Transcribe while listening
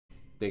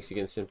Thanks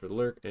again, Sin, for the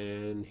lurk,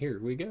 and here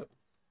we go.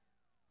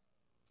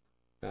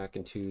 Back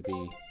into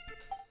the...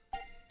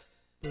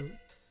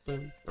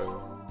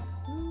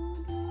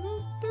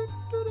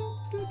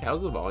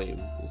 How's the volume?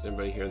 Is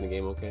everybody hearing the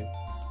game okay?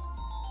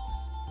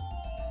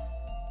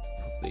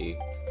 Hope the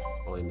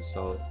volume is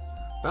solid.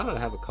 Found out I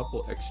have a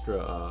couple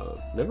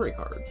extra memory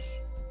cards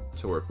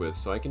to work with,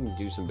 so I can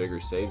do some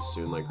bigger saves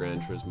soon, like Gran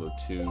Turismo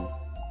 2.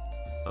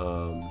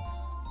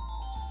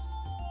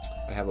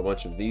 I have a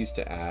bunch of these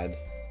to add,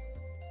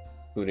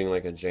 including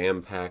like a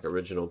jam pack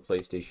original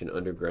PlayStation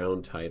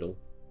Underground title.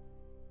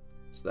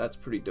 So that's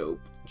pretty dope.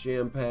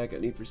 Jam pack, a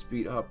Need for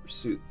Speed Hot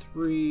Pursuit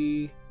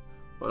 3,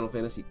 Final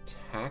Fantasy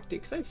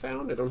Tactics I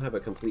found. I don't have a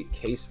complete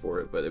case for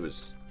it, but it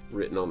was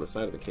written on the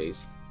side of the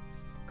case.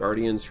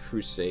 Guardians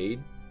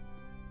Crusade.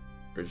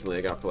 Originally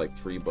I got for like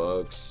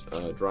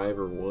 $3.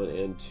 Driver 1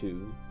 and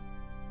 2.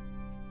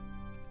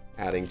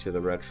 Adding to the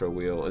retro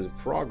wheel. And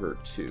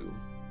Frogger 2,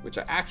 which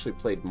I actually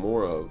played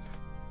more of.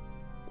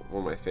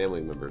 One of my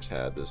family members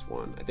had this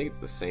one. I think it's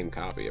the same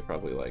copy. I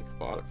probably like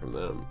bought it from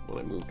them when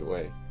I moved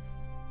away.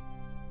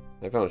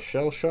 I found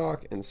Shell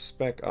Shock and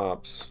Spec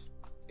Ops,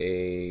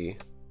 a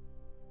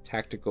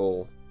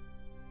tactical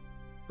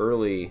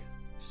early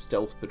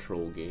stealth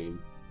patrol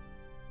game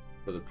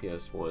for the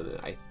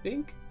PS1. I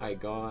think I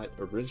got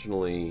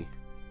originally...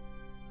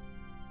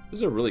 This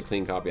is a really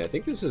clean copy. I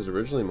think this is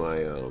originally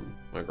my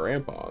my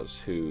grandpa's,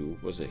 who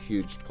was a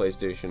huge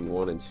PlayStation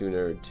 1 and 2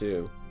 nerd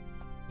too.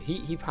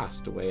 He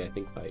passed away, I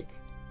think, like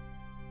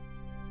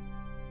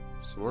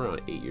somewhere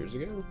around 8 years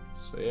ago.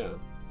 So yeah,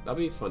 that'll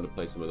be fun to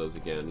play some of those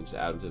again and just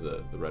add them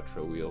to the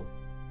retro wheel.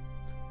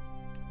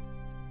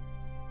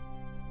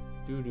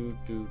 Do do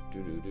do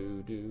do do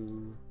do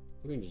do.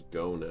 We can just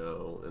go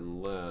now,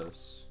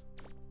 unless...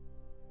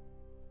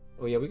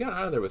 Oh yeah, we got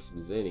out of there with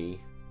some Zenny.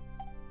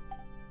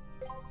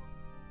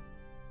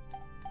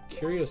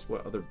 Curious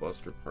what other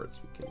Buster parts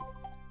we can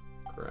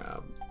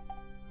grab.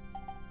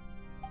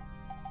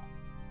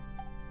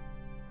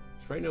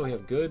 So right now we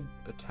have good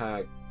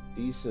attack,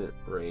 decent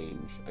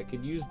range. I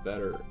could use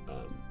better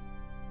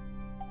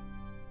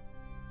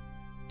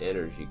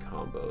energy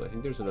combo. I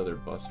think there's another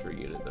Buster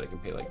unit that I can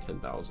pay like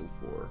 10,000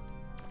 for.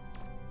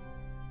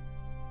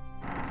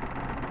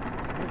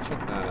 I'll check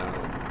that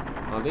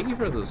out. Thank you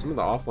for some of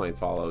the offline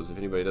follows. If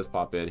anybody does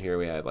pop in here,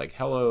 we had like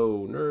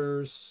Hello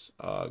Nurse,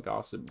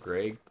 Gossip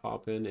Greg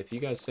pop in. If you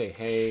guys say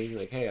hey,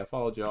 like hey, I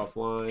followed you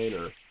offline,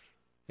 or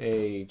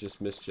hey,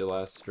 just missed you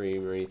last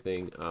stream or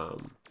anything,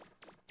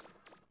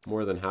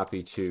 more than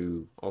happy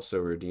to also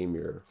redeem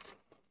your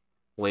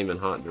Flamin'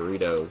 Hot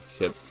Dorito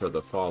chip for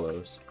the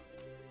follows.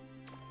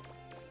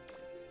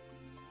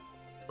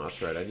 Oh,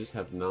 that's right, I just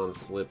have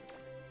non-slip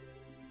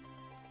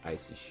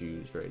icy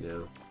shoes right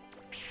now.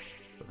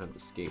 Don't have the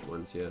skate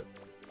ones yet.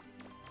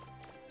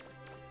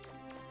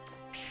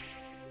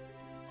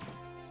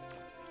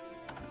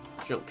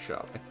 Junk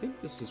shop. I think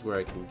this is where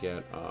I can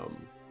get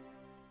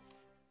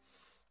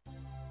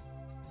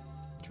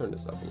turn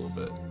this up a little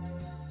bit.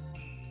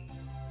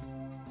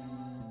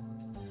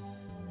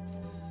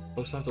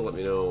 Folks have to let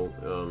me know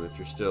if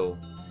you're still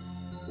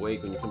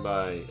awake when you come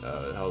by,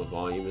 how the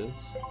volume is.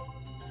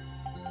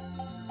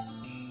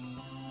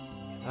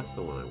 That's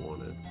the one I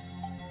wanted.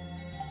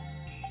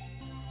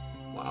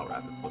 Wow,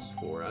 Rapid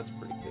 +4, that's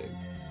pretty big.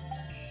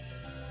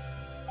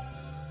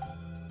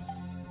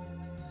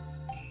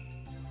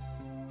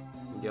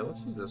 Yeah,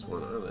 let's use this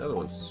one. The other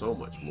one's so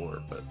much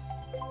more, but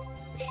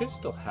I should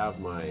still have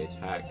my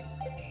attack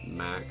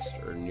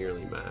maxed or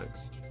nearly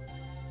maxed.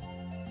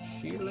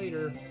 See you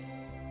later.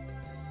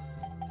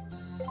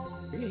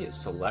 You're gonna hit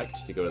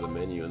select to go to the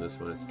menu in this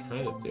one. It's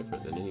kind of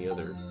different than any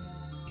other.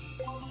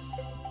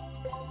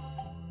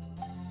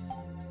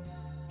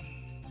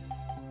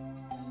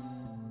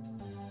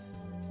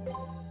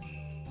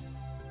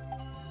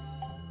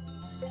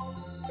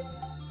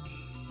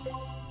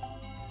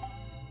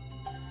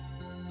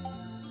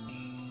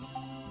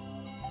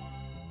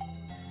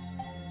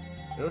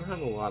 I don't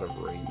have a lot of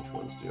range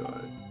ones, do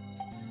I?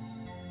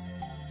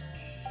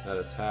 That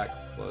attack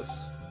plus...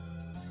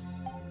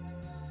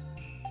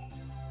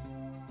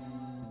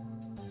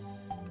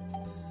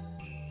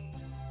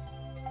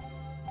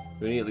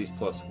 We need at least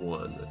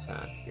 +1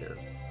 attack here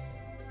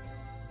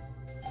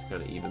to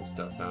kind of even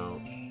stuff out.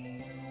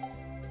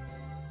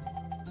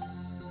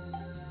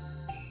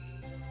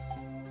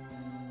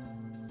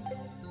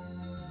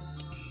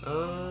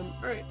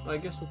 Alright, well, I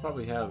guess we'll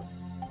probably have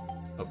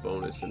a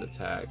bonus in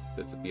attack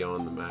that's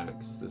beyond the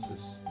max. This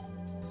is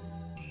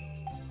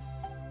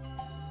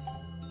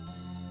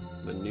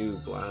the new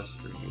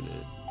blaster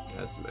unit.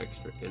 Adds some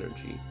extra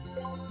energy.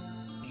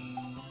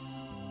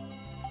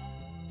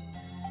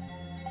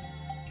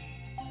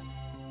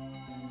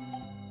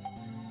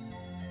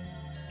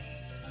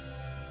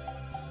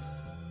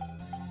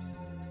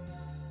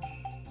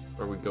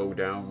 Or we go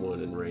down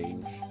 1 in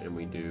range and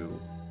we do...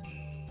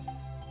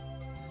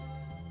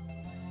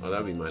 Oh,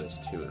 that would be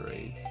 -2 in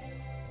range.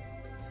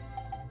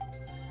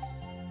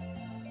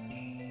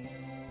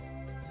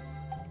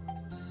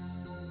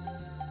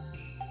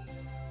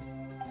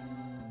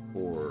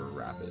 Or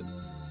rapid.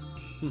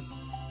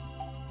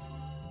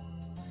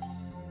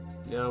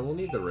 Yeah, we'll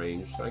need the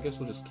range, so I guess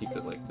we'll just keep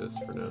it like this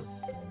for now.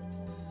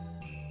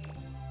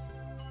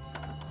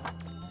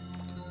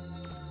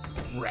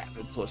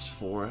 Rapid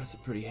 +4, that's a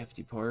pretty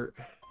hefty part.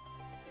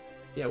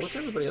 Yeah, what's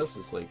everybody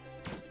else's, like,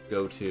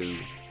 go-to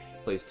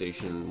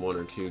PlayStation 1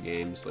 or 2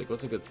 games? Like,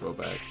 what's a good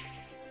throwback?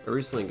 I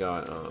recently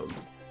got,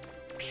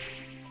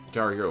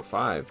 Guitar Hero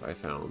 5, I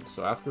found.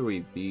 So after we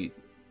beat,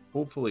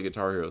 hopefully,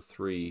 Guitar Hero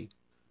 3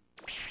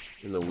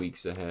 in the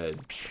weeks ahead,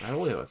 I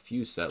only have a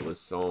few setlist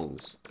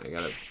songs. I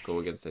gotta go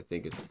against, I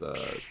think it's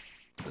the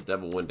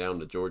Devil Went Down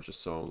to Georgia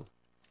song.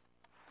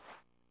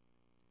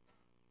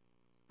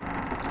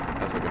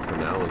 That's like a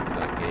finale to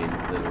that game,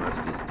 and then the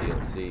rest is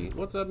DLC.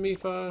 What's up,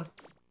 Mifa?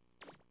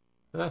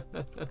 Are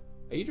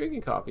you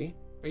drinking coffee?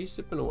 Are you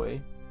sipping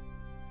away?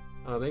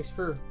 Thanks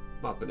for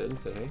popping in and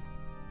say hey.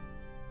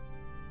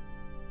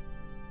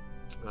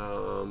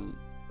 I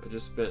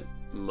just spent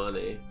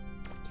money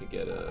to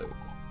get a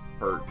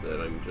hurt that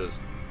I'm just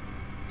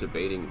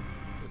debating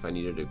if I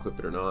needed to equip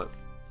it or not.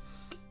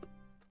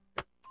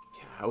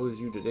 Yeah, how was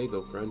you today,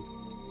 though, friend?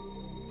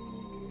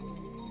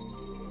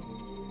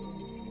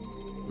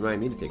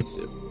 Remind me to take a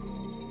sip.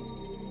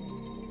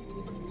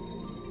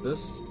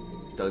 This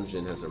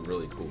dungeon has some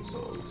really cool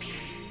songs.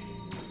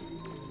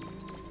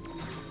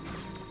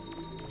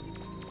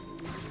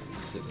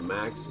 The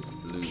max is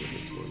blue in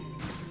this one.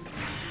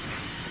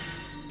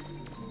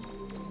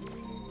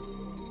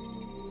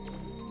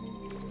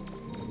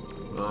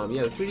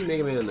 Yeah, the 3D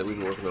Mega Man that we've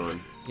been working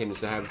on came to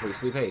say hi before you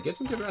sleep. Hey, get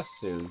some good rest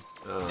soon.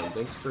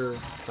 Thanks for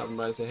stopping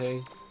by to say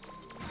hey.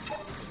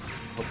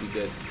 Hope you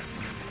get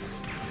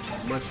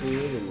much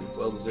needed and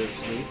well-deserved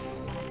sleep.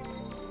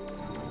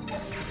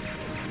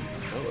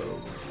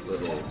 Hello,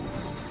 little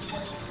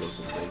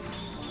explosive thing.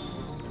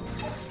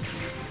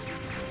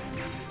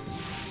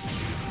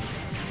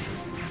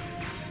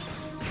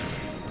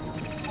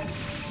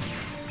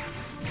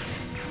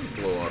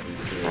 Blow up your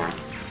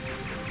shoes.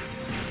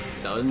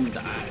 Done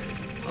die.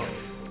 Oh.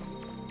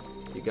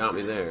 You got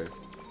me there.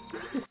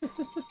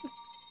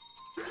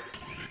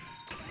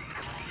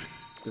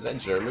 Is that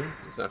German?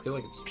 I feel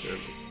like it's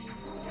German.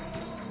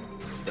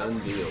 Done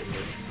deal.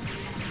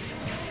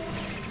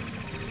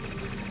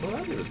 Well,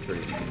 that was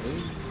pretty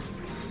easy.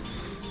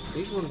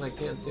 These ones I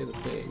can't say the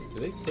same. Do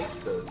they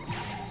take the...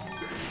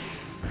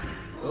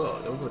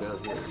 Oh, don't go down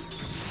here.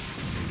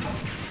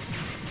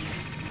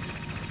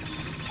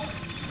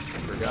 I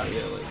forgot,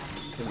 yeah, like,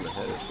 hit in the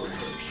head or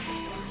something.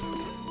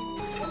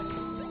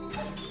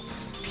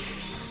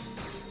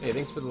 Hey,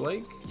 thanks for the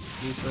like,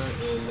 Nifa,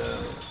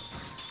 and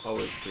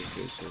always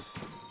appreciate you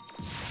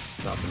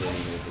stopping in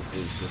even if it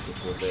is just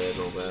before bed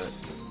and all that.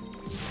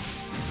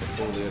 I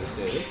totally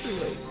understand. It's pretty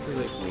late. It's pretty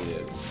late for me to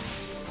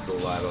go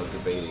live. I was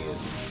debating it.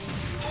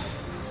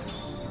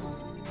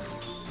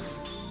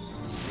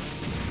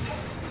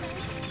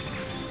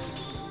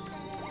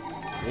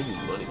 Maybe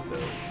these monies,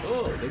 though.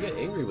 Oh, they get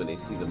angry when they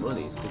see the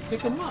monies. They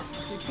pick them up.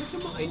 They pick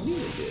them up. I knew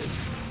they did.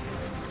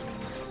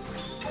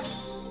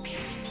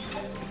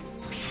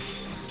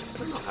 I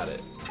don't know how to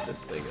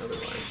this thing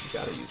otherwise. You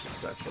gotta use your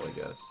special, I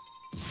guess.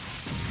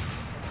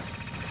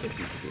 Thank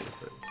you for being a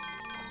friend.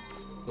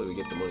 Hopefully we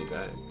get the money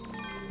back.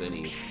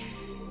 Pennies.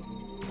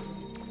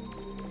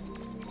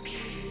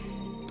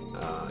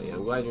 Yeah,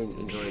 I'm glad you're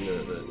enjoying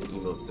the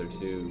emotes there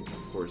too.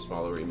 Of course,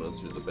 follower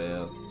emotes are the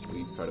best.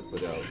 We try to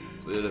put out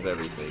a bit of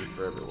everything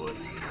for everyone.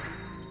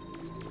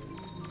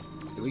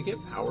 Do we get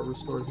power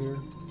restored here?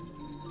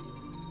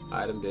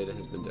 Item data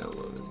has been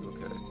downloaded.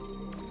 Okay.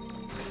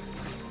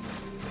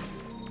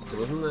 So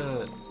wasn't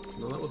that...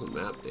 No, that wasn't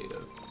map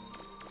data.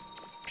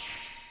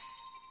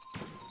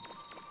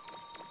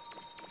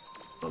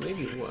 Oh,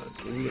 maybe it was.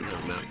 Maybe we didn't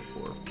have a map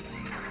before.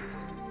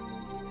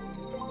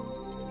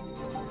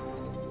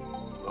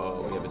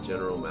 Oh, we have a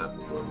general map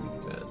before we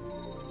bet.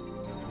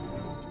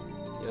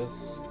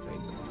 Yes,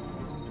 kind of.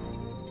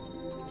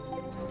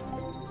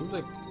 Seems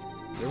like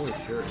the only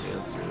sure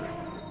answer is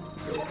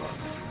to go up.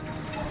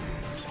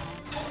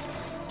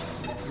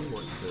 Who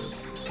wants to...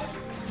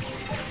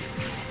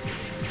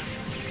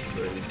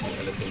 Destroy these two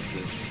elephants'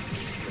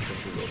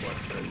 robot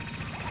friends.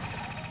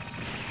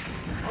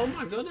 Oh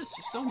my goodness,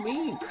 you're so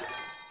mean!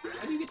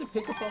 How do you get to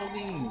pick up all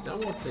these? I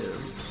want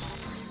them.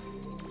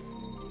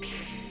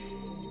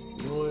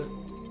 You know what?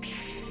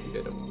 You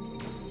get them.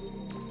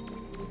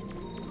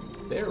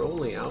 They're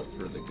only out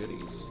for the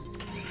goodies.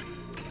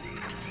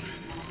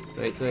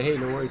 Right, so hey,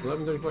 no worries,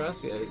 11:34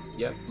 hours.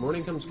 Yep,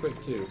 morning comes quick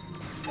too.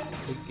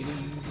 Take it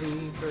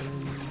easy,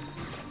 friend.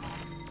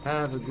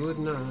 Have a good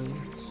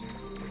night.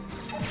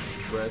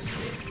 Rest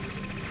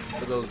well.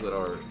 For those that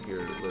are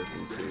here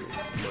lurking too,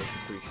 much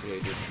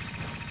appreciated.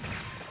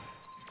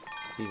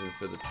 Even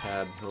for the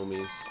tab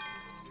homies,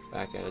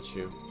 back at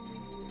you.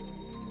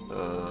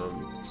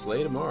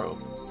 Slay tomorrow.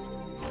 It's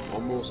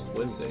almost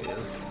Wednesday, yeah?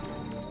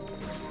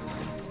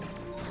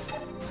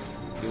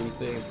 Do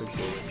anything,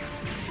 appreciate it.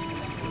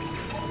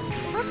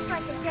 Looks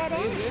like a dead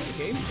end. Yeah,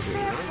 game stream.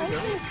 Is there a place in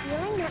the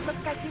ceiling that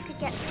looks like you could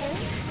get through?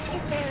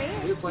 If there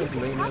is, We're playing some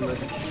you main probably end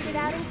should shoot it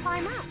out and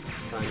climb up.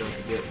 Try not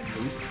to get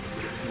looped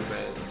too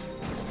bad.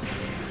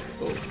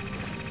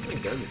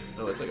 gun?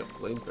 Oh, it's like a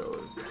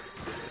flamethrower.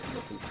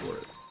 Nothing for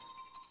it.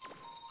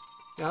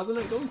 Yeah, how's the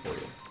night going for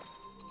you?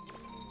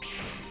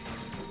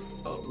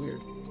 Oh,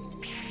 weird.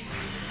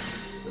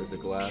 There's a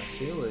glass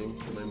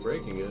ceiling, and I'm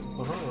breaking it.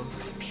 Haha.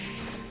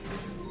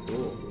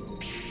 Cool.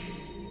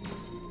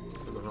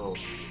 I don't know how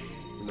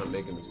I'm not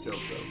making this jump,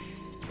 though.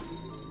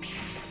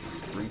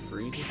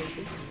 Refreeze or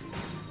something?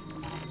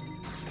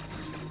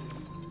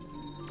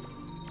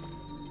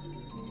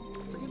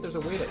 I forget there's a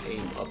way to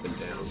aim up and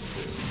down,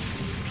 too.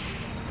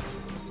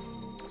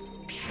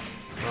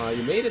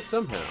 You made it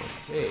somehow.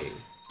 Hey.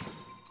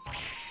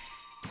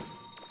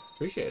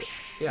 Appreciate it.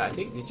 Yeah, I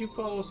think, did you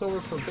follow us over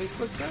from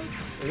Facebook side?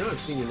 I know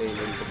I've seen your name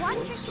in before,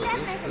 so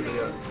thanks for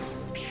the,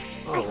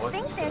 I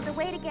think there's a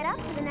way to get up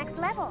to the next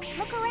level.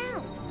 Look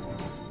around.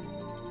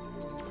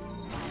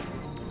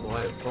 Well,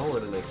 I have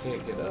fallen and I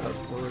can't get up.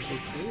 What am I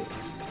supposed to do?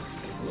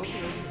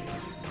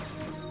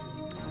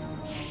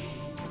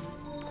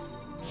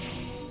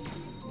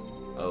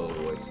 Oh,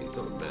 I see. It's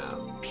on the map.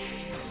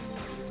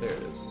 There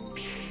it is.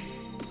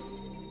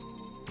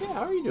 Yeah,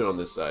 how are you doing on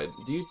this side?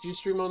 Do you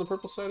stream on the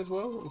purple side as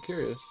well? I'm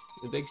curious.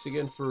 And thanks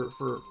again for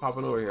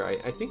popping over here.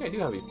 I think I do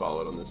have you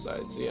followed on this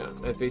side. So yeah,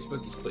 at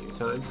Facebook, you split your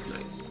time.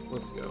 Nice.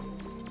 Let's go.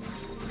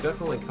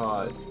 Definitely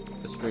caught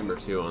a stream or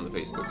two on the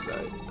Facebook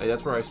side.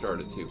 That's where I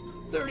started too.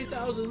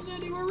 30,000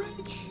 Sandy, we're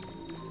rich!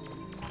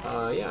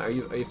 Yeah, are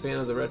you a fan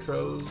of the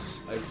retros?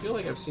 I feel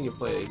like I've seen you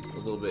play a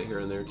little bit here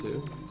and there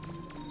too.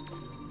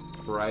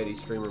 Variety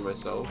streamer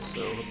myself,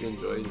 so hope you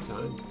enjoy your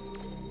time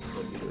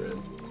on either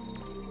end.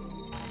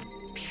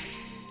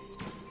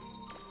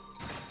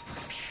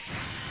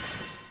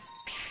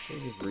 It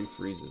just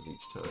refreezes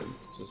each time.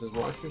 So it says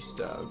watch your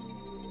step.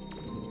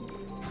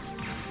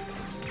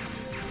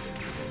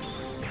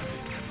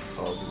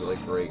 Oh, because it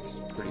like breaks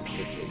pretty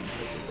quickly as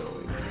you're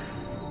going.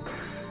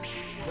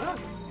 Ah!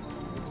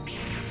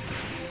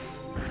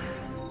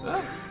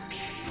 Ah!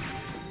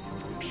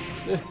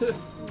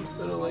 I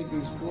don't like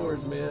these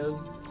floors, man.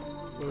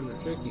 Floors are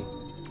tricky.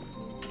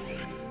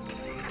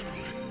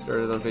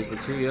 Started on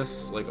Facebook too,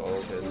 yes, like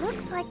all kinds of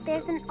Looks like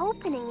there's an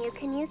opening you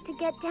can use to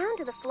get down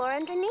to the floor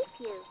underneath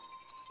you.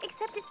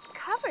 Except it's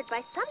covered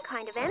by some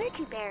kind of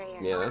energy barrier.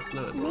 Yeah, that's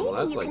not normal.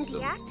 That's like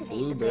some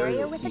blue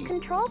barrier with a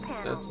control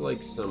panel. That's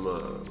like some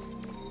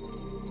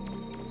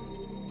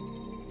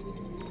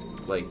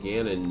like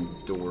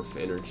Ganondorf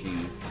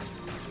energy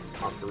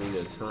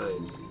Ocarina of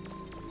Time.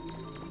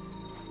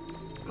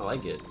 I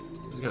like it.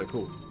 This is kind of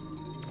cool.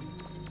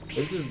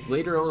 This is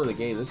later on in the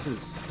game. This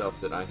is stuff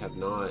that I have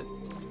not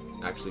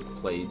actually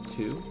played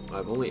too.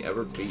 I've only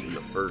ever beaten the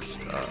first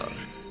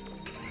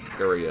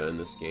area in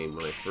this game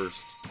when I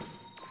first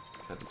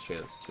had the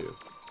chance to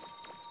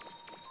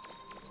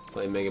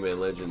play Mega Man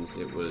Legends.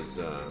 It was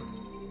the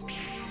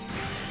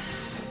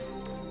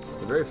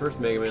very first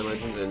Mega Man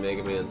Legends and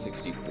Mega Man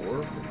 64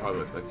 were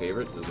probably my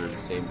favorite. Those are the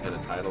same kind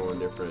of title on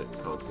different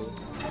consoles.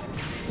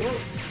 Whoa!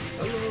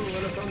 Hello,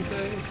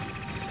 Elefante!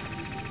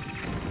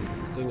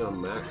 Thing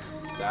on max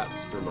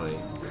stats for my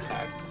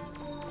attack.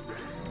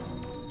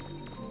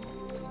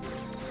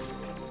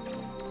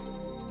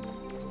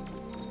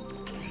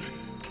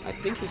 I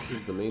think this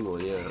is the main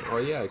one, yeah. Oh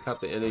yeah, I caught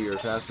the end of your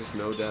fastest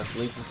no death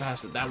link and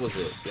password. That was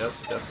it. Yep,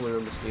 definitely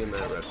remember seeing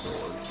that retro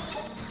one.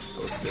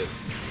 That was sick.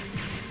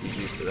 Get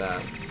used to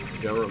that.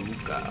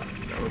 Garamuka.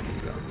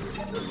 Garamuka.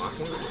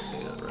 Garamuka? I'm not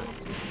saying that right.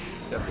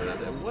 Definitely not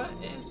that. What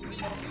is with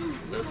you,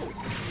 little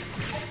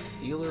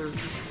Steelers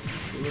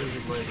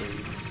of my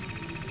dreams?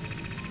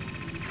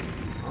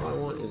 All I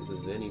want is the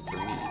Zenny for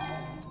me.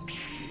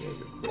 You guys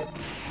are quick.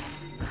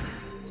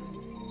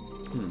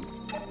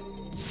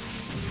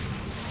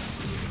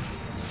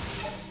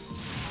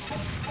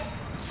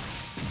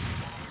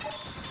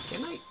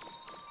 Can I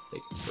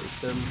like hurt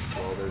them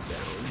while they're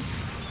down?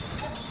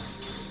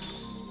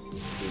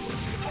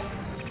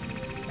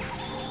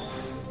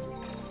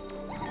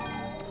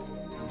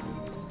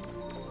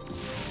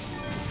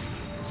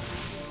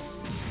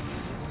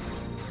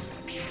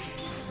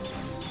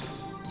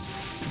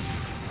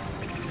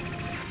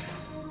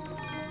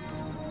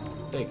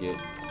 Take it.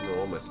 You know,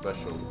 all my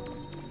special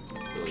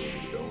abilities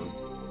are going.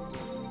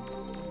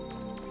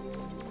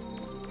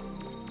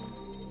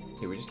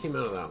 Okay, we just came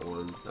out of that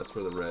one. That's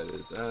where the red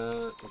is at.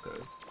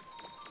 Okay.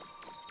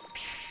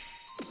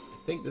 I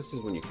think this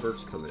is when you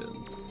first come in.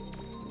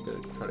 I'm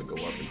gonna try to go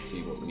up and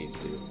see what we need to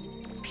do.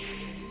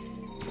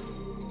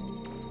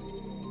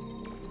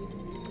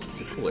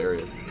 It's a cool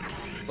area.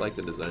 I like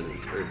the design of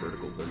this very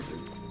vertical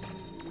dungeon.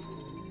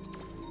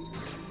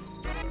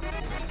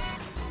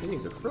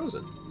 These are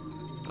frozen.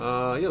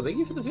 Yo, thank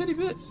you for the 50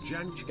 bits.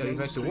 Gotta get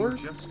back to work.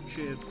 Just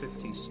cheered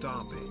 50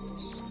 star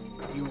bits.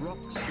 You rock,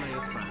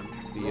 Slayer fan.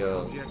 The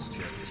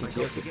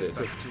NTSC to get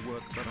back to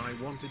work, but I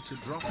wanted to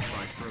drop by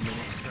for a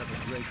minute to have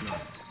a great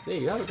night. Hey,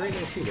 you have a great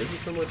night too. Thank you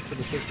so much for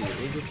the 50. Let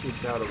me get you a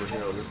shout over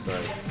here on this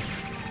side.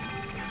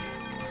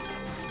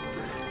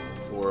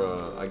 Before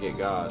I get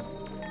God.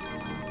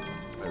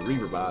 My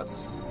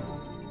Reaverbots.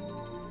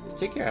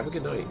 Take care, have a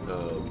good night.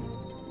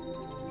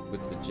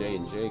 With the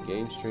J&J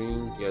game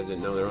stream. You guys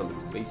didn't know they're on the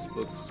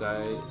Facebook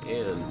side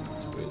and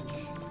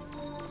Twitch.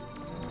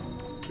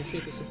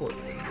 Appreciate the support.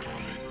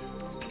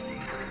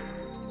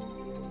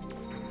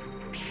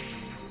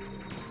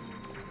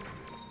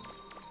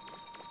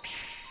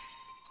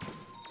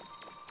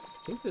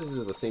 I think these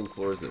are the same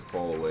floors that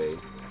fall away.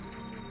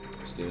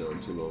 Staying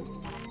on too long.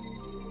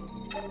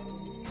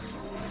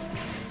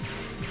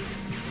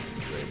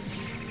 Nice.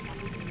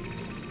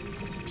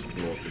 Should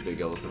blow up the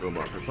big elephant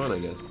robot for fun, I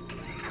guess.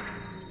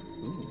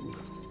 Ooh.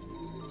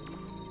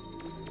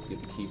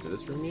 Get the key for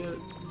this room yet?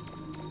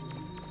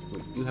 We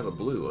do have a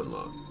blue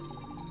unlocked.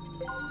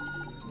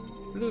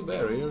 Blue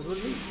barrier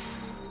released.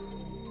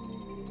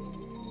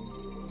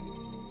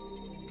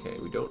 Okay,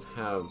 we don't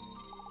have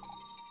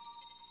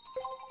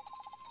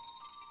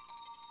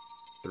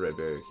the red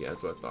barrier key.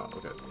 That's what I thought.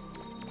 Okay.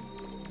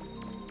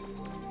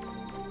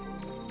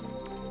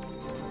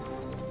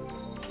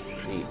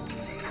 Neat.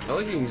 I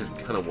like you can just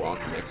kind of walk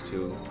next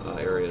to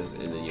areas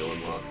and then you'll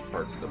unlock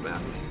parts of the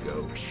map as you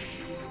go.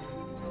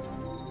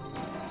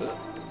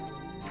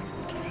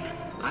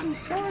 I'm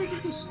sorry to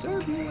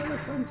disturb you,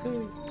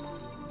 Elephante.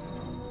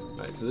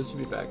 Alright, so this should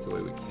be back the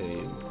way we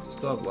came.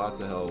 Still have lots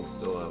of health,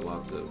 still have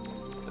lots of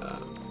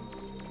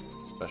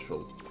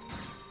special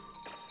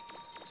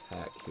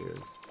attack here.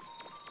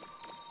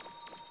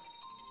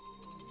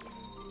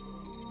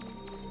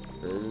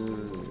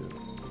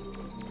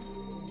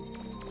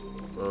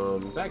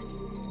 Back.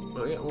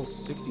 Oh yeah,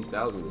 almost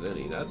 60,000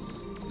 zenny.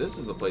 This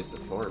is the place to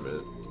farm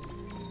it.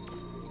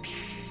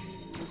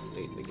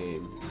 Late in the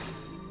game.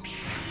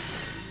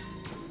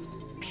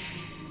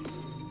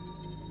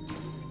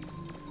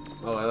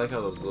 Oh, I like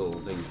how those little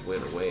things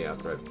went away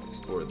after I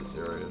explored this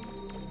area.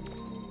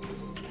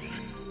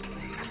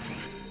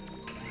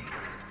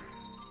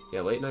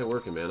 Yeah, late night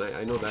working, man.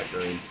 I know that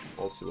grind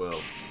all too well.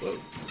 Whoa.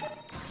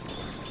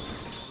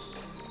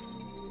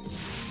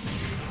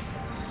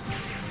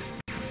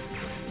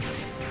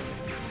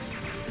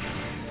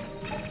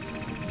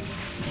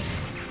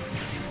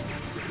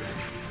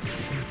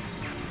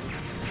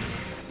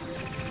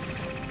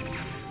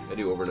 I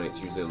do overnight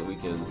Tuesday on the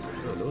weekends.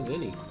 Oh, no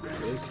Zenny.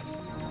 Nice.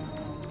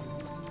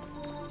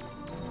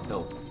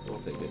 Hell, I'll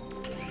take it.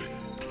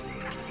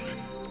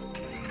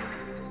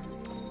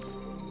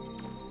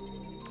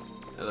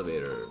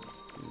 Elevator.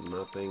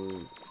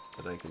 Nothing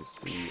that I can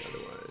see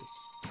otherwise.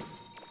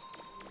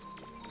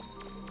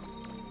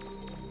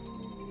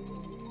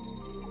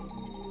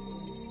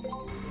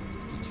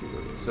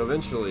 So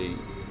eventually,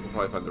 we'll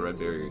probably find the red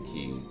barrier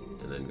key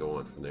and then go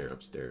on from there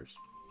upstairs.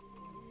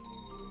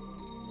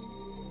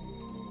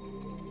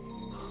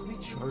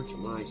 Charge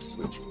my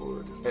Switch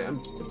cord. Okay,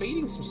 I'm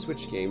debating some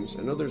Switch games.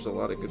 I know there's a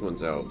lot of good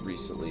ones out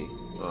recently.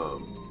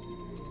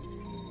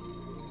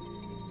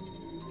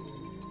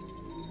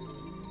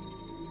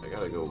 I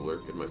gotta go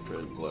lurk at my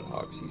friend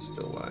Bloodhawks. He's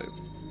still alive.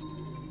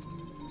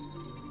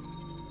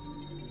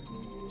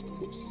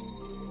 Oops.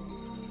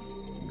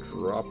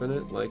 Dropping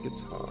it like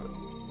it's hot.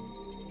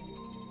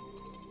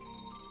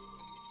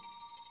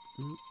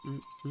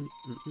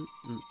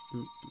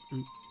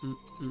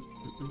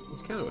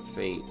 It's kind of a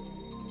faint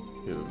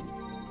tune.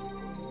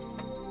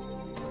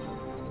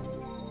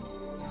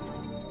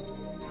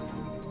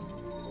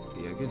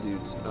 Yeah, good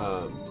dudes.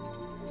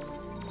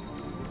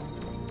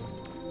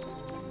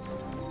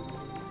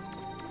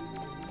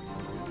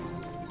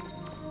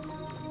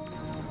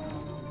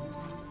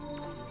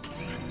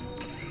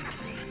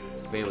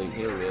 It's failing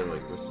man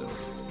like myself.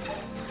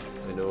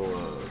 I know,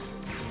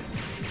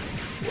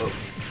 whoa.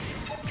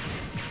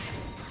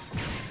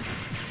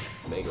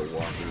 Mega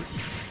walkers.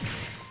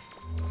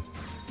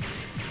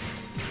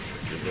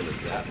 They're gonna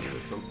zap me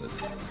with something.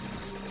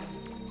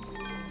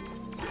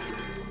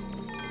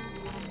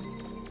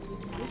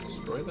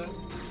 Destroy that?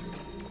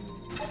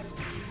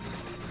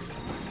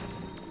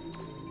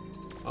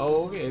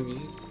 Oh, okay.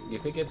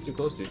 If it gets too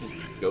close to it, just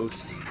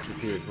ghosts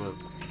disappear as well.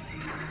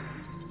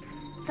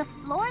 The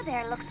floor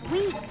there looks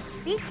weak.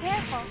 Be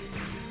careful.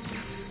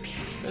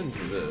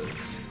 Into this.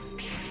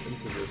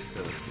 Into this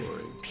kind of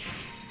flooring.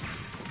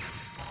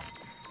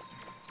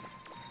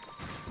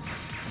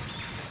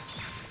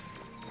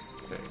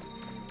 Okay.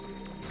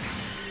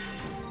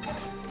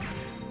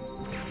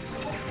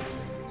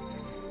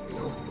 Anything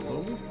else below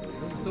me?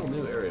 This is still a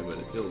new area, but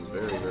it feels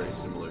very, very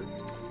similar.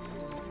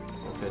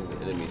 All kinds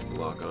of enemies to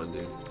lock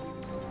onto.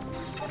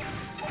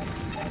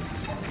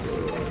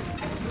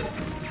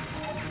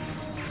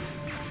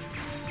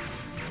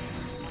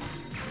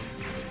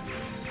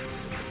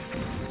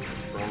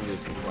 Probably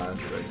some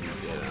plastic I can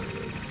get out of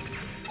this.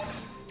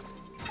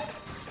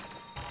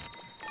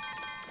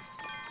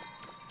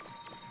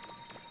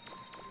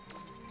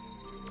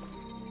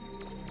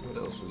 What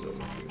else was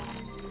over here?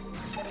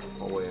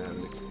 Hallway I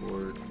haven't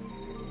explored.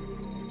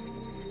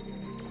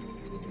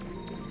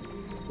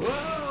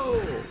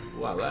 Whoa!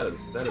 Wow, that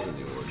is a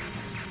new one.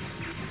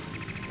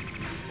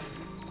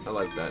 I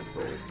like that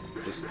troll.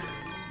 Just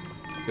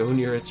go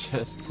near a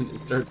chest and it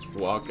starts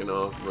walking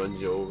off, runs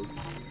you over.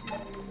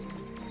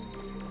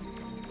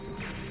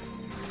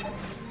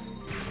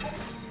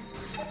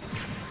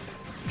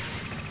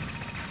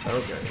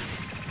 Okay.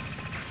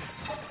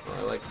 Well,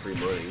 I like free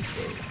money,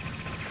 so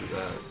let's do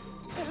that.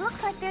 It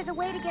looks like there's a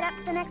way to get up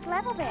to the next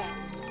level there.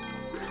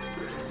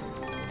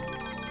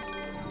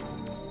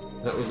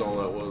 That was all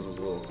that was a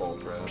little fall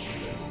trap.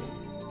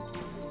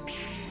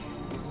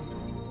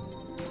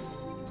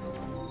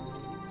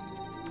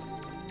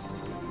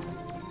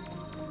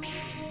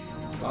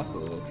 Lots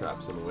of little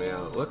traps on the way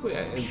out. Luckily,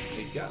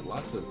 I got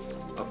lots of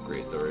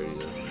upgrades already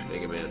to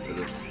Mega Man for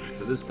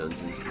this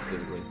dungeon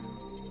specifically.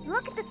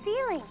 Look at the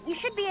ceiling. You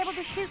should be able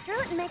to shoot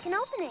through it and make an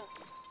opening.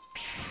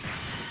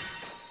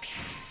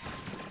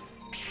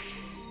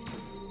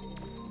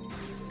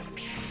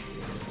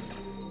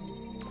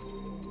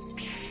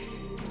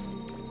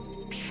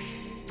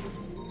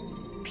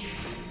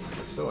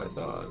 So I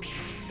thought.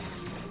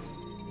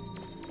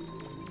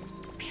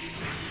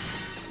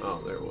 Oh,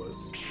 there it was.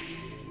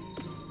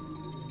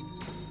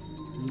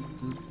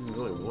 There's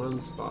only one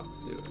spot to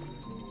do it.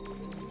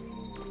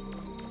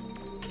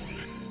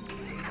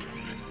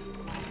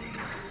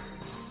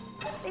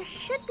 There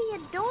should be a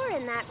door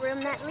in that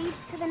room that leads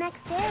to the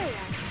next area.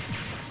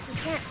 You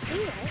can't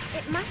see it.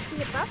 It must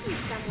be above you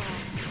somewhere.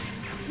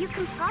 You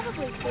can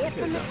probably see it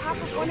from the top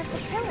of one of the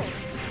pillars.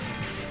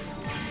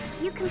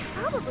 You can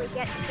probably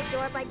get to the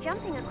door by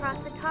jumping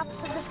across the tops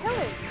of the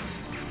pillars.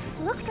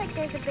 Looks like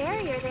there's a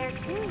barrier there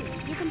too.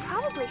 You can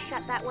probably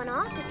shut that one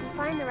off if you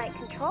find the right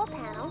control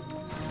panel.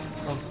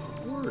 Of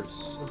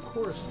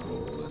course,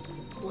 Roll. That's the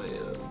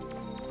plan.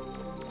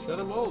 Shut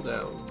them all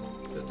down.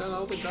 Shut down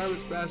all the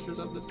garbage bastards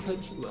on the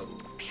detention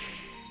level.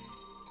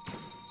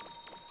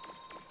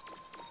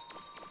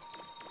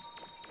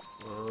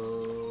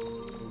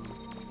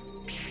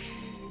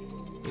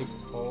 Big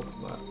tall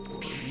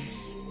platforms.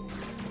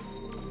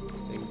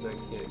 Things I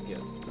can't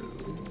get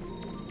through.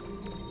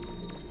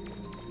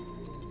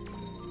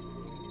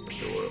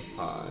 Door of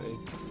pie.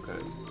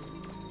 Okay.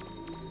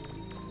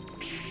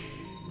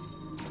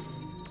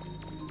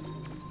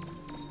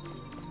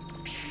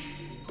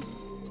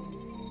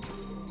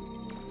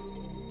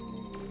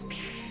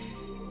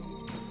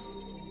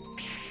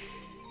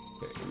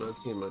 Okay, I'm not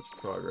seeing much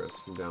progress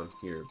from down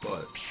here,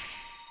 but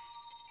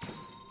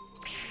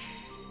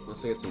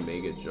unless I get some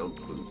mega jump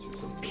boots or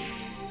something.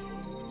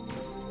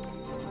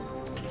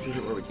 This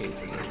isn't where we came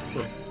from now.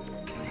 Huh.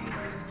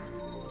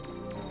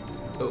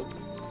 Oh,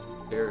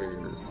 barrier.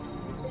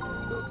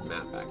 No,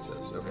 map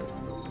access. Okay, I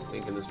was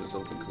thinking this was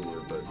something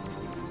cooler, but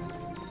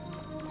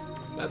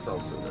that's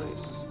also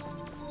nice.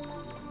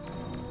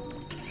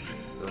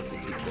 I'll have to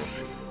keep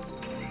guessing.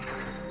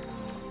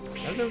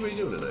 How's everybody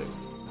doing tonight?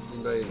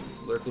 Anybody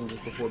lurking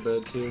just before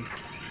bed too?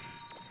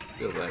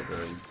 Feel that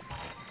grind.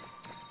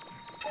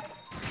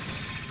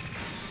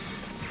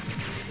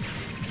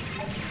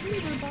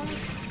 Beaver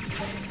bots.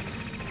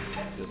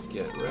 Just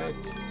get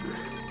wrecked.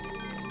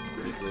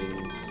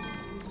 Weaklings.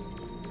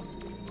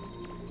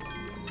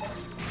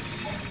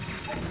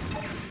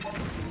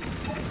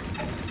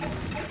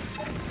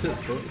 Yeah,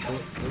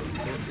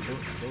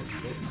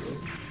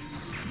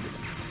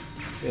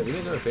 if you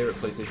guys have a favorite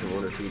PlayStation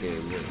 1 or 2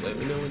 game, let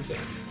me know in chat.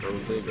 I'm a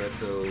big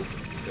retro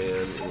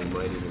fan, and we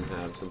might even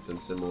have something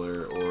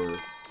similar, or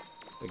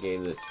a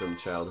game that's from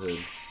childhood.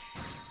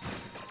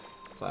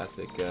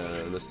 Classic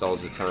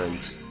nostalgia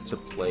times to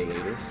play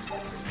later.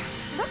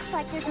 Looks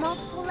like there's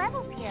multiple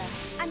levels here.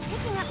 I'm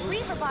picking up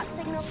Reaverbot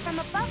signals from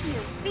above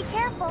you. Be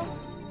careful.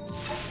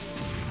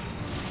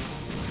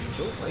 I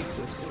don't like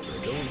this one. I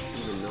don't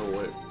even know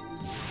what it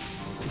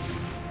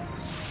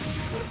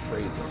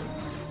preys on.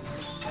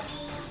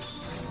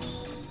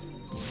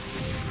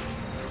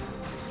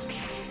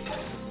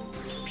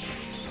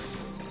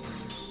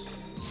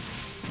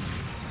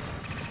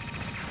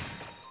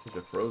 There's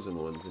the frozen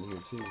ones in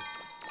here too.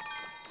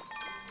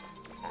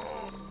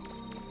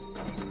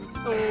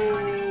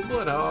 Oh,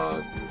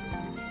 Bloodhog!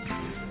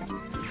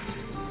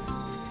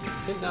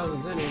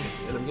 10,000's in it,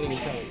 and I'm getting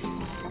attacked.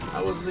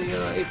 How was the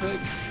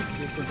Apex?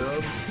 Get some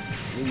dubs.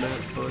 New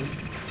map fun.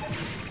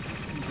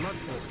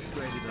 Bloodhawk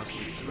shredded us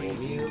with 3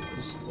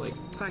 views. Like,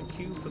 thank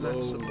you for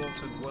that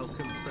support and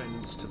welcome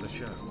friends to the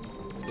show.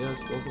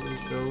 Yes, welcome to the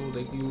show.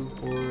 Thank you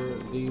for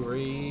the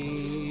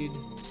raid.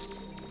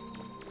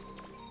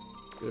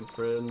 Good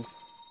friend.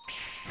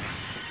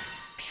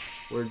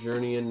 We're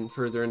journeying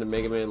further into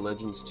Mega Man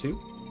Legends 2.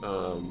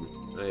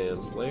 I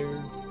am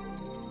Slayer.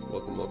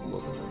 Welcome, welcome,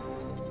 welcome.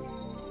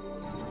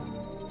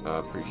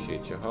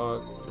 Appreciate you,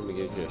 Hawk. Let me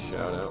give you a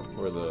shout out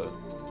for the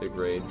big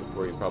raid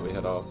before you probably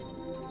head off.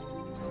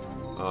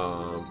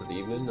 For the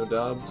evening, no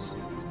dubs.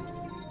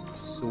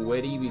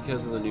 Sweaty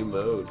because of the new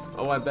mode.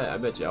 Oh, I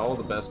bet you all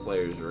the best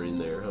players are in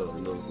there, huh?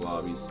 In those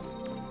lobbies.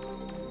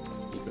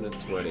 Keeping it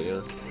sweaty,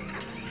 huh?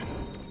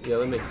 Yeah,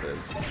 that makes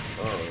sense.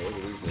 Oh, look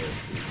at these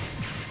nasties.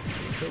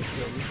 Don't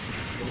kill me.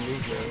 Gonna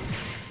move now.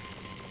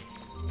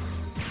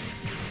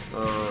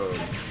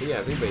 But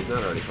yeah, if anybody's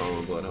not already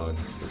following Bloodhog,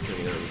 let's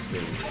hang out on the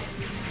stream.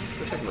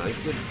 Go check him out. He's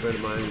a good friend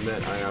of mine. We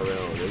met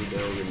IRL way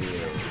down in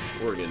the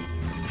Oregon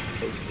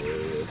coastal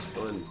area. It's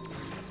fun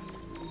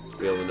to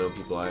be able to know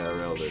people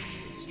IRL that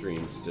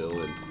stream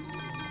still, and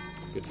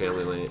good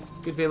family man.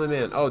 Good family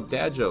man. Oh,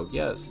 dad joke.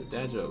 Yes, a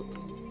dad joke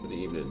for the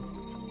evening.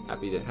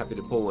 Happy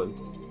to pull one.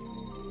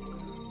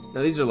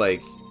 Now these are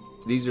like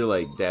These are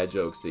like dad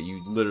jokes that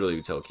you literally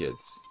would tell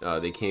kids.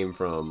 They came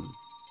from...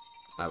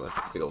 I have a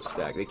big old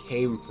stack. They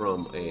came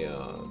from a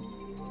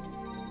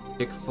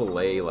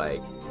Chick-fil-A,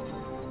 like,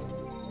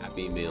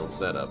 Happy Meal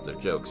setup. They're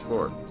jokes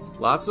for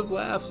lots of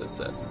laughs, it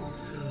says.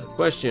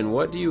 Question,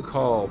 what do you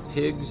call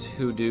pigs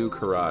who do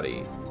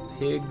karate?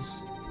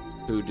 Pigs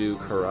who do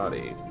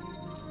karate.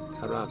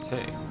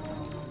 Karate.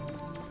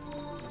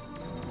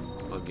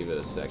 I'll give it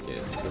a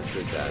second, because I'm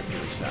sure dads in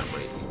the chat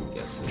might even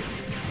guess it.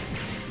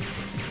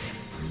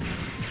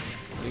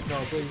 What do you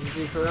call pigs who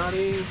do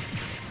karate?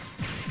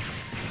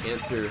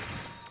 Answer,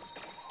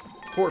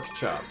 pork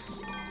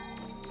chops.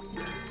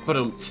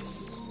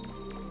 Ba-dum-ts.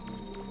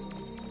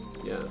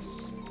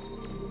 Yes.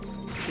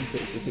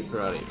 Pigs who do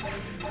karate.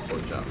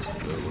 Pork chops.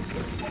 Let's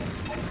go.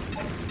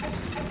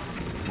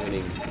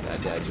 Winning that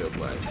dad joke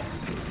life.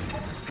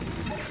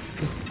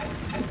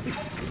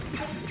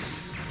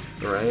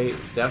 Right?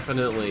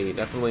 Definitely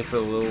for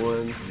the little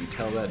ones. If you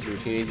tell that to your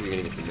teenager, you're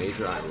gonna get some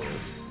major eye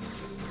rolls.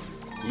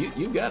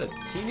 You got a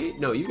teenage?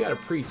 No, you got a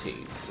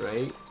preteen,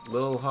 right?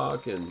 Little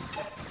Hawk and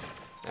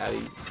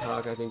Addie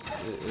Hawk, I think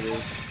it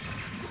is.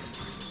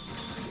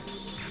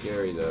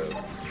 Scary though,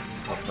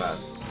 how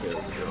fast the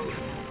scales are going.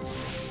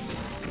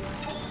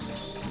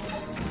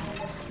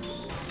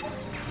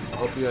 I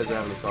hope you guys are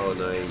having a solid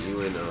night.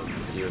 You and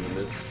the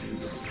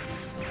missus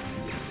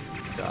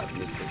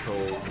missed the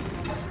cold.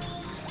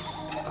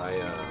 I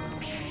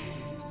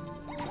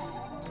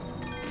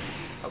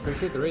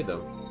appreciate the raid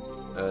though,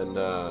 and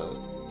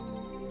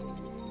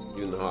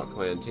you and the Hawk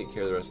Clan take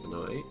care the rest of the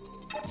night.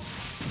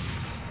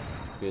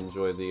 You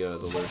enjoy the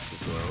lurks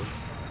as well.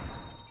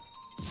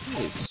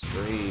 He's a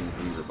strange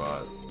Reaver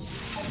bot.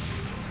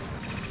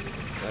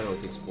 That only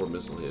takes 4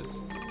 missile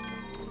hits.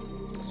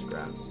 Some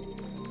scraps.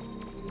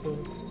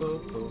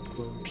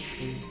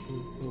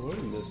 What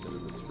am I missing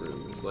in this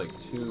room? There's like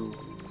 2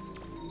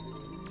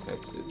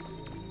 exits.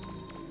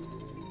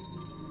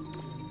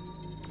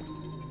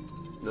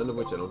 None of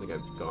which I don't think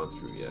I've gone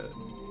through yet.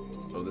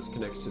 Oh, this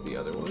connects to the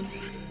other one?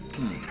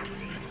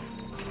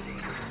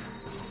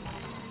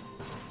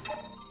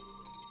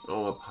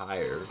 Oh, up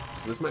higher.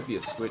 So this might be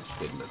a switch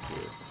hidden up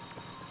here.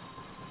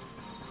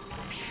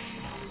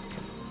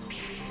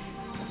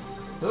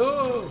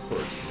 Oh, of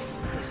course.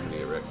 I'm just gonna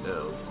get wrecked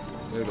now.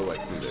 I gotta go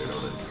right through there,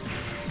 don't I?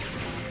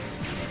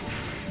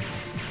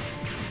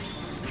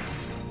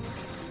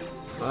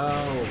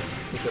 I'll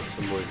pick up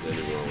some more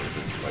Zenny while we're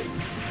just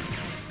fighting.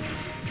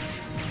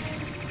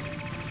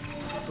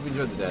 Hope you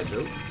enjoyed the dad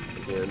joke.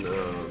 Again,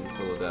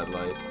 full of dad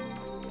life.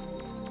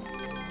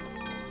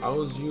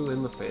 How's you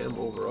and the fam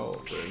overall,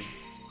 friend?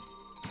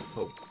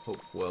 Hope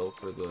well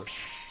for the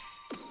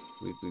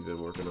week we've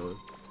been working on.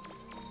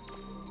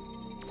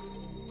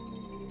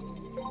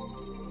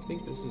 I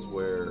think this is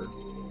where it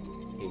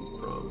came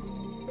from.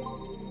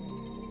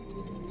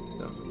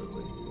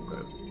 Definitely.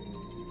 Okay.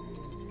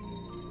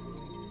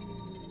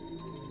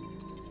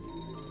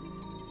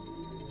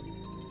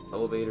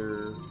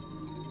 Elevator.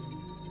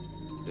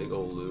 Big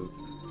old loop.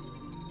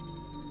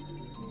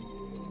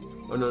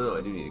 Oh, no,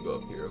 I do need to go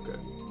up here, okay.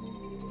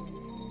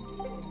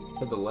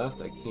 To the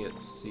left, I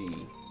can't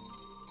see.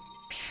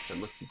 That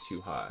must be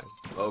too high.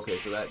 Okay,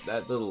 so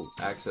that little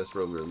access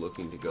road we're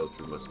looking to go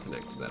through must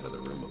connect to that other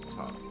room up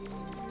top.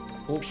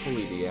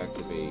 Hopefully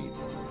deactivate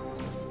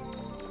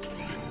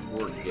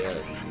or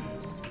get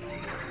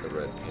the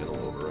red panel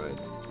override.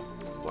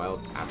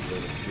 Wild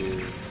Captain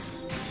appears.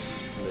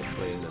 I'm just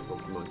playing that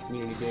Pokemon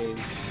community game.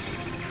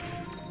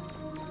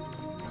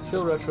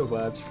 Chill retro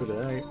vibes for the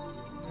night.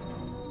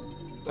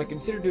 I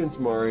consider doing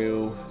some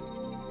Mario,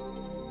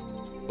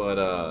 but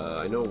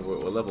I know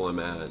what level I'm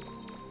at.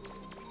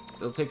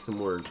 It'll take some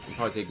work. It'll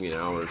probably take me an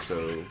hour or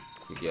so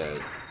to get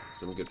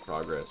some good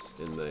progress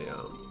in the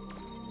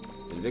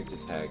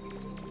Invictus hack.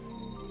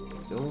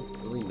 Don't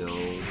really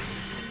know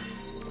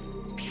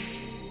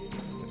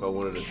if I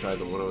wanted to try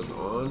the one I was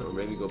on, or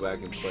maybe go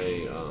back and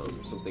play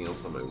something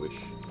else on my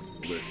wish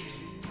list,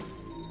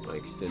 my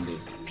extended.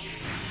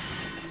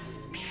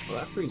 Well,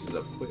 that freezes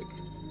up quick.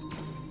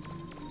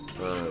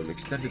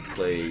 Extended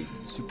play,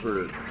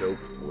 Super Dope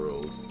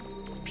World,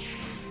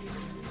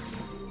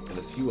 and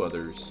a few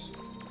others,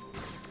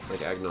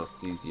 like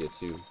Agnosthesia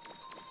too.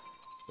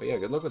 But yeah,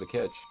 good luck with the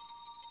catch.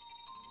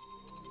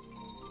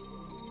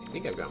 I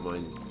think I've got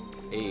mine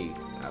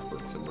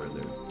applet somewhere in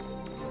there.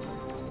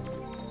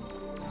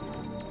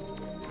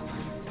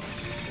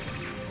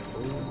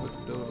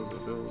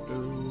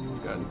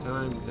 Got in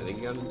time. I think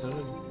I got in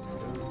time.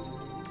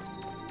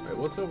 Alright,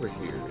 what's over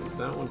here? If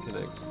that one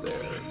connects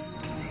there.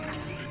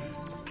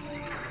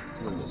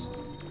 What am I missing?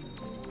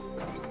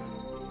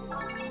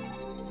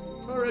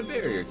 Oh, red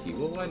barrier key.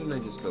 Well, why didn't I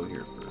just go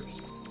here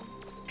first?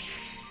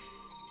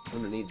 I'm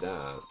gonna need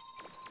that.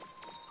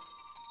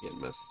 Getting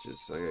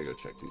messages, so I gotta go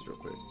check these real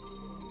quick.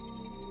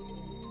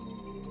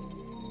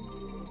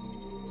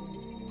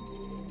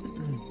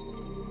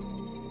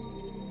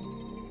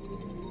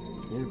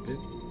 Is there a bit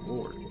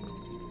more?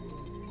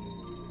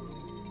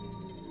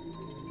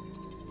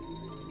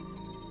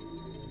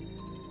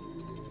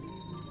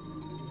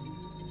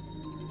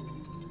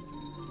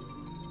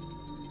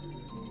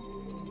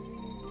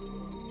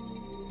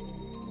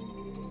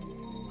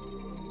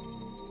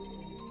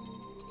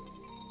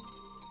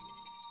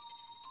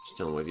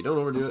 Tell them if you don't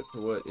overdo it for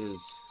what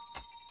is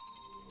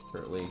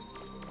currently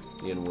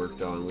being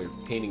worked on. We're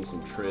painting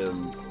some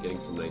trim, getting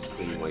some nice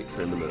clean white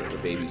trim in the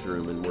baby's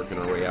room, and working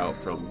our way out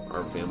from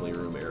our family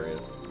room area.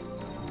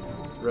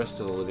 The rest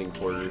of the living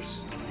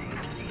quarters.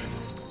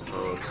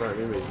 Sorry if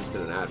anybody's just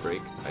in an ad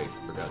break. I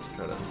forgot to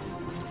try to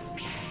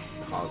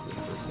pause it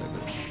for a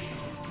second.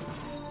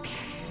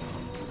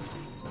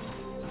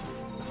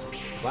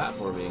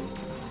 Platforming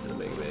in a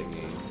Mega Man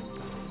game.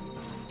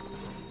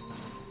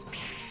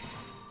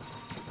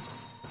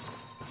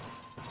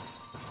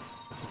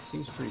 It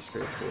seems pretty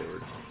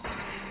straightforward.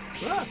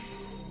 Ah!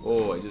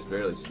 Oh, I just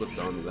barely slipped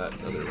onto that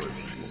other one.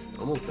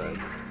 Almost died.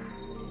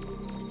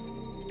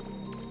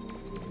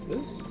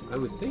 This, I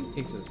would think,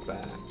 takes us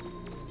back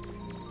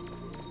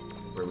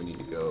where we need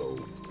to go.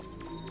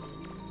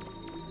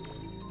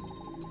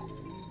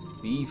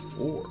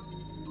 B4.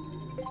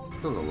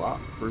 Feels a lot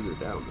further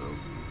down, though.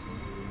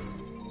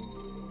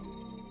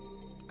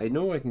 I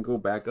know I can go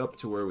back up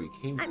to where we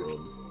came from.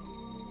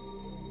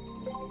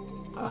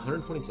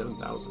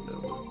 127,000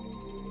 now.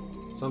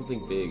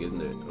 Something big,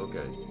 isn't it?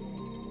 Okay.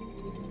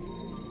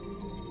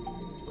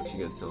 What's she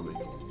gonna tell me?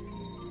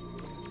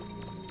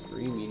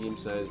 3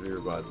 medium-sized rear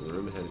bots in the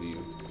room ahead of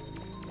you.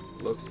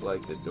 Looks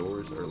like the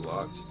doors are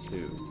locked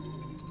too.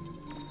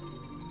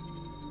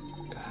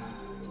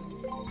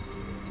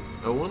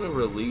 I want to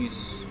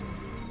release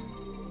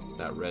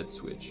that red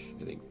switch,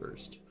 I think,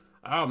 first.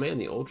 Oh man,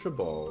 the Ultra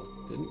Ball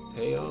didn't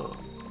pay off.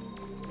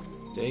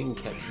 Dang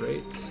catch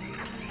rates.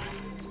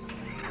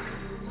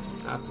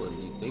 Applin,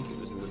 you'd think it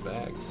was in the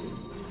bag too.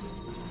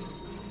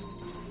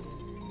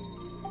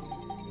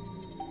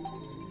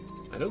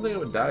 I don't think I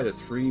would die to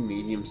 3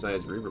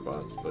 medium-sized Reaver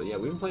bots, but yeah,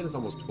 we've been playing this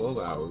almost 12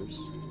 hours.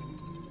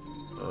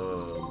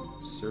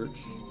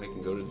 Search, I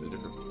can go to the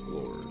different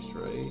floors,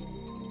 right?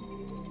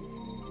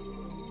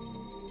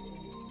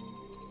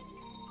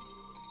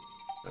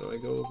 How do I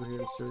go over here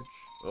to search?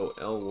 Oh,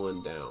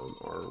 L1 down,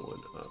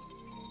 R1 up.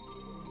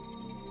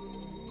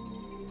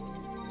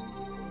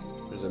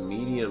 There's a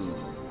medium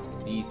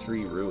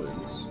B3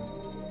 ruins.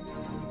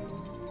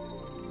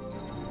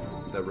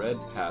 The red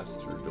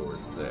pass-through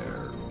door's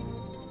there.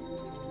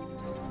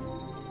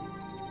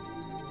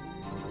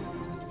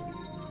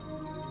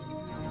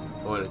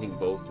 Oh, and I think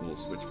both little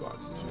switch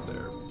boxes are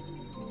there.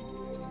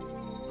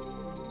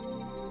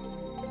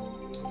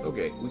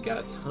 Okay, we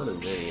got a ton of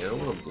Zenny. I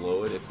don't want to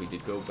blow it if we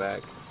did go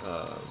back.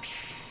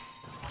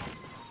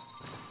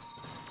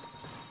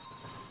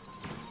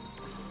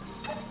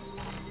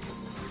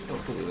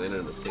 Hopefully we landed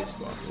in a safe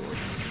spot for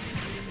once.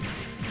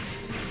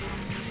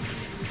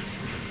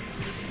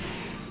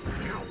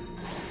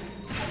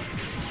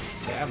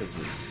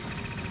 Savages.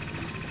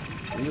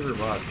 Reaver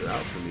bots are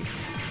out for me.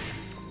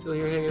 Still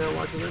here hanging out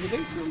watching Lurk.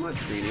 Thanks so much,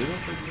 Green Eagle,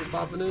 for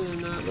popping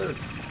in and Lurk.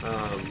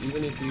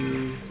 Even if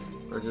you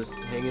are just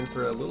hanging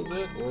for a little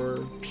bit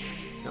or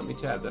got me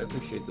tabbed, I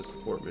appreciate the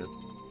support, man.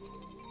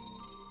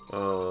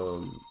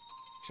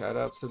 Shout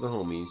outs to the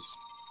homies.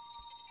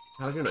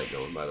 How's your night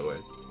going, by the way?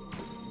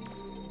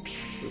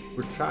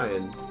 We're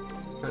trying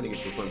to get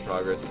some fun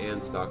progress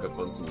and stock up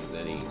on some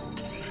Zenny.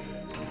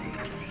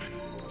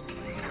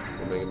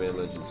 For Mega Man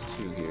Legends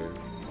 2 here.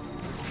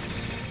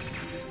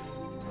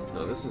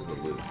 No, this is the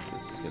loop.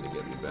 This is going to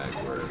get me back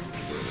where we're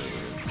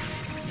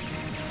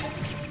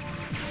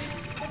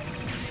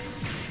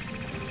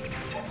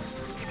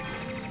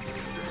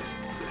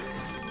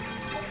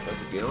But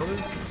to be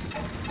honest,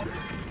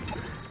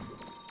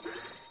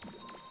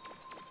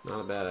 not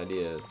a bad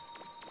idea.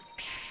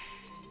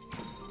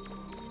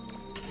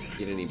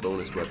 Get any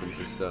bonus weapons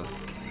and stuff.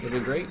 They've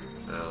been great.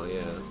 Oh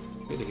yeah,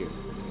 good to hear.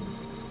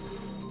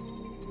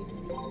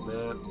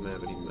 Map,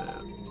 mappity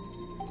map.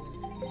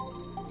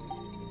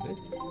 Okay.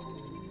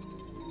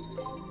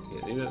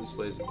 Yeah, new map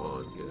displays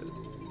on. Good.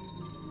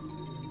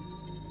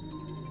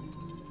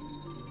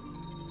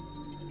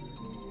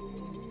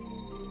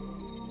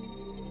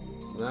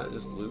 So that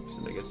just loops,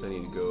 and I guess I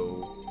need to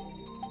go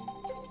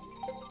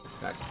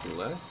back to the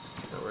left.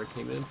 Is that where I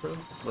came in from?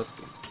 Must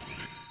be.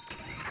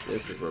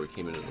 This is where we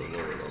came into the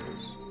lower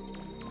levels.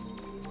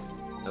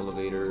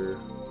 Elevator.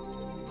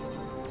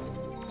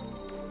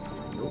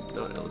 Nope,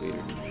 not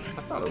elevator.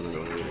 I thought it was an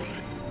elevator.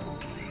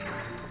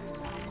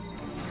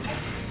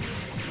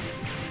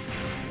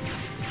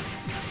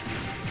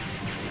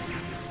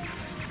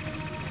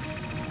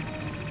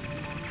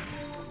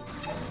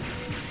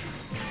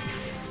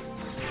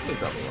 They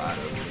got a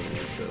ladder over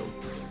here, so.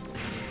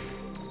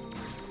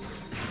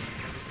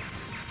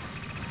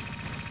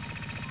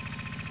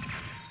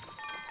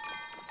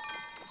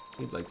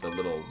 Need like the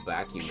little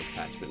vacuum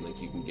attachment like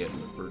you can get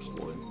in the first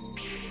one.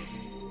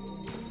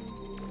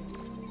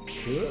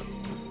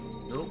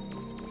 Nope.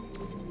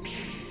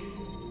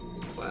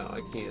 Wow,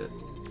 I can't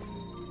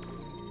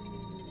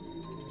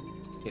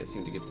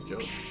seem to get the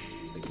jump.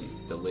 Like he's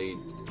delayed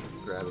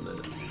grabbing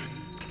that.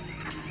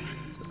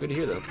 But good to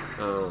hear though.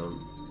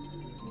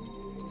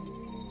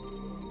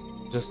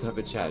 Just up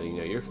and chatting.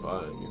 Yeah, you're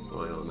fine. You're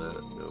fine on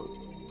that. No.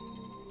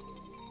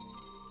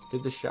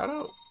 Did the shout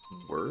out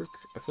work?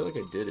 I feel like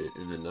I did it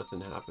and then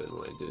nothing happened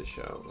when I did a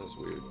shout. That was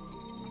weird.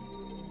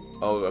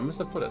 Oh, I must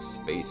have put a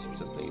space or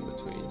something in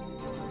between.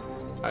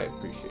 I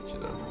appreciate you,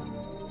 though.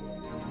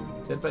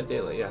 Dead by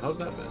Daylight. Yeah, how's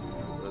that been? I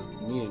was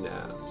meaning to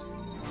ask.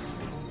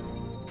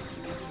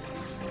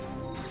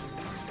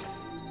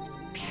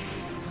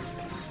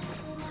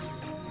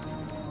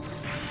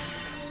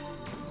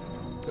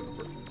 Took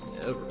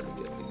forever to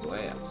get the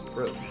glass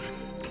broke.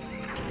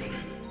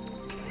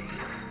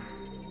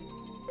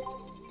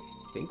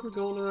 I think we're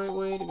going the right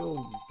way to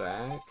go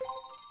back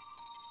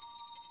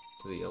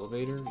to the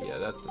elevator. Yeah,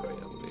 that's the right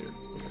elevator.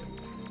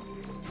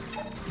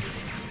 Okay.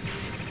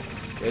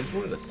 Yeah, I just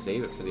wanted to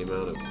save it for the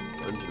amount of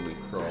dungeon we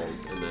crawled,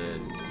 and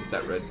then get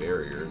that red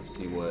barrier and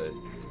see what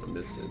I'm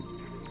missing.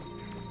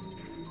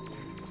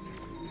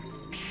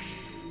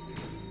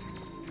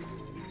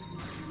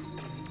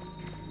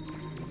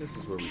 I think this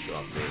is where we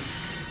dropped in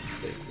the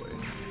safe way.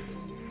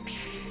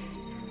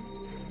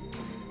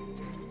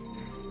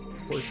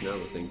 Of course, now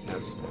the things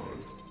have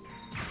spawned.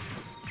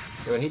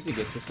 I would hate to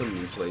get to some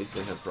new place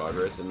and have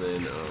progress, and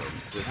then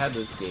I've had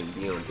this game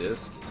be on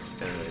disc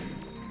and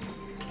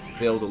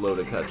fail to load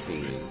a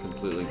cutscene and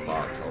completely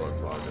botch all our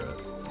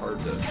progress. It's hard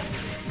to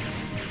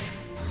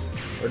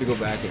go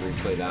back and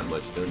replay that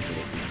much dungeon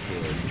if you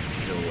can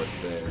know what's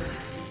there.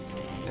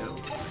 Now.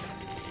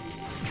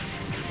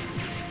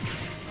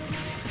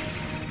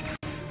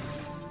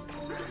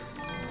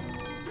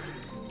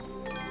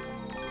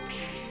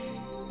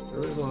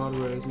 Original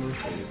hardware is my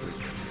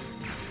favorite.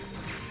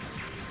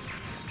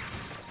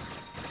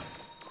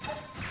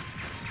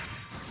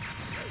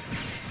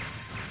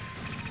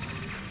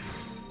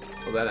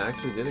 Oh, that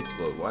actually did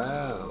explode.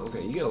 Wow.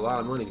 Okay, you get a lot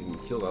of money if you can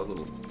kill that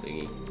little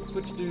thingy.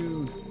 Switch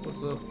dude,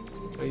 what's up?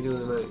 How you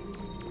doing tonight?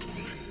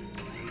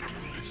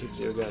 Shit,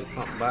 you guys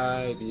pop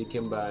by. You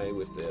came by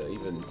with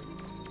even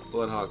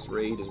Bloodhawk's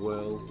raid as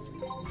well.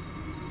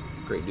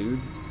 Great dude.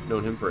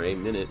 Known him for a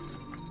minute.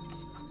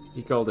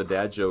 He called a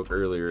dad joke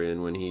earlier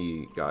in when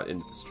he got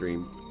into the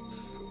stream.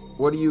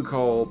 What do you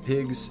call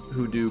pigs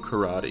who do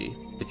karate?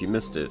 If you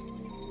missed it.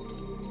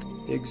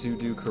 Pigs who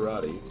do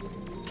karate.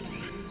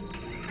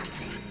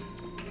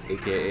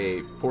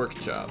 AKA pork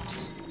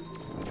chops.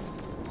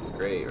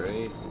 Great,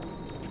 right?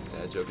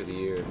 Dad joke of the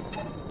year.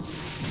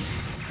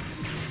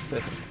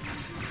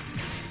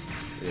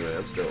 Anyway,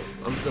 I'm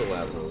still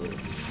laughing over it.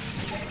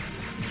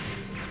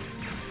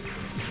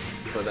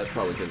 But that's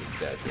probably because it's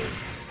dad joke.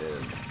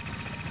 And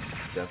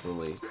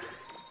definitely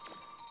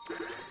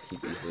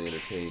keep easily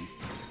entertained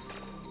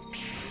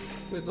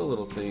with the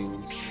little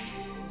things.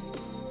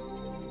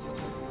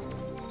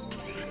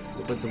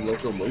 We'll put some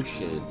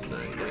locomotion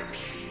tonight. Nice.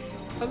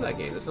 How's that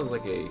game? It sounds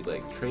like a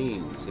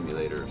train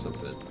simulator or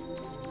something.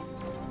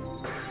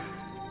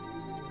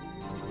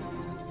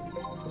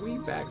 Are we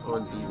back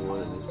on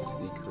B1 and is this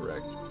the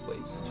correct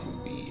place to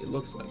be? It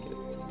looks like it.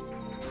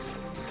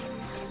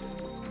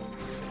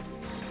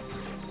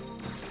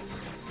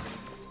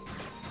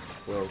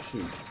 Well,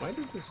 shoot. Why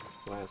does this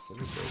blast? Let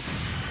me go.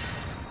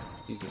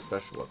 Use the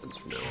special weapons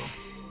from now on.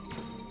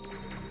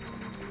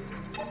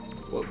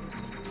 Whoa.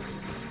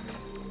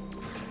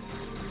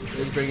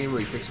 There's a great game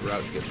where you fix a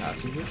route to get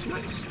passengers.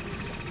 Nice.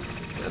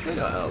 Yeah, I played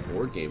a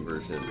board game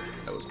version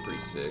that was pretty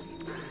sick.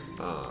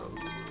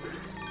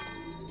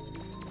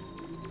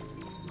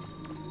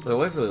 My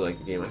wife really liked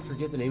the game. I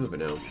forget the name of it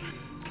now.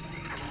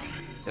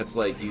 It's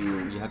like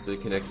you have to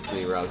connect as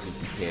many routes as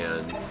you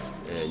can,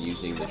 and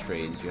using the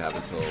trains you have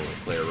until the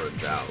player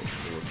runs out.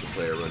 And once the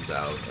player runs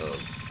out of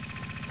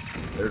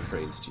their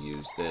trains to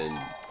use, then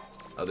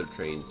other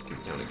trains can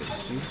count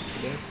against you,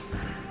 I guess.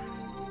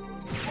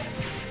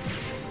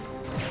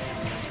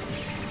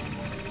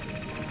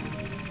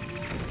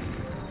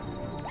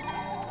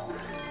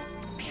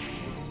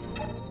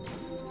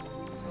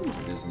 These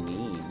are just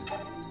mean.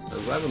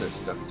 I'm glad when they're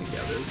stuck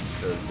together,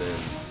 because then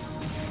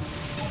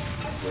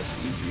it's much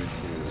easier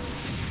to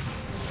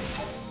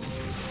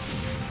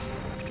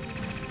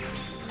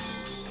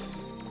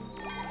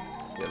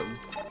get them.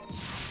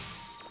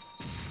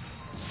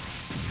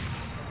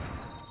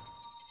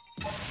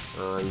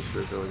 I'm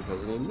sure it's a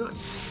puzzle game.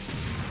 Nice.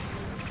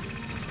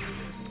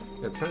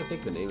 I'm trying to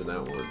think the name of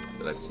that one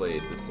that I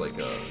played. It's like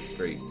a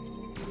straight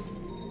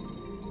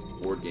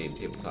board game,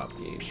 tabletop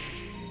game.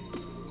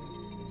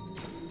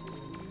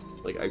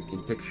 Like, I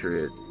can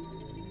picture it,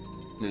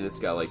 and it's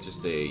got like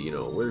just a, you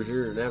know, where's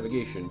your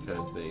navigation kind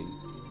of thing.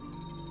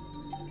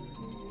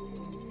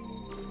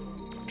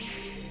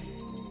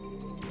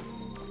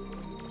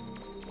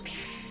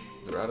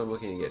 The route I'm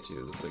looking to get to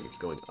looks like it's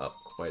going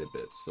up quite a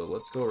bit, so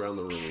let's go around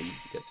the room and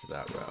get to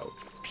that route.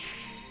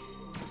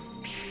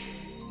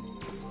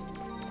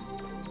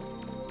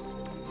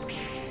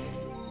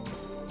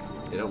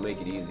 They don't make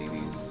it easy,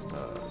 these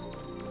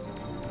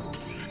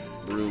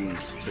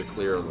rooms to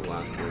clear on the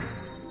last one.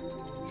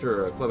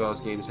 Sure,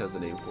 Clubhouse Games has the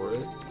name for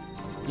it.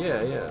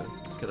 Yeah,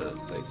 it's kind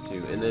of sites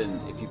too. And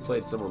then if you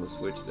played some on the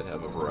Switch that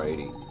have a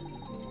variety,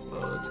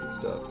 that's good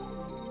stuff.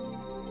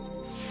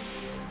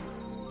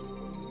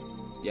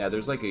 Yeah,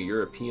 there's like a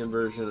European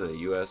version, a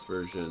US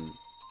version.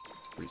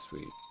 It's pretty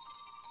sweet.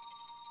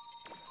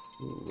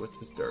 Ooh, what's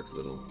this dark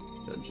little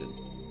dungeon?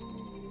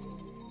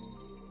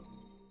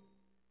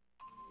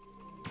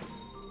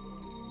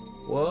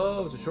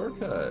 Whoa, it's a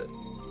shortcut.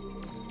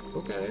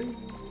 Okay.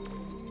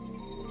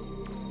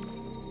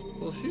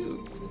 Well,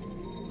 shoot.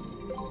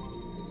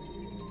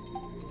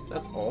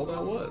 That's all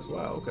that was.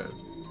 Wow, okay.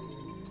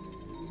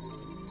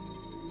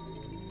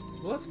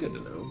 Well, that's good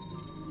to know.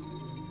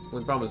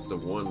 Only problem is it's a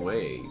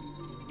one-way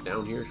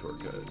down here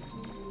shortcut.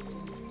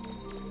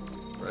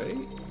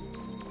 Right?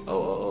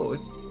 Oh,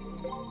 it's...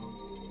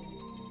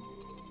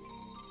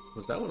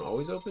 Was that one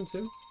always open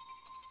too?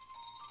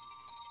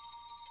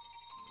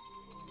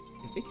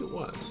 I think it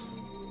was.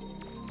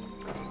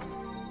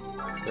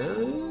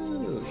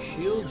 Oh,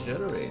 shield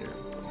generator.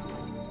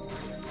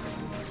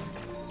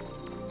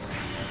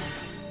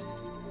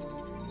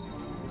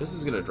 This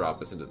is gonna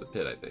drop us into the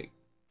pit, I think.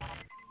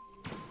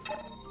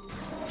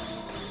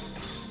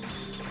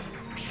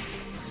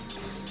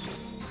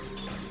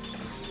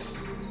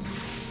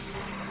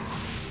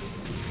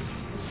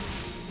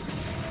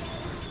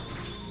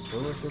 What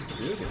am I supposed to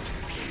do against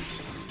these things?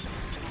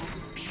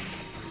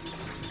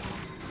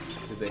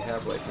 Do they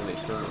have, like, when they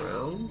turn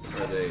around?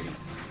 Are they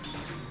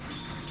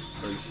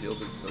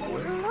unshielded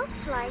somewhere? It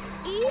looks like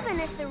even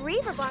if the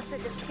Reaver bots are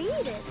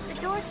defeated, the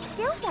doors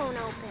still won't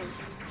open.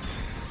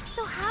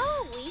 So how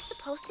are we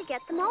supposed to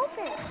get them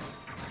open?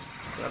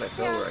 God, I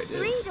fell There where are I did.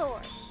 3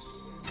 doors,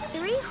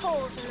 3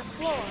 holes in the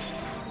floor,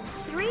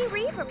 3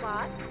 Reaver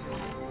bots.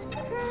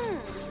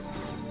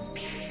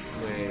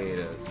 Wait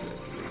a second.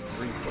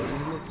 3 holes in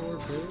the floor,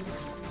 too?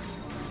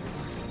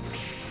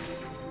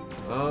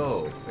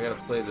 Oh, I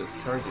gotta play this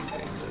charging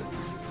game then.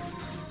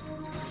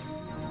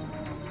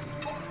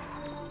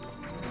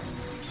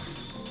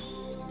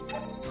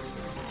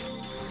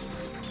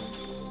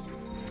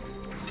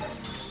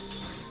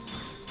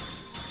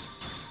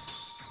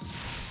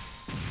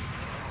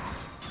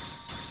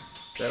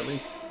 That at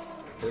least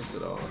piss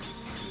it off.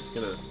 It's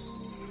gonna...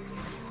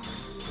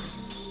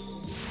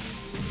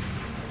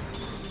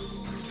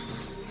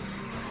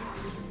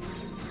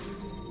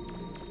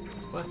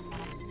 What?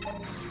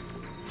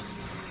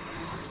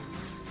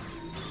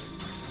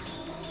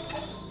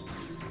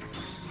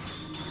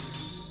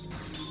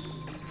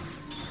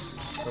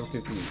 I'm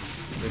confused.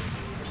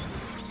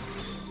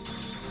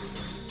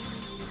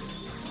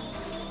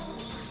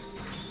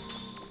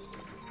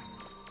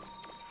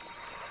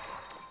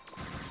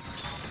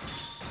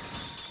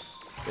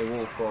 They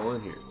won't fall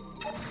in here.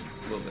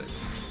 Will they?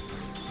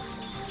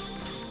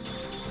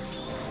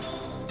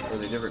 Are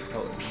they different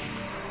colors?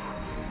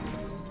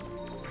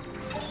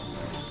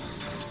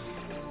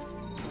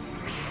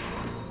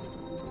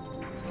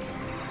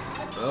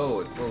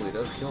 Oh, it slowly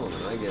does kill them,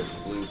 and I get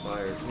blue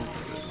fire too.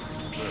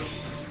 Oh.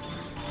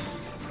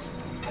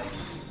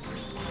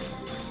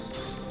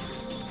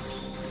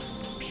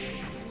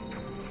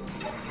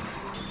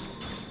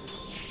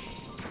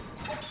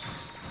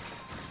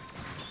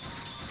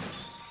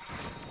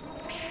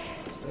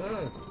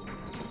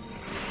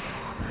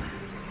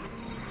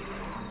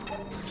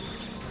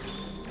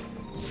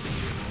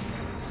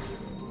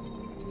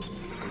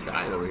 I'm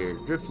dying over here.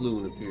 Drift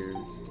Loon appears.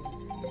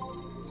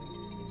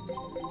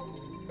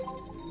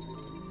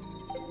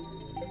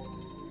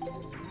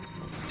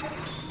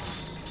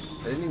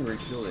 I didn't even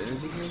refuel the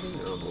energy canteen?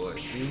 Oh boy,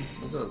 see?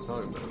 That's what I'm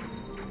talking about.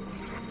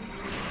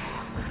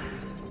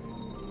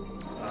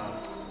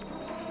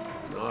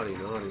 Naughty,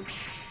 naughty.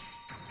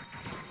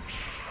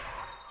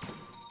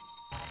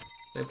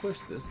 Can I push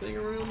this thing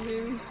around,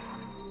 maybe?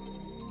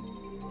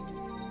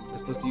 I'm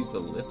supposed to use the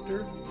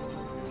lifter?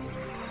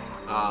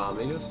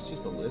 Maybe I'm supposed to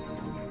use the lifter.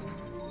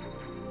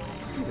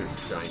 These are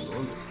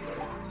ginormous,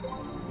 though.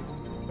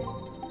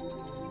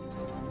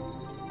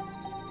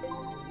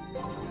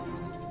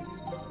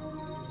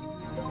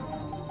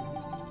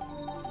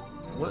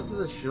 What does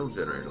the shield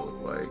generator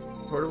look like?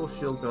 Portable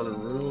shield found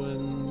in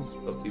ruins,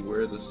 but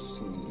beware the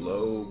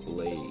slow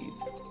blade.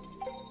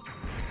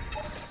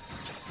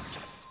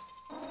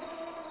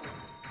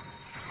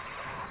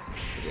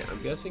 Yeah,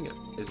 I'm guessing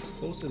as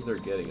close as they're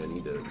getting, I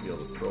need to be able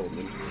to throw them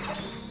in here.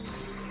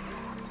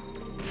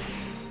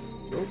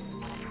 Nope.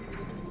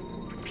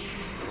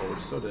 Oh, we're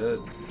so dead.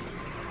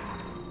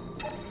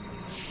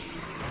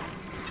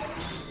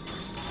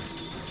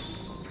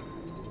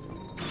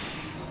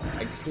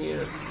 I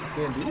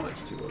can't do much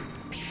to them.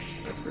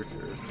 That's for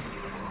sure.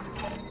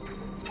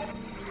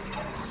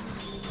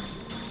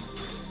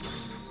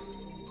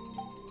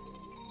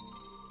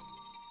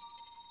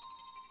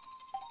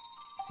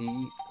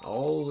 See,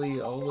 all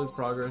the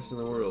progress in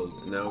the world,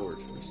 and now we're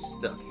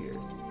stuck here.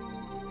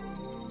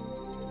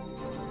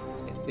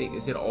 I think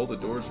it said all the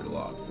doors are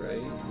locked,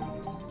 right?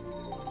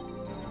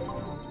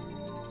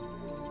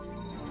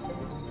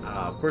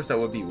 Of course that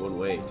would be one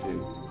way too.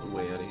 One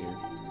way out of here.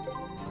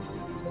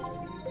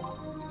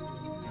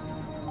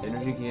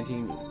 Energy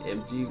canteen was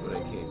empty when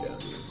I came down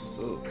here.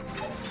 Ooh.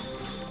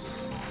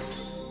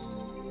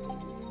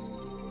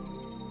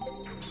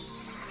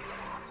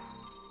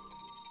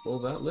 Well,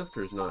 that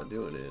lifter's not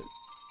doing it.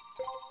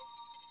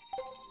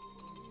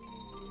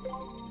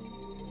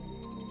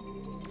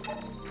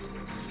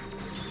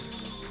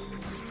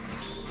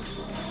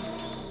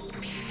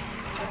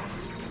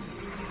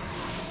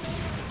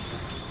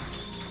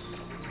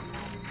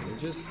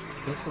 just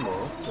piss them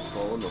off to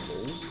fall in the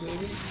holes,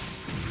 maybe?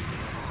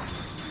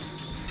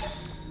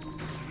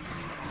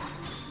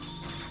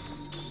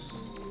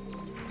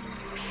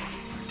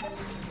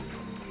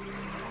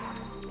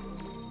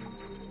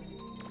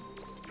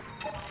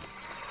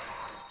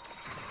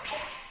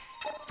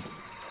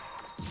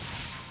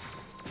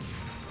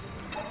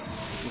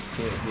 Just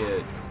can't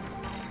get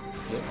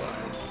hit by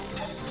it.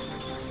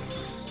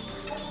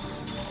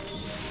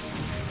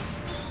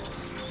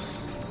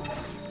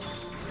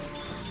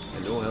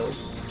 And no help.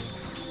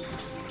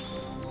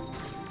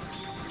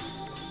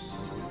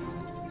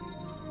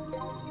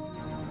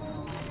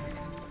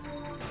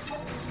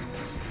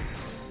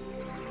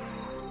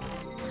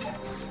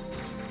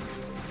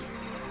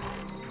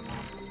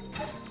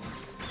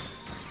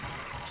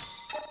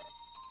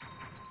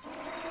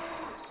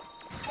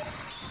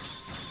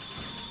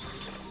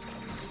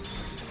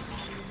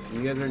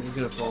 You guys aren't just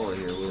gonna fall in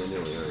here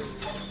willy-nilly, are you?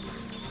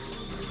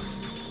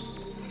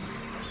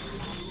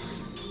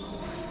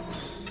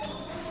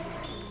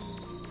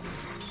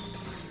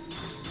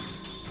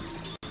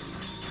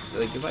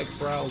 Like, if I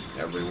corral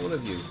every one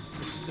of you,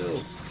 you're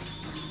still...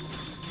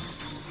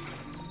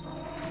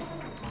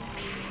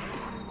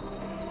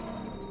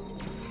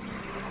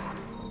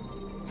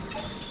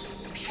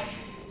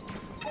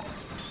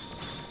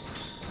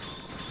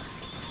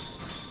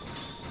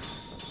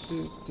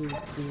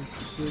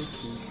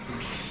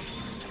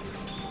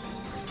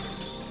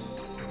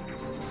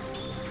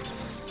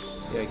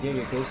 Yeah, I can't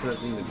get close enough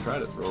to even try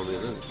to throw me.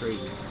 That's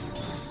crazy.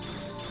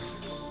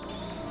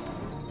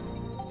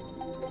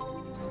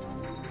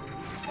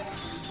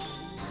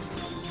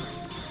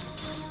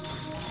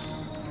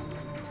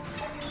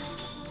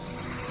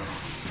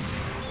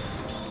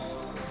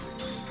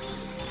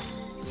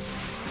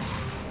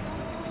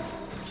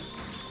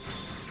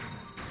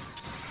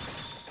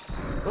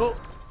 Oh!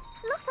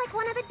 Looks like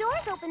one of the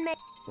doors open, May.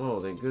 Oh,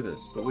 thank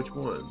goodness. But which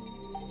one?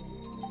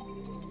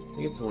 I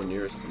think it's the one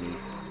nearest to me.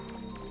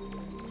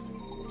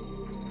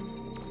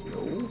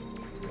 No?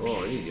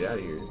 Oh, I need to get out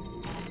of here.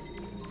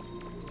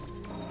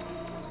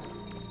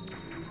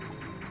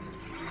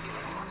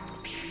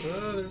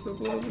 Oh, they're so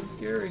close and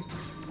scary.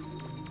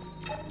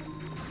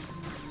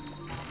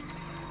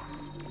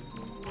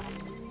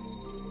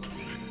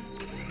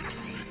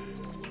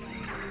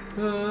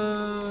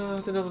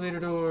 It's an elevator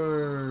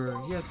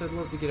door. Yes, I'd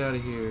love to get out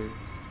of here.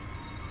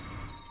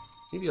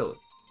 Maybe I'll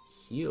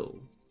heal.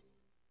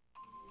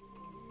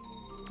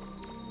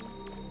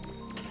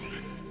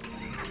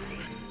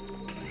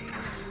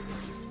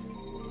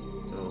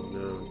 Oh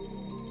no.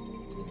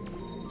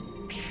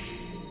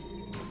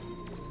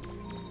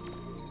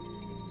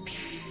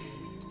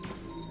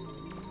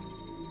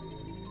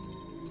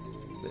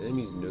 The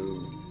enemies know.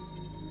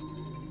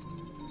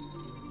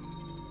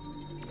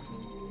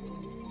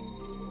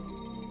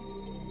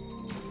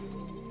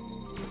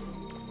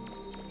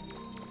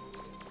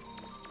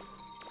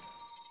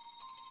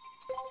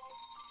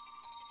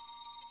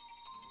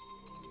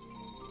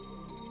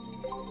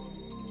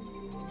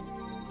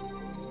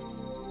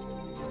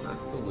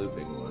 That's the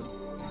looping one.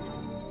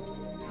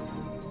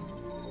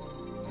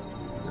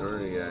 In order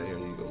to get out of here,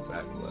 you go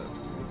back left.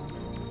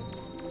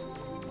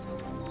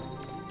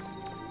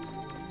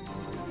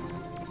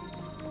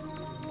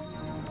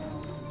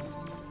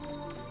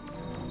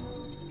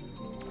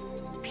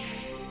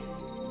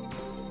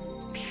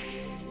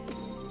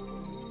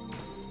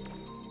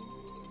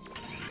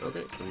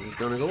 Okay, I'm just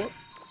gonna go up.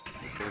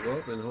 Just gonna go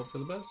up and hope for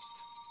the best.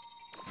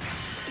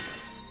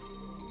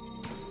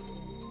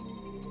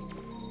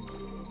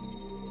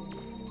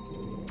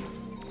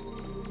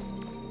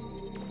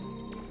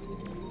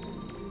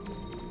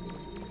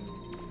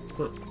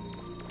 Huh.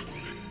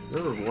 I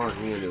remember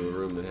walking into a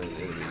room that had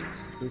enemies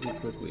pretty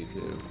quickly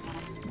too.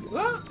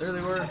 Ah! There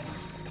they were!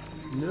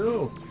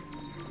 No!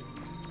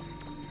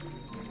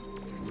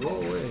 Go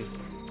away.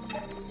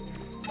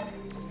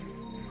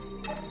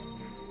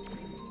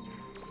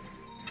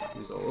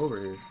 He's all over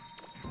here.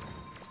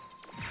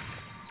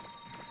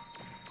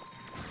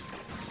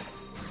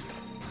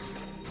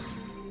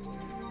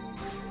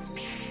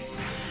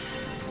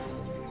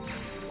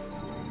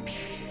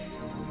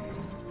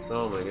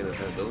 Oh my goodness, I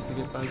have those to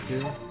get by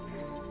too?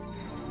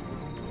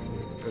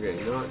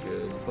 Okay, not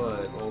good,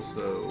 but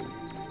also...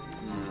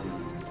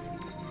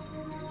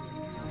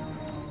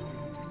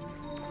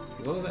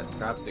 As long as that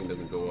trap thing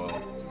doesn't go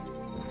off.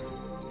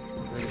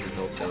 I need some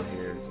help down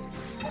here.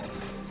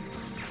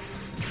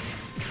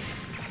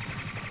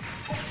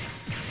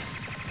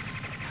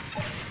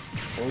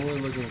 Only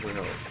looking for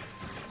help.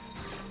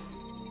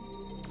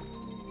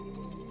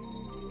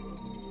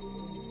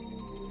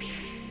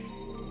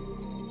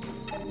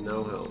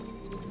 No help.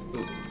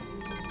 Ooh.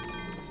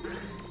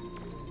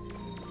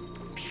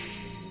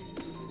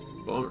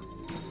 Bummer.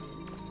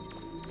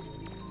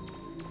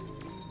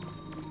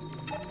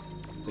 I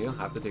think I'll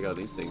have to take out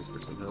these things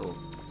for some health.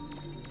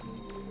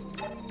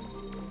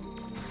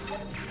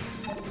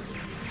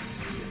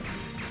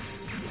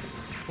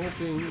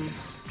 Hoping,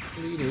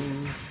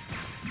 bleeding.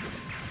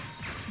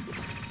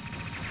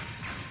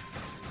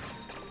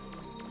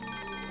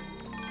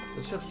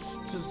 Let's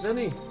just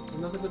Zenny!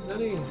 There's nothing but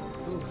Zenny!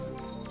 Oof.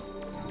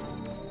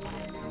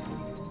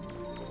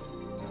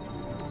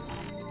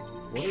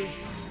 What is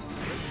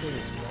this thing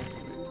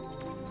distracting me?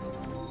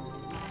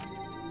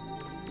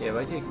 Yeah, if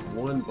I take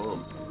one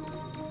bump,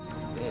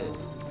 man,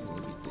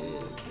 I'll be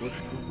dead. So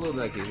let's load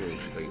back in here and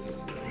see if I can take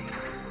some damage.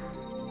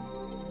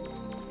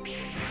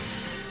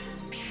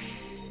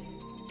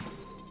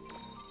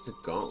 It's a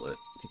gauntlet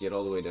to get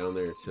all the way down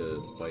there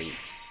to fight.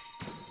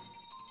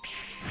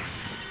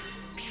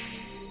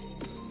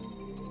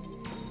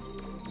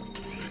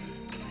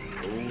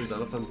 Oh,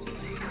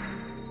 Elefantis.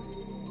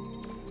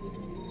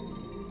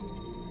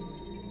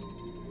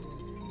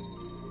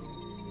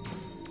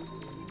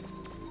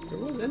 There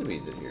was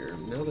enemies in here.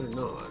 Now they're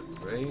not,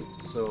 right?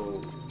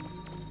 So,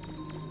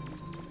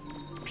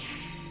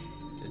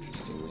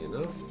 interestingly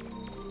enough,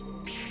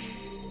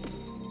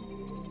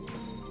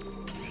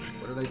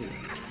 what did I do?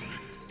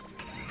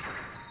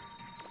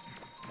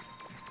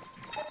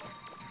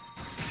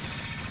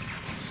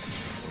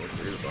 Oh,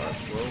 trigger box.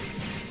 Well,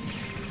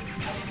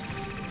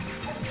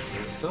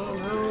 there's some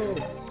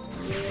health.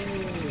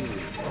 Yay!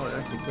 Oh, it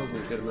actually killed me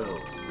a good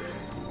amount.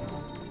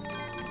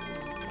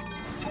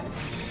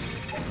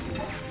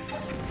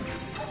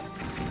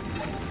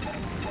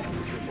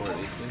 More of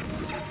these things.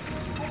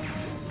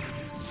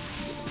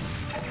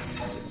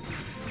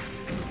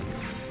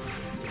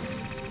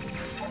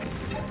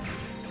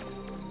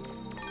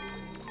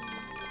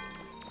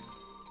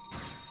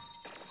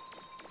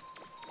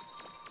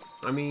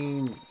 I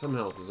mean, some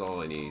health is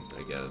all I need,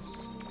 I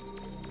guess.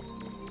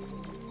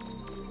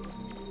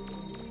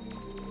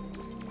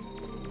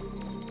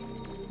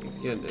 Thanks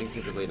again, thanks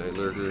for the late night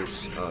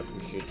lurkers.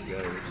 Appreciate you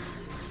guys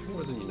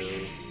more than you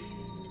know.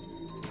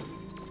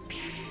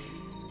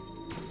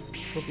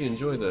 Hope you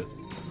enjoy the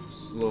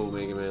slow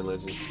Mega Man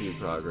Legends 2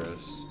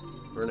 progress.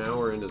 We're an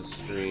hour into the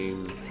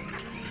stream.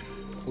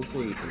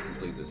 Hopefully we can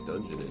complete this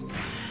dungeon in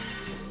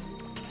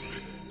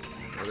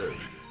another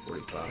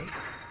 45?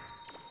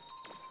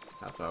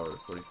 Half hour to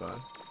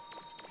 45?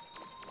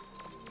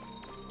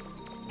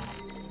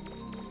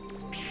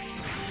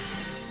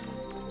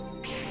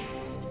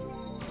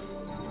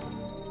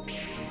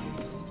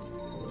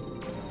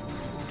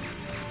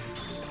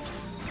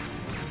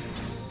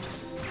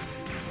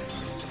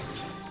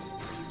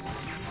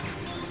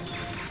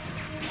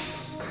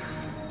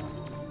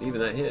 Even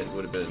that hit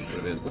would have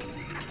been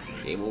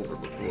game over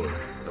before.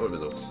 That would have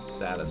been the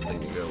saddest thing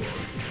to go on.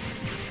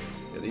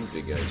 Yeah, these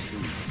big guys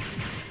too.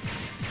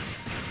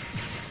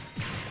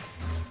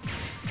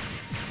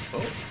 Oh,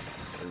 I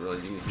didn't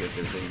realize you can just make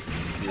their things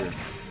disappear.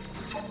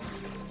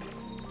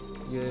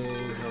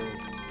 Yay,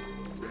 health.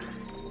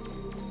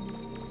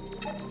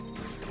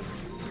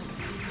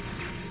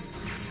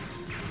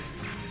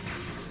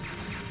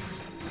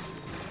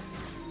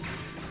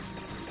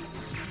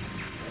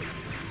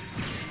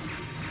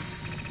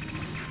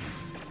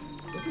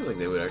 Seems like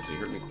they would actually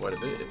hurt me quite a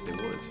bit if they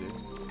wanted to.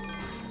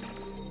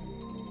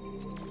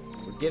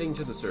 We're getting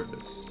to the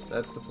surface.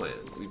 That's the plan.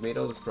 We've made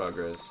all this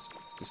progress.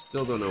 We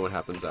still don't know what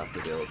happens after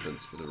the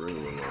elephants for the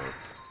room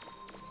unlocked.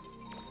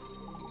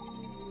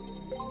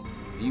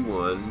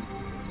 E1.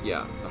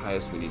 Yeah, it's the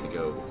highest we need to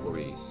go before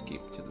we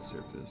escape to the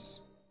surface.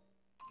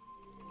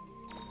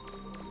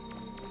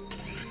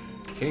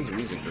 Change the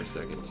music for a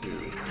second,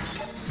 too.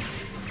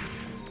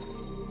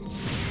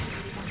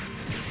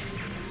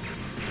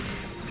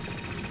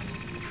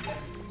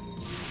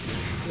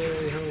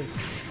 Yay, health.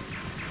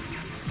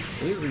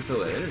 I need to refill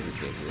that energy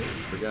tank today.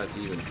 Forgot to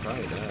even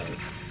try that.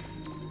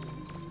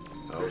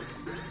 Oh.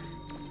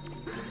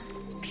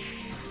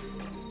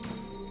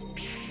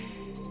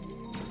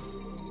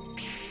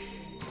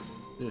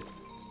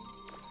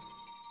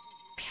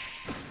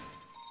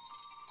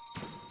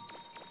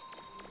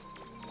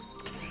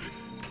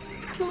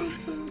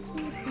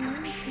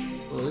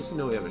 Well, at least we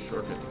know we have a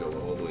shortcut to go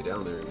all the way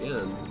down there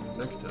again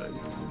next time.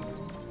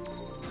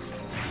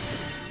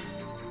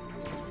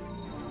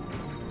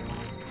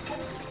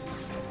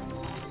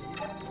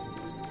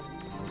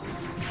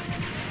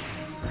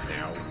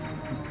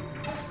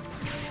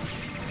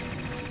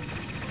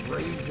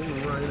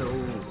 Raging Rhino.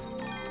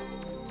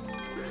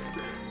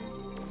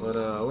 But,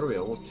 what are we,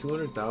 almost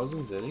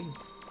 200,000 zennies?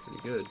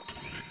 Pretty good.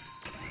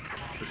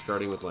 We're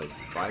starting with, like,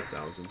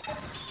 5,000.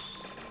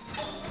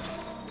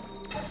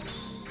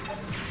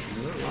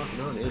 You're not locking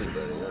on to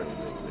anybody, are you,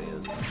 big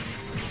man?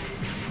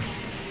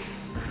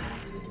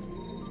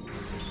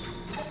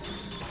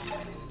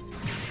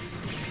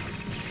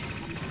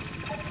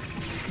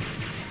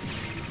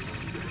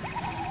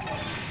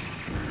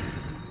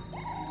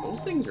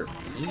 Those things are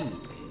mean, man.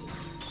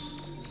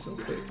 So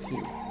quick,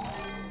 too.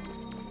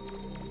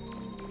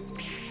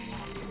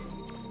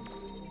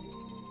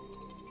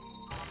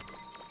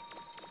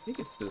 I think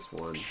it's this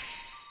one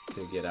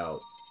to get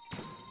out.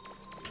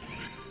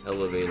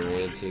 Elevator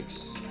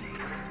antics.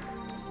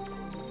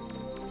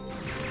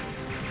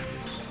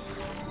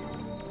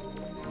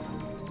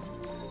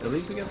 At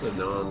least we got the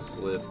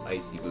non-slip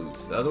icy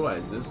boots.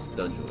 Otherwise, this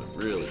dungeon would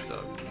really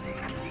suck.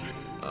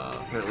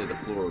 Apparently the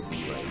floor would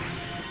be like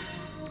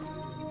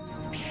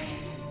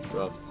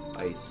rough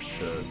ice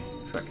to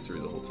trek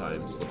through the whole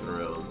time, slipping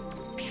around.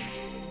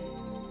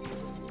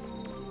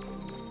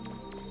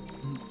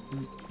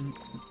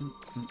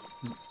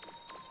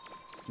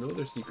 No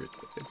other secrets.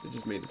 I guess they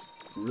just made this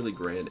really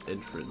grand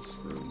entrance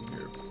room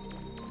here.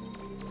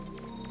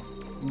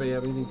 Anybody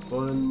have anything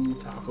fun,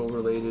 taco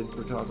related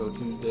for Taco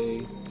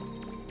Tuesday?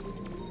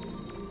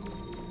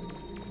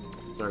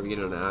 Sorry, we get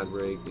an ad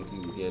break. Thank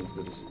you again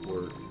for the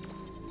support.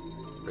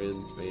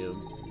 Friends,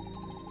 fam.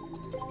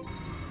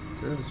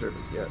 Return to the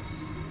service, yes.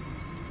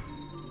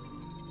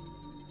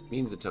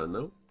 Means a ton,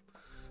 though.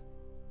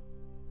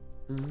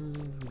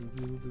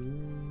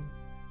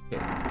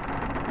 Okay.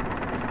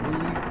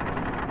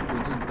 We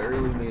just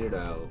barely made it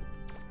out.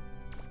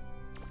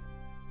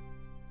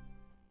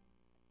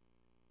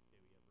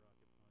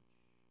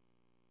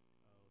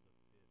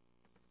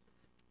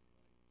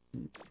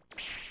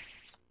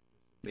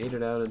 Made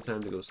it out in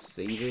time to go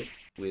save it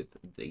with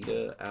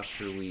data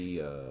after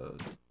we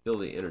fill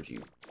the energy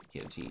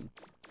canteen.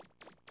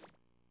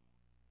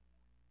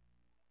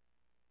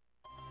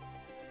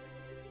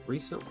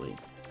 Recently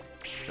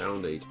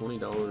found a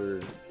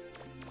 $20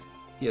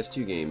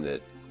 PS2 game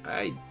that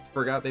I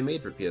forgot they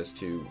made for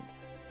PS2.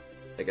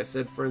 Like I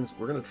said, friends,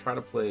 we're gonna try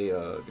to play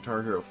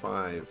Guitar Hero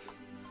 5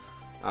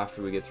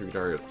 after we get through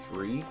Guitar Hero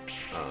 3,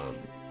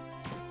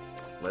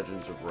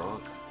 Legends of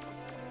Rock.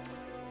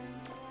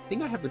 I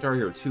think I have Guitar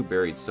Hero 2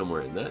 buried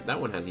somewhere, and that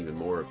one has even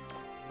more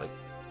like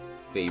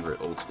favorite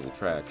old school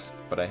tracks.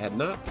 But I had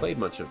not played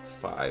much of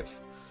 5.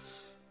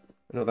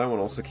 I know that one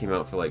also came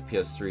out for like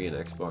PS3 and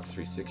Xbox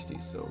 360,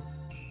 so.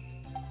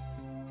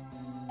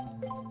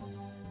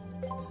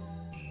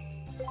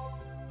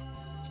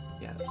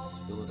 Yes,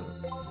 fill it up.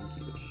 Thank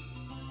you.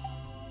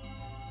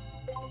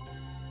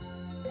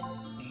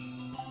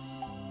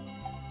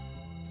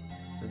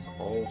 That's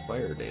all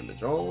fire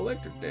damage, all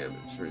electric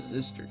damage,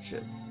 resistor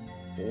chip.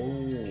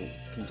 Oh,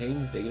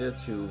 contains data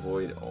to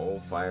avoid all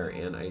fire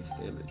and ice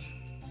damage.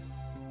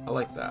 I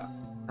like that.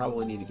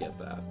 Probably need to get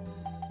that.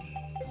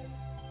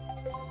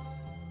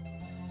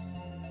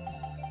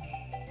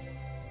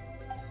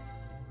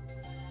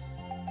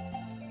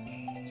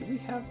 Do we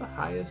have the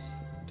highest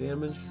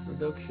damage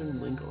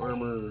reduction? Link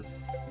Armor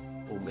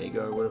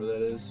Omega or whatever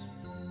that is?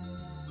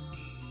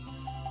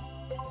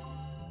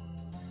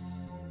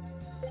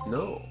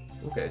 No.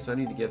 Okay, so I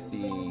need to get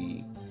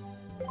the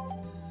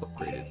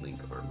upgraded Link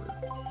Armor.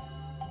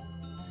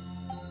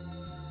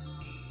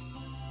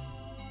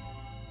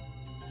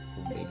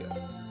 Omega.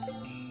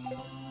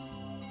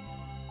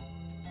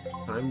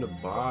 Time to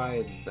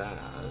buy that.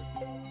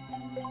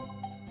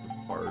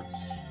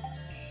 Parts.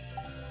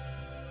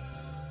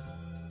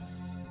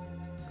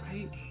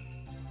 Right?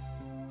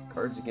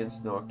 Cards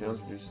against knockdowns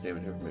reduces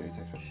damage over melee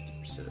attack by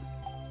 50%.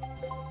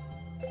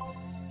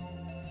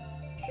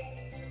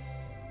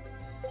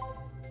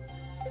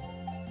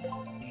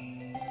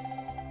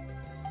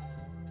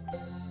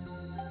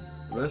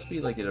 It must be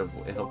like it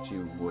helps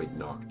you avoid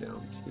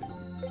knockdown too.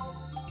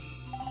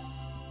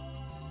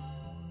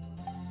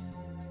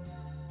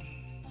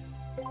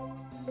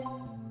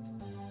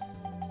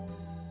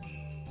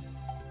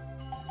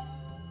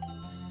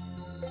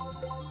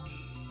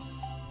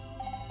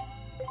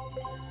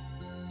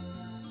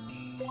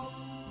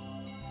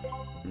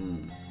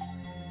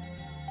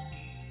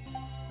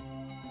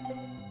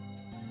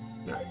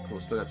 Alright, cool.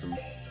 Still got some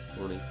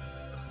money.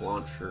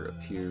 Clauncher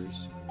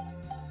appears.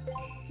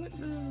 What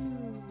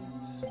moves?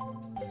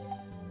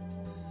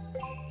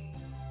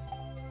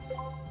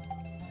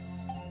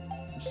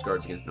 Just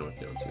guards against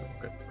knockdown too.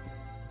 Okay.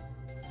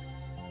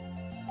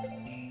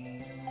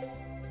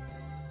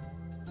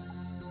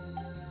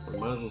 I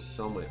might as well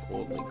sell my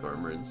old Link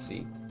Armor and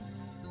see.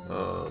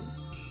 Got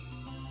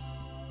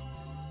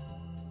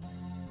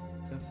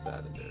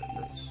that in there.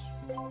 Nice.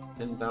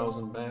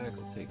 10,000 back.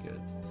 I'll take it.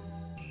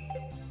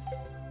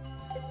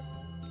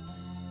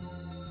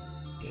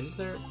 Is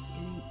there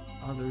any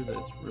other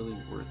that's really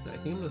worth it? I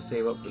think I'm gonna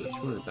save up for the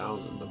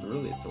 200,000, but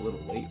really it's a little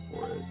late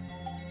for it.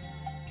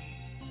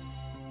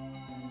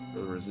 For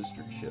the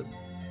resistor chip.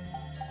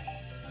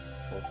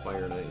 All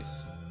fire and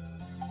ice.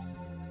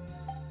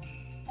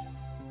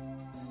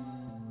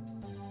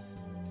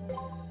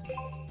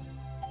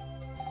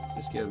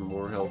 Just getting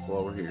more health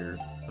while we're here.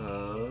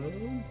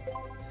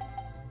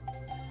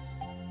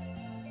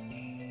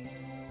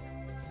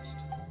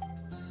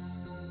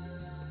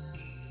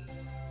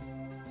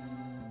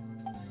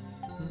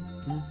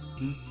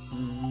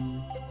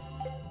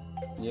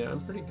 Yeah,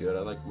 I'm pretty good. I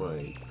like my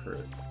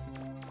current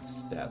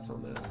stats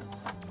on that.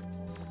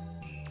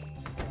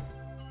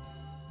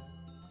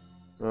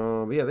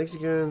 But yeah, thanks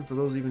again for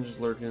those even just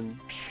lurking.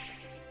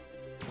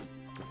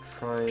 We're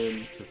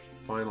trying to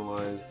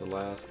finalize the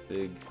last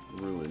big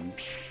ruins.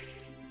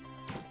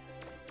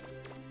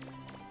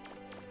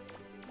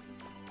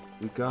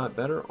 We got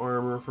better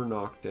armor for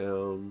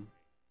knockdown,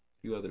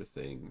 a few other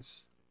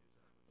things.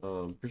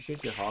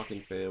 Appreciate you,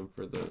 Hawking fam,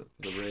 for the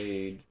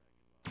raid.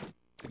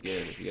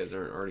 Again, if you guys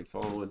aren't already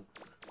following,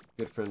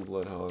 good friend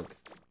Bloodhawk,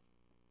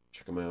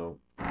 check him out.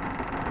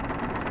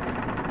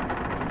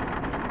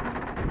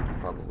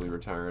 Probably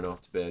retiring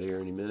off to bed here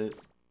any minute.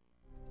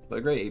 But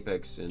a great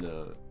Apex and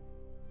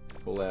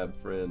collab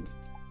friend.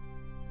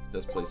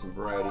 Does play some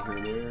variety here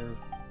and there.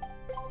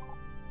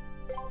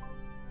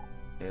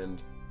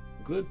 And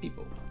good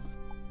people.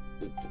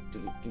 Okay,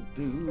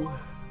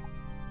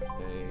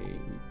 we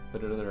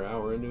put another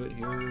hour into it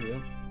here,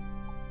 yep.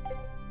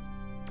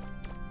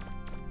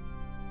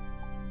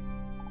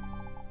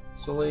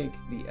 So like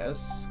the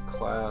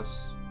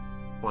S-class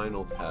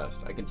final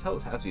test, I can tell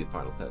this has to be the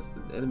final test.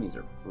 The enemies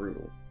are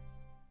brutal.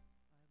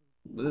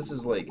 But this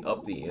is like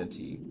up the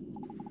ante.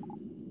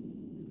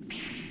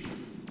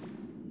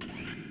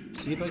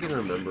 See if I can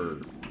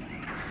remember.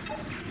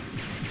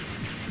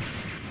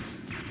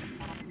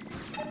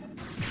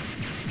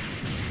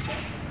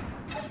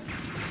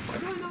 Why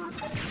do I not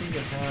seem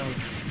to have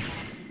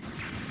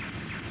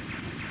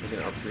like an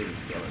upgraded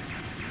gun?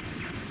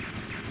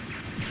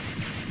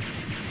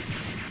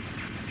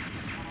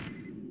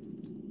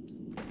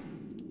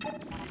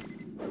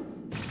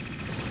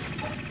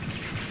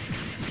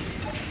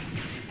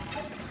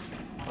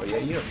 Oh yeah,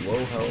 you have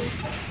low health.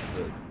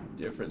 The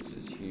difference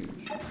is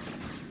huge.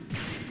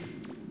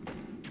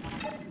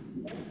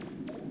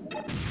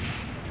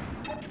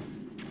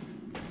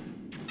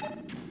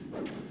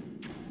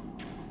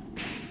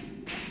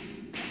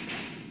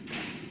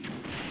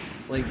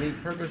 Like, they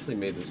purposely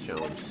made this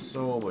challenge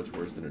so much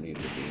worse than it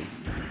needed to be.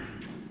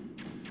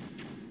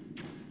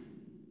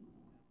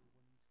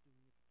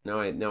 Now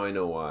I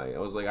know why. I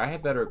was like, I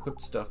had better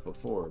equipped stuff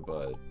before,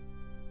 but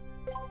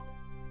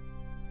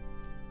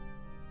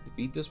to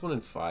beat this one in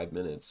 5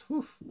 minutes,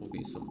 whew, will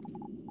be some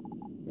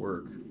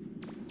work.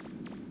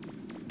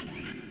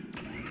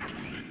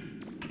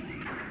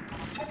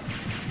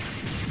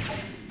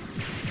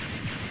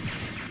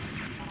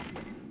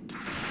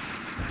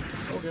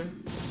 Okay.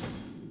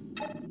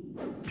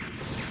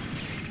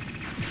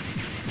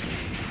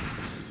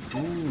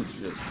 Ooh,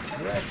 just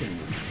wrecking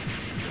me.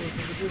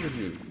 What's the good with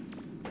you?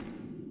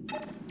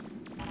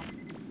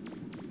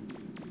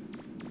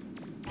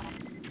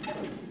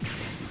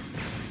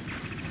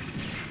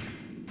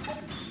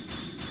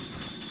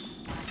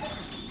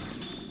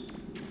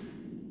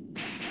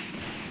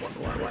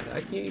 Why?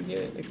 I can't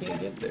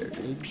get there,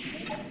 dude.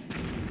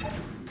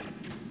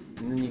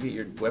 And then you get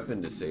your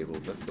weapon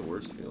disabled. That's the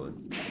worst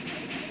feeling.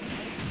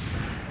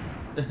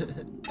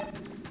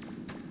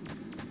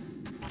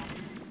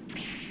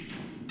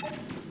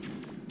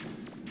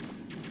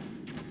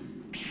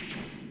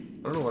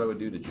 I don't know what I would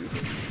do to Juke.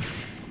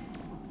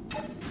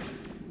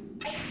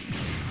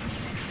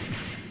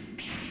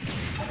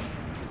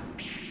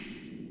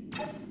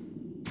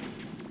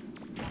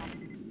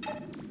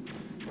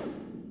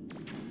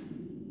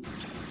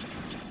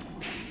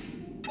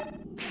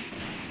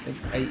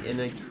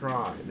 I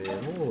try,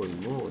 man. Holy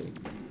moly.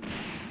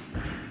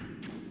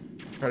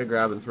 Try to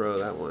grab and throw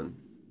that one.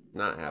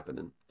 Not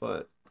happening,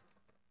 but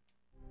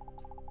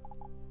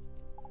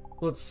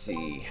let's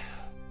see.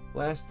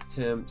 Last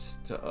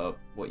attempt to up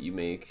what you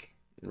make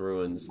in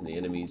Ruins, and the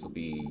enemies will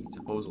be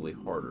supposedly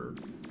harder.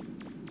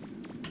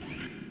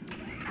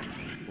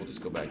 We'll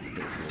just go back to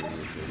finish what we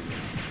need to.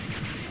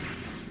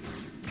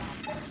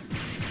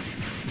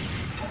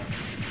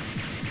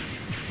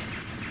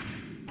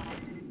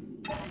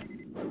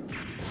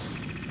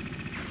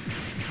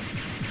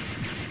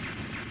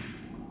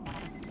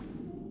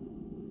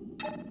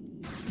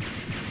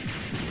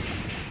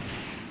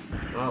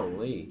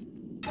 Golly.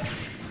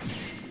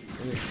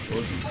 The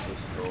explosion's so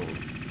strong.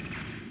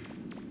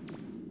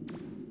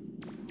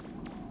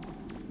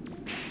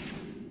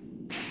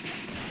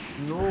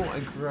 No, I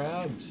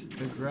grabbed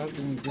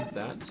and you did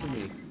that to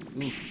me.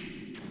 Oof.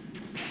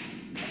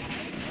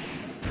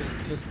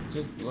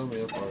 Just blow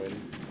me up already.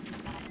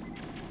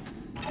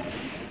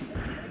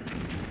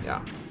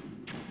 Yeah.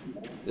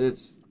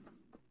 It's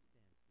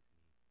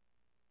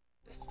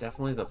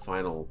definitely the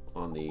final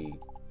on the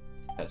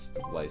test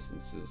of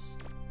licenses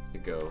to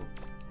go.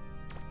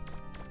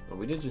 Well,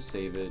 we did just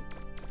save it.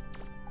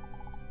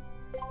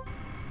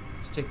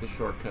 Let's take the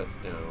shortcuts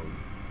down.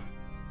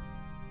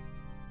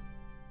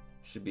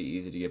 Should be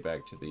easy to get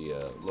back to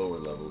the lower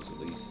levels at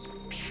least.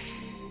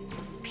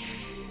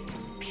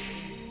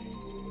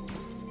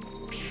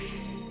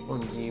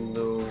 Fun game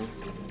though.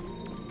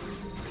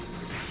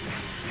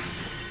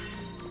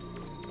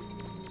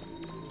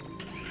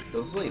 But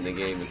it's late in the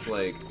game, it's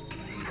like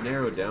you've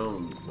narrowed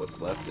down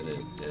what's left in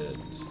it,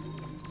 and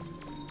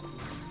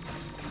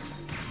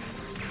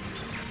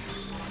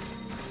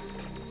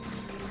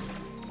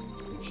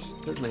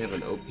certainly have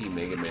an OP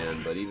Mega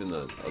Man, but even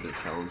the other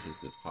challenges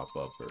that pop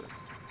up are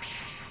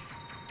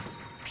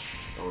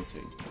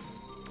daunting.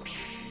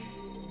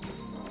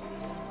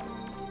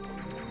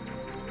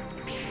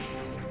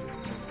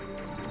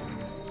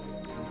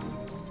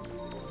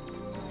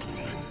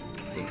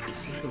 I think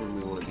this is the room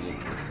we want to be in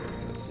for the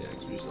shortcuts, yeah,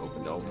 because we just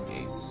opened all the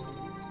gates.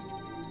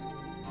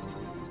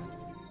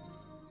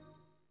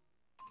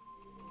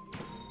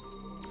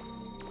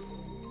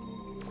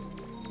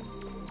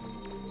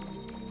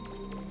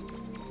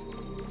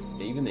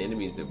 Even the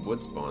enemies that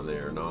would spawn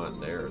there are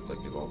not there. It's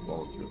like they've all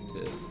fallen through a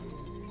pit.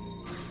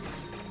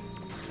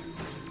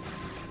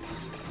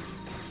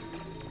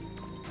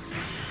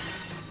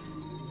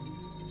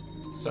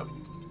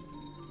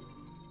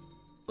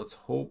 let's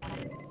hope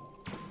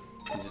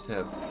we just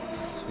have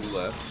 2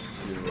 left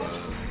to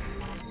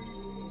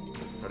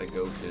try to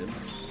go 10.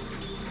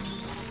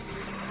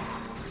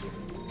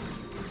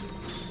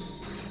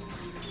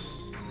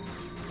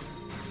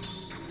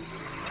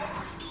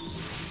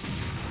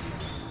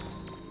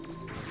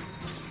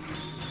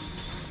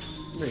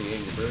 Very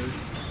angry bird.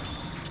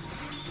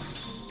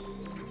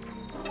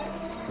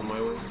 Come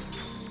my way.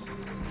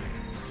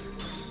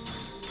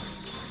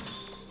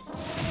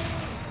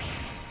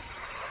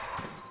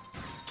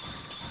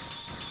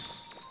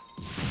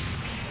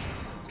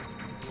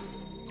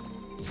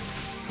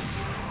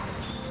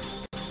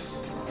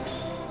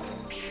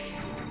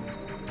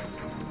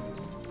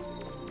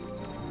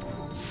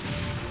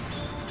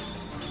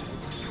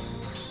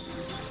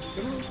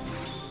 Come on.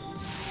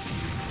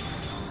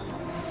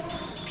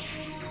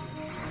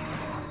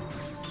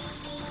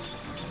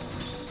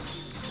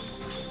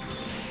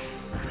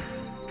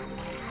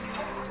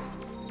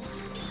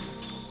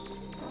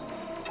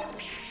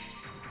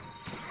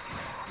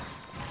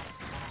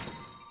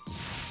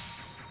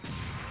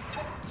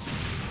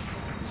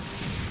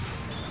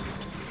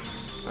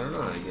 I don't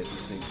know how to get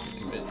these things to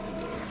commit to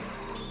the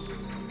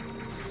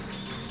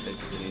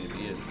edges they need to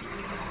be in.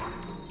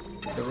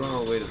 They run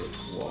all the way to the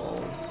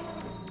wall.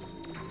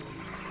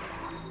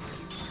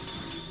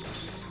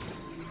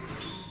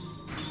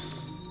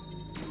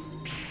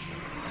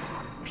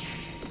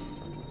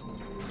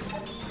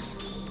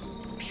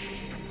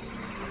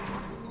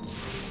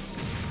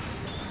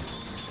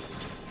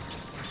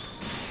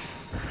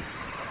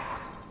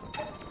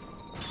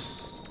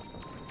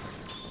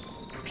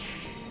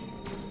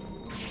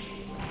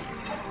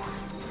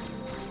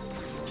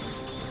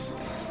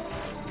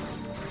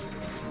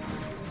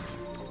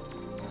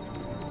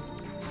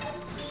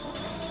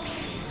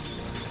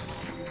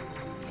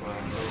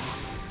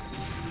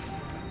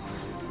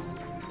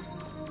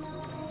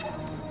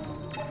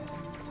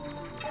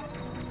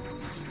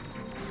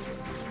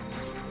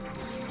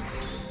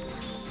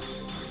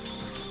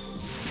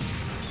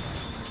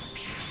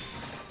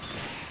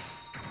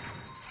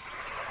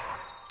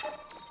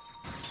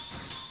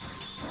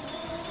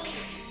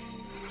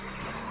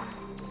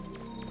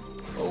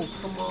 Oh,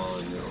 come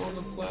on, you're on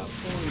the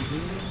platform,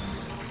 dude.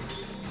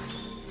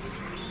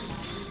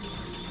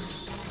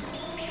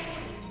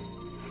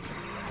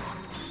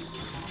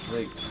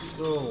 Like,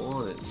 so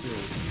on it, too.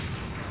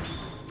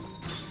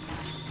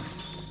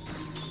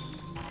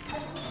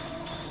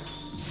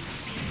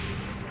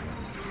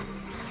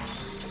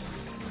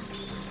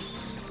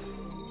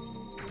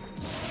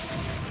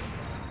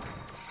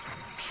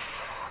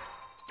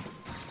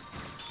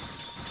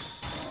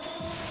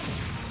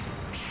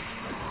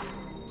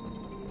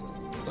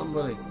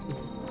 Somebody.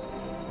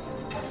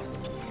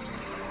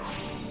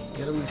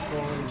 Get him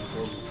falling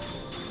for me.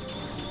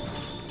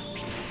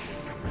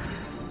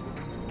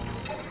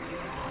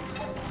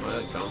 I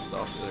like bounced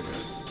off the other guy.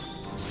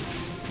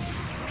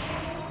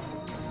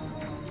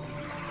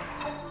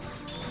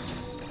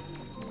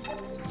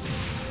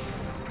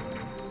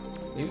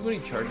 Maybe when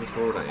he charges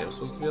forward I am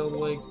supposed to be able to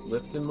like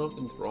lift him up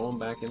and throw him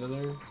back into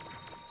there?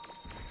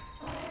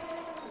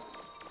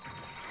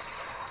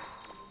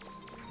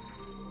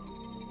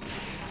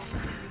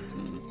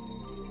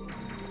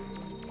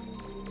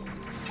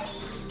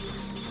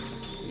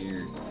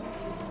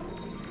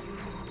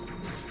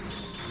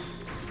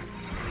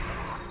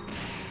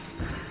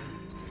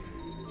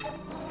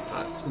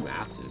 Too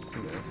massive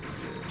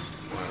here.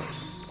 Wow.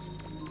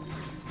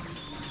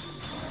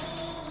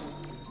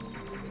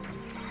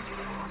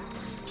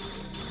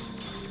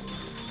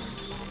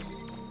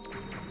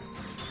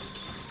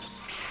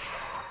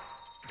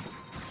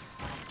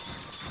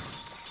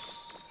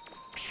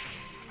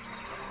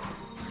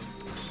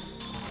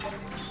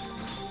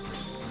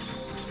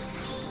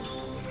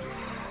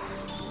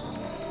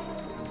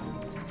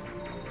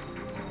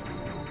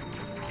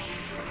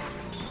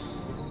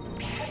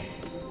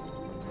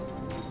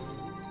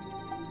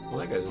 Well,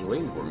 that guy's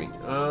waiting for me.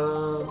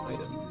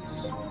 Items.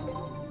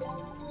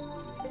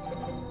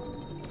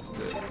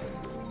 Good.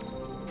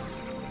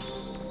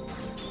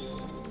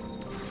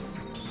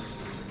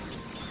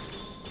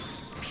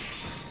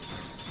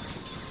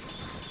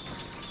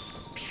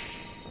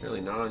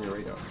 Really not on your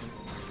radar.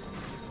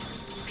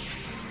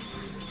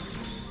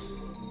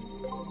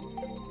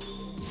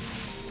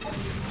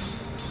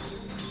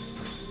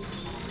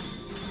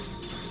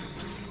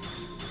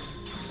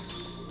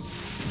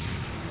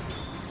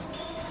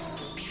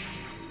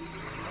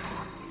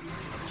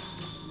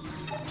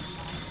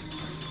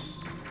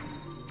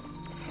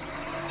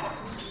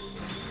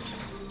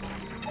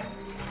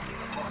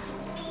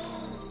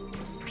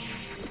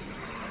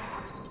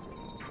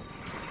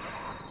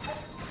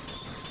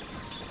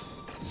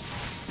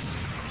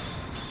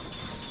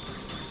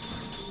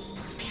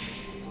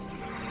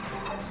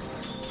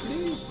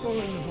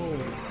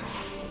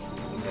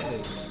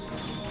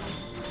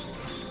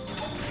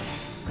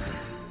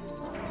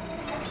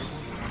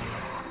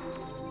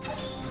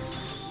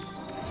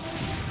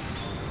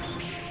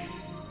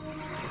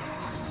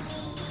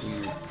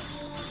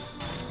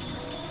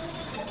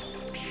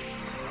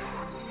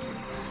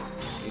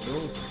 They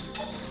don't.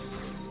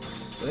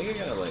 I think I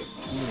gotta like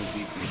really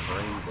deep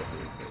behind the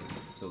whole thing,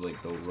 so like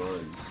they'll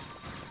run.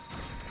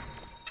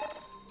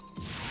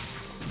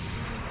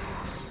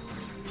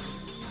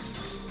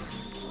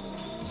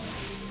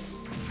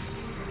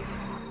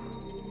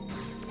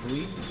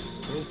 Please,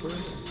 go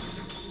further.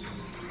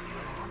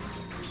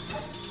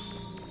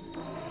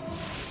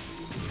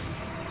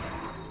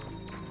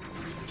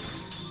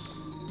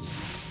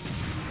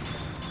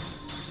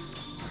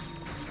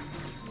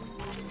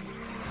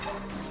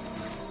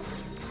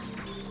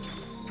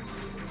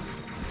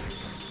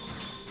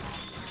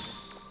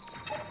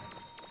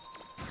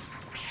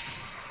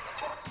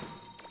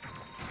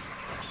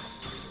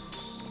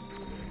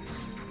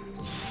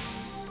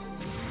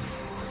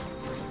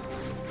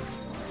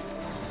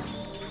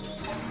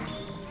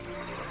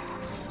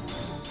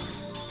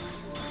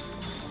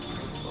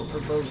 For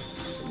boats,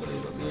 somebody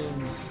let me in.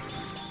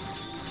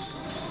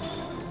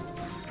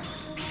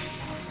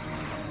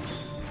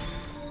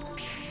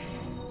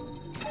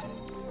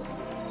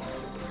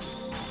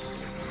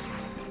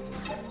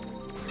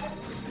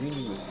 The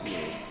green was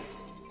sealed.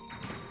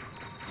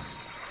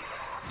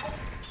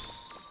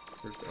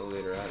 First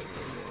elevator out of here,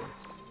 guys.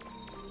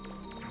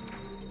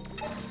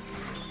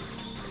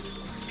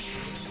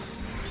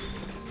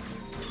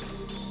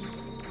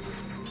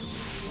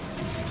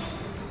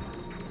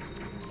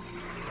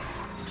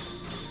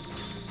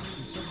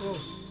 Close.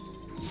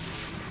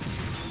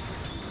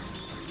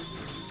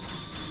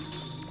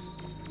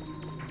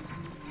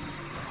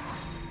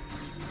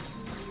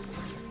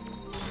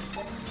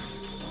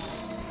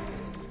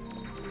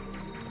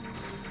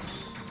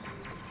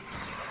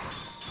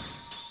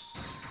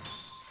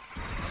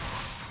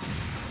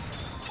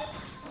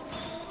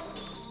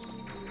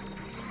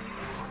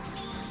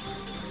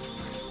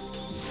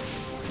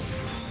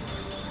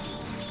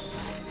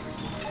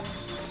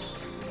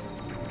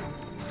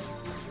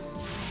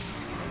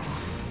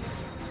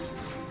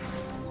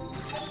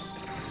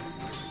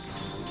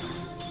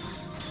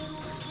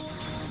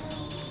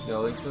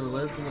 Yo, thanks for the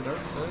alert from the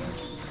dark side.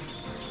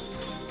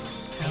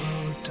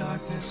 Hello,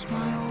 darkness,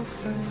 my old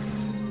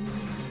friend.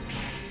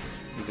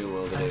 You do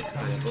well today. I've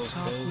come to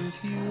talk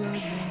with you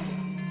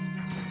again.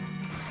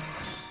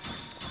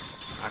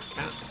 I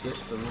can't get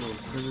the little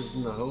critters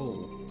in the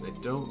hole. I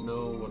don't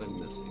know what I'm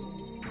missing.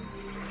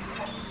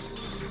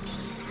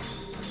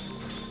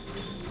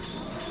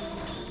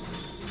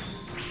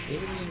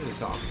 Maybe we need to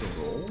talk to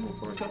Roll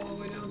before we come all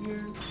the way down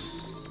here?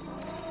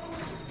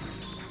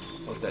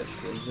 About that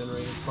shield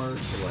generator part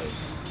to like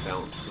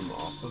bounce them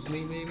off of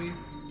me, maybe?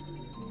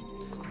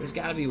 There's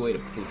gotta be a way to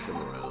push them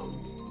around.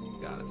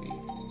 Gotta be.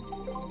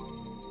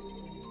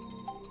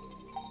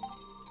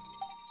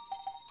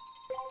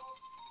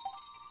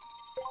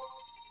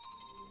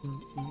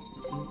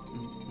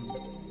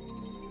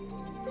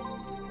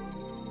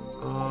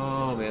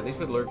 Oh man, thanks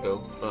for the alert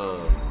though.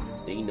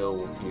 They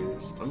know I'm here.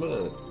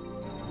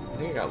 I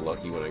think I got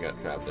lucky when I got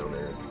trapped down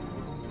there.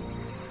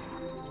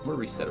 I'm gonna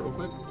reset it real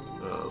quick.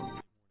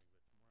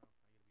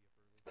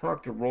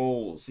 Talk to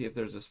Roll, see if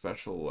there's a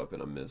special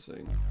weapon I'm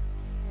missing.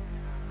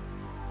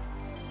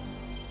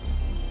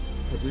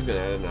 Because we've been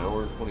at an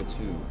hour and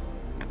 22.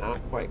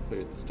 Not quite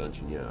cleared this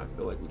dungeon yet. I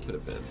feel like we could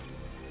have been.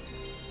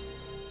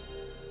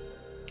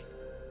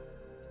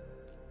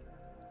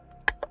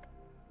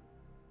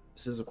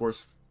 This is, of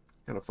course,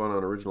 kind of fun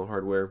on original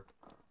hardware.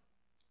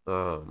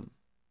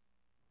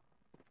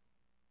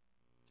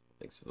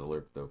 Thanks for the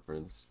alert, though,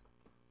 friends.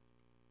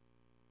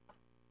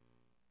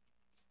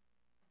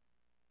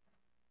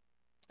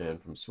 And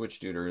from Switch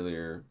Dude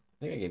earlier,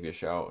 I think I gave you a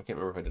shout. I can't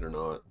remember if I did or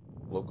not.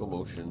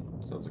 Locomotion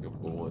sounds like a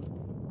cool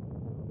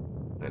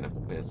one.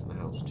 Pineapple Pants in the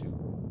house, too.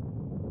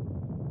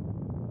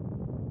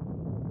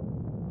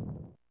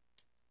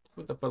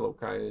 With the fellow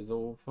Kai is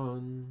all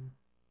fun.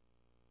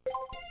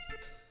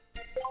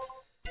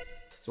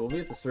 So we'll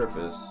be at the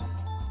surface,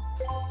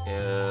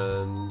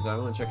 and I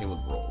want to check in with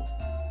Roll.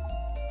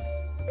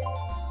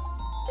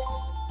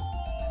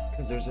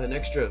 Because there's an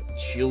extra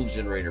shield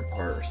generator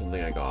part or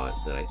something I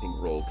got that I think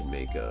Roll can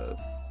make a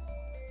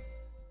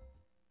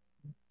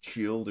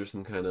shield or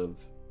some kind of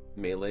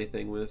melee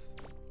thing with.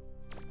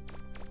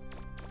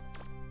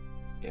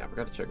 Yeah, I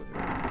forgot to check with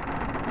her.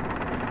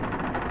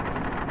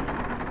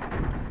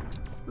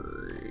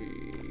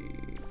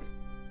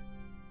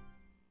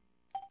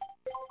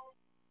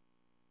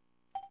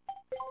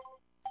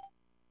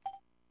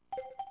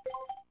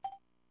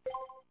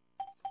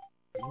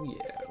 Oh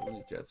yeah,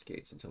 only jet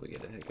skates until we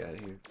get the heck out of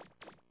here.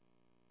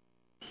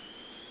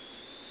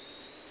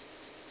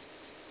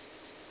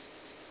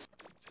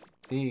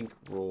 I think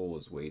Roll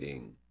is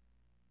waiting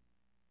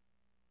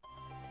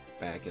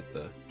back at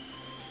the...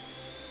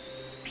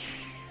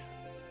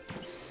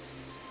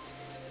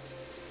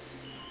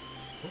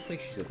 I don't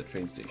think she's at the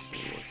train station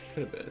anymore. She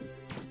could have been.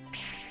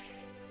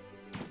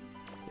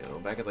 You know,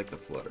 back at like the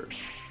Flutter.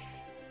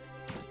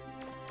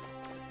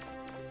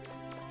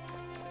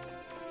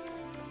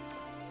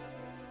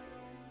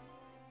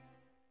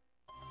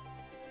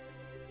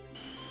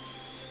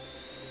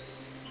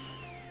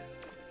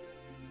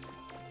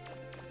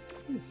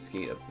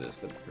 Skate up this,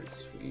 that'd be pretty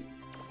sweet.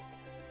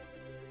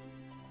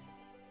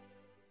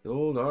 The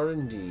old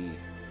R&D.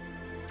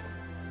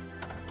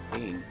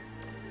 Ink.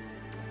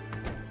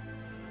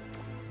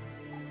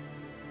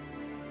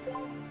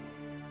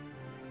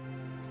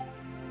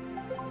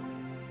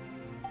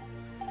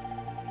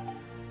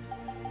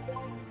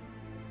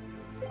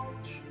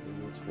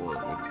 What's one?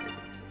 Wait a second.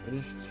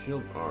 Finish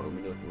shield R. Let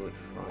me know if you want to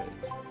try it.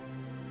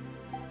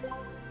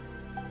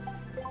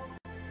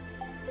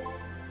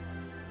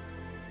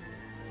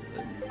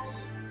 Lens.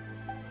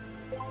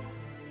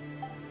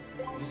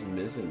 I'm just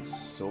missing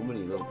so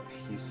many little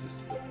pieces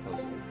to the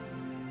puzzle.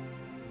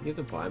 You have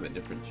to buy them at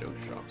different junk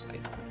shops, I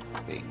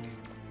think.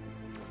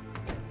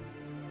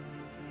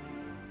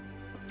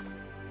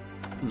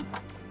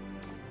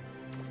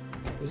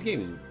 This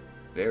game is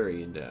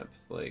very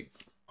in-depth, like...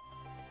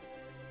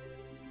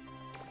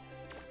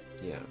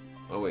 Yeah.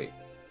 Oh, wait.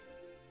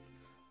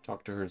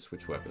 Talk to her and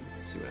switch weapons.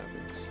 Let's see what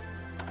happens.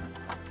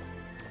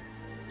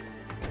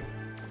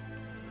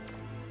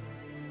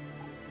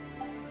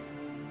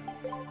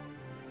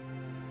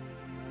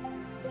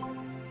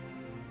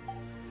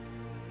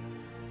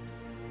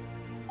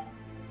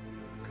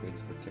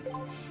 Creates protective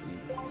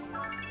shield.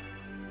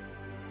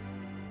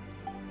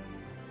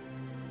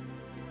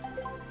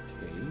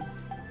 Okay.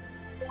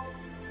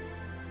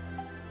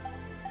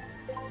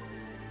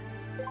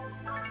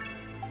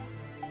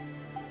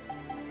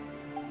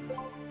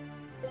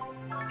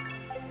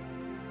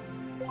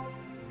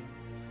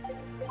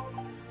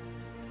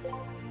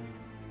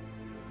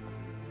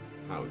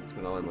 Wow, we can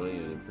spend all our money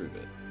and improve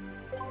it.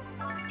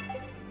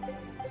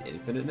 It's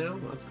infinite now?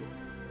 That's cool.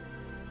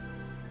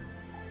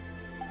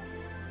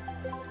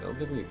 I don't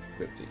think we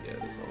equipped it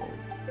yet, is all.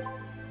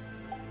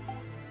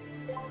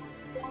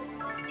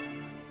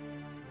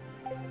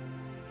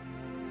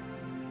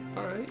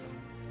 Alright.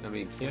 I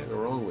mean, can't go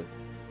wrong with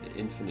the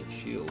infinite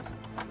shield.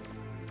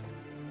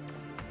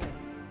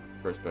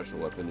 For a special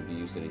weapon to be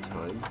used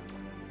anytime.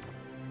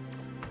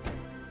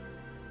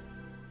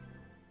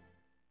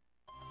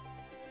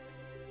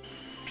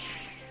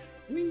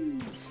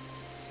 Whee!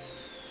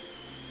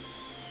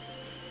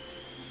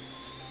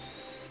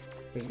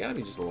 There's gotta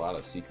be just a lot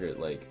of secret,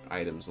 like,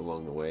 items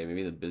along the way.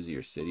 Maybe the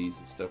busier cities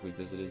and stuff we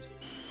visited.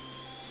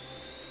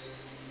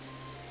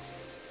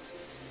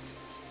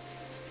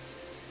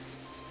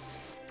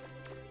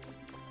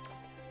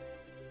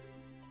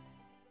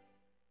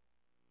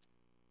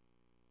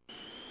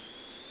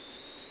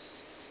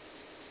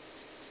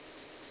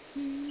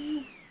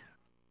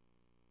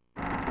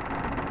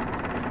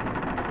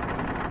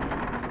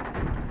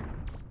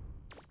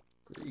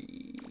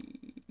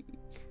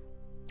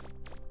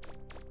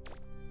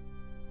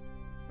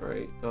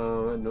 Alright,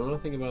 I know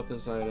nothing about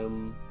this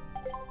item,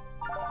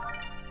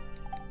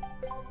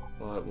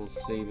 but we'll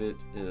save it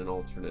in an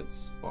alternate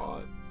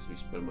spot, so we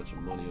spend a bunch of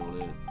money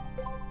on it.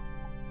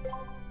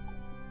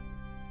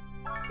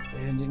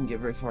 And didn't get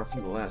very far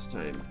from the last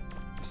time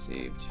we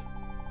saved.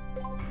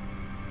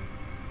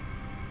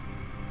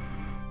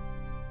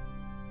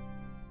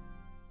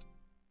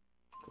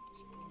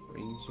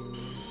 Razor.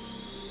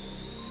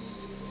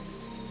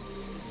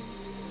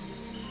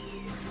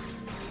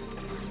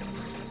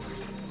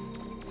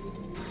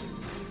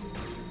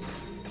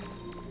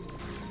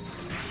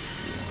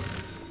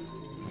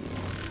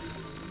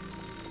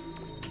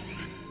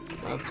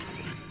 That's cool.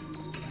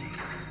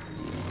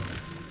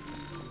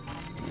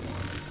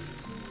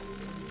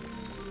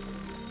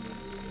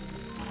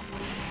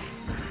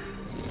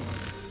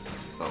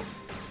 Oh.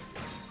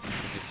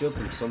 You shield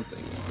from some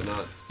things, but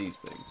not these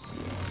things.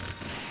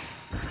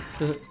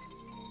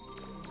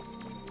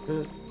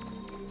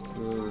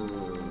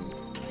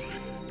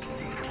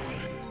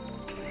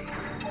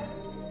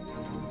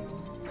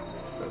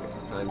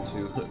 Time to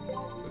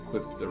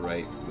equip the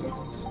right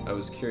boots. I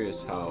was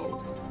curious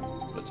how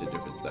much a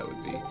difference that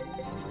would be.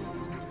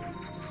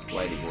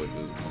 Slidey boy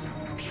boots.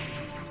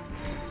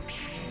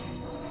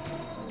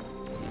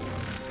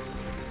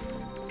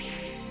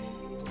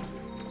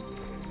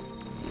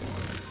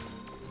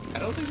 I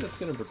don't think that's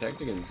going to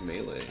protect against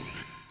melee.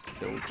 I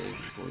don't think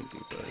it's going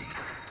to, but...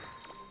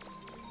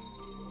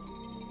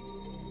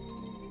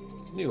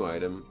 It's a new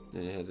item,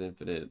 and it has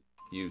infinite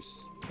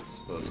use,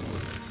 supposedly.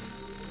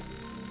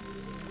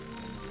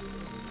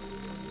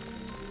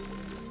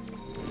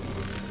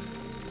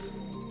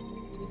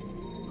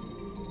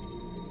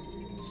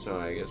 So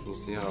I guess we'll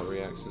see how it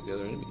reacts with the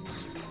other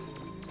enemies.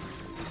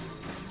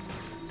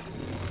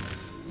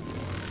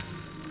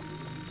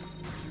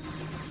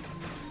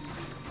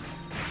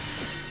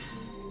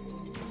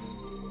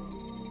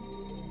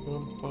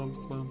 Bum, bum,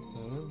 bum,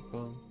 bum,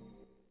 bum.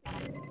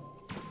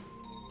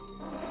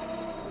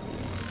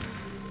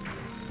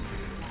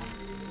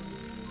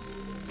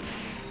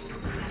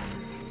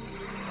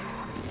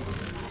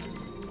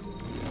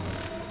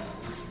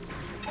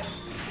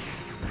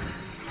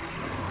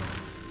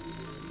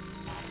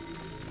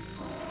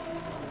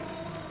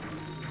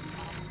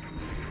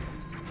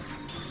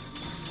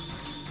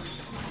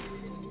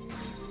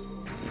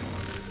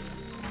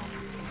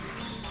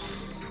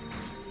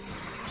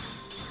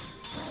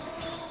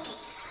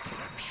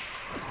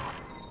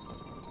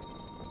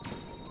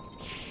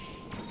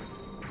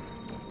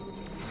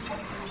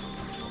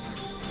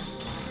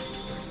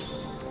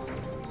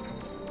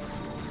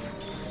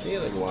 need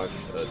to like watch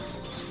a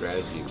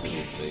strategy for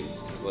these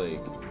things, because like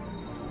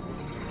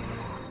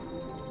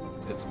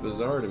it's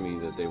bizarre to me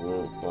that they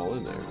won't fall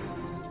in there.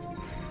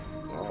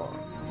 Oh.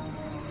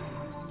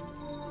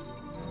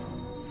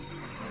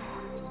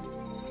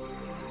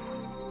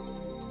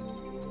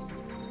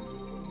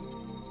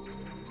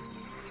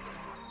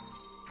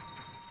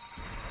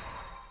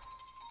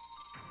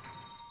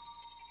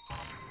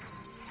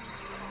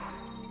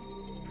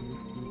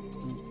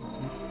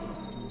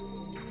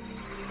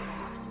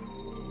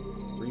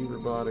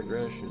 Reaverbot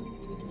aggression.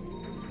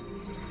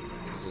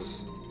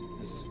 Is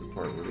this the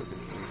part we're looking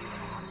for?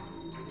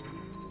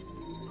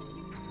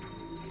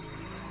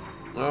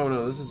 Oh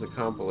no, this is a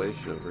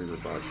compilation of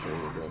Reaverbot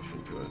showing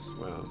aggression to us.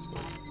 Wow, that's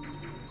fun.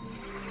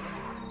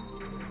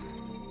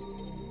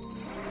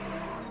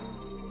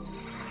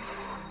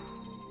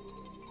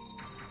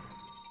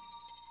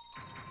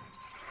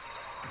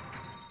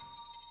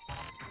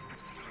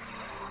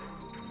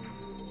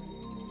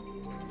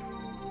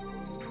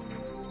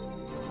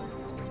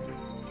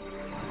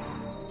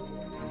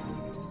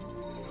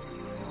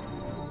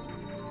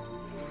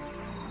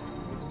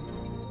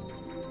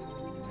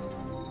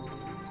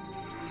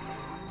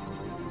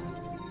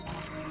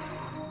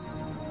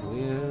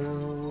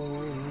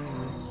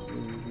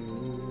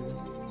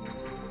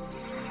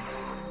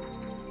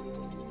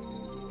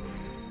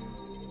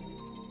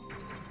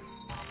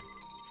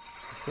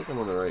 I think I'm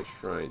on the right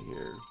shrine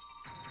here.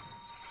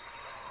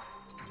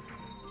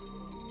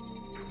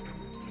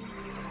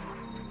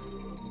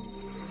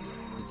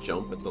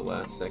 Jump at the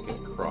last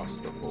second across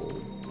the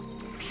hole.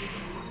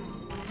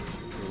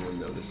 No one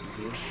notices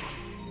you.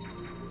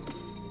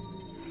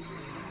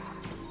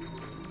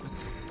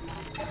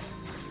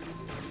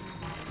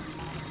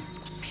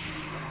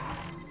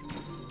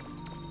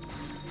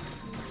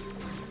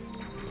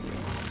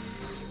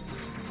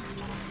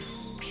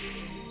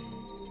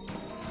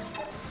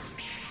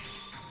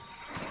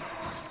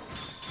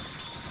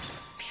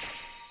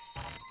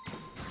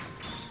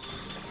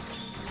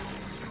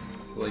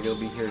 So like you'll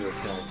be here to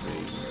attack me,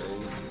 right?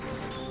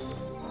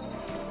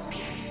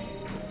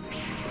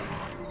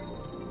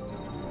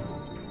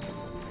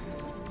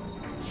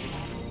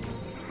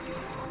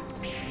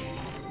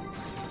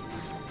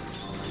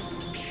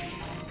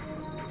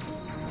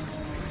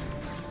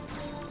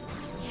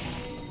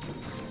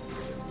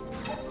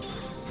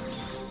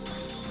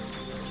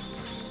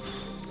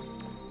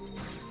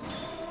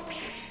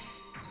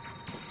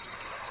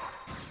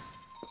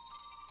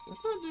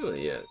 It's not doing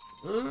it yet.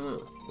 I don't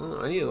know.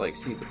 I need to like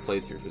see the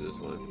playthrough for this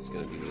one if it's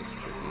gonna be this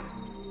tricky.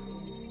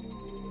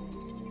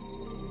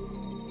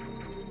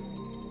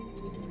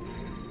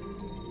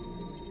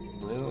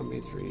 Well,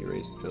 B3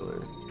 erased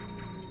pillar.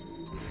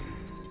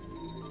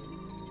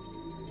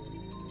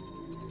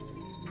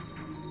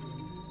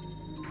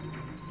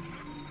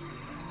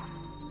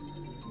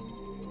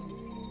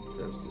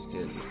 That's the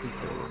standard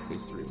controller,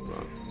 phase 3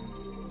 block.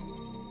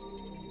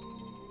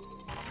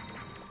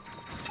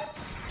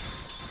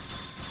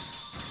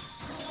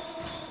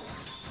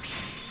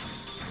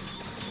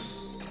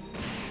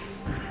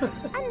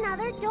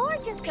 Another door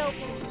just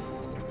opened.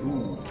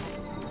 Ooh.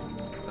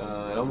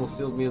 It almost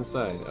sealed me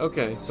inside.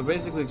 Okay, so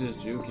basically just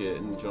juke it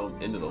and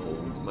jump into the hole.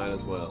 Might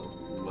as well.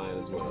 Might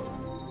as well.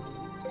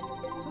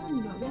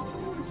 Another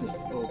door just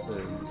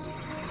opened.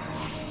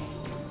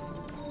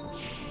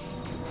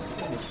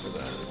 Thanks for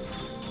that.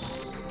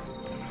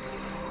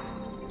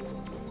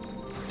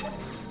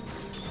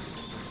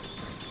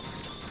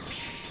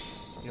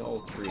 Y'all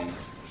three.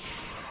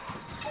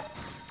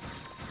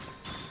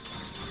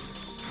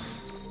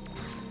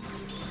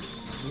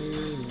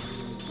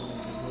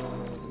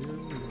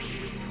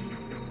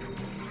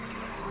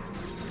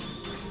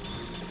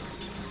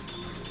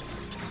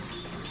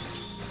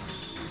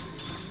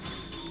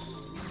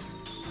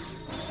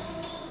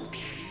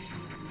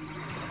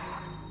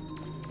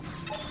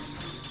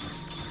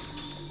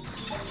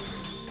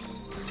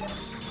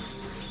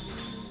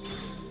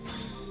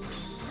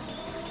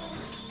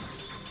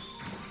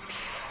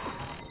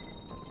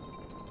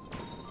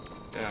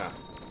 Yeah.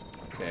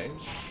 Okay.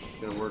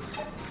 Gonna work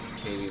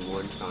maybe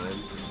one time.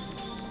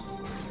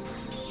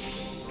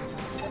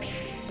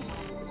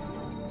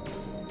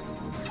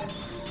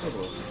 Oh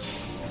well.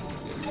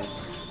 Getting this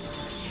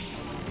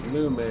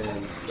new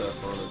man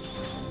stuff on us.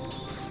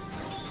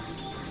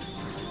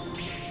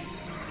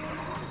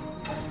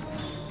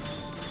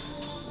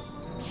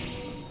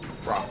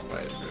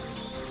 Frostbite.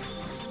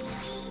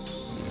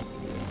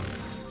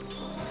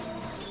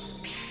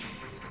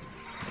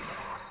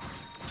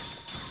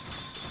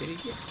 Did he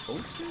get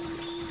closer?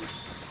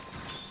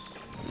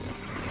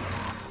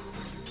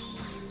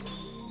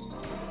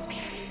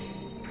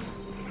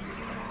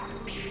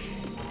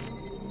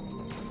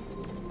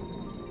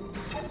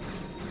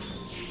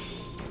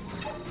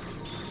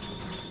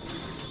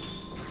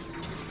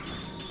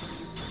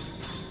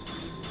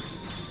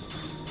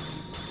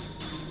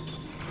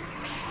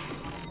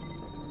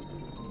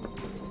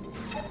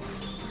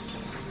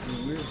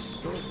 We're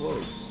so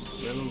close.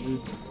 That'll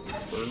be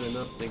burning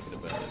up thinking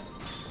about it.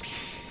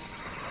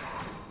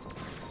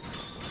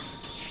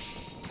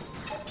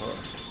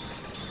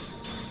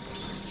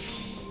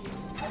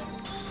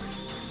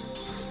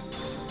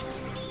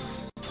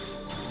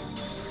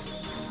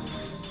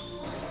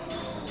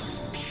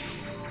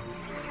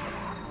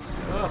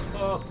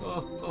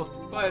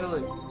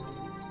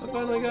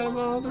 finally got them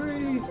all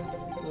 3!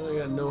 Oh, I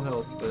got no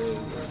health, but it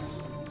works.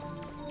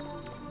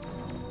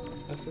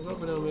 That's what's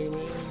up now, Mega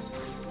Man.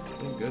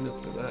 Thank goodness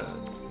for that.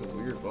 It's a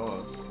weird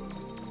boss.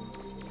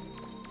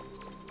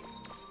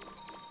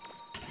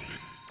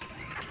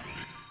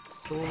 Is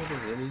this the one with the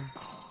Zinni?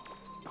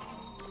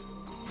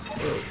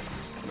 Whoa,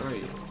 where are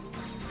you?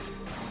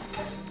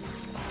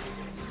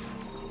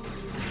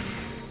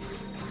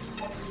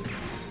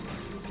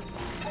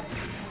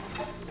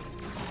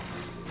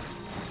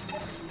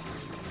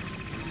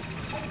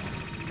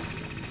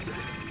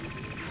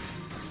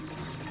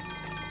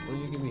 Will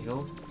you give me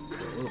health? A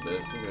little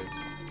bit, okay.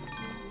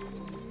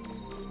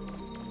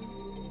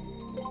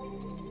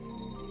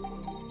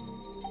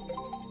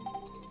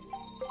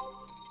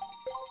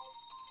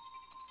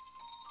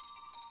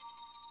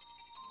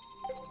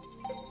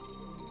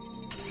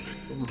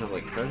 Doesn't have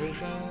like treasure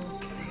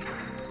chests?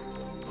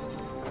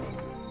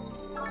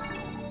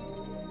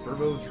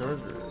 Turbo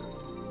charger.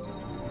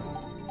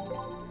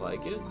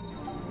 Like it?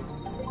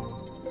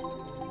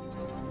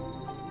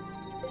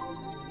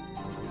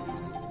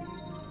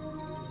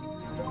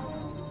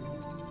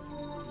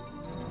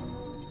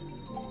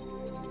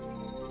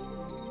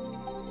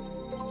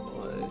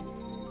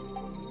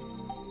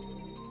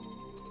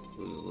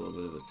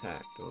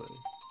 Attack, don't I?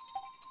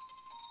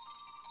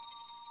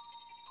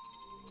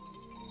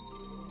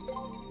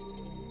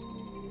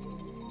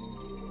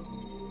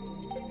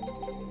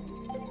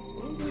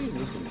 What was I using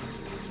this one?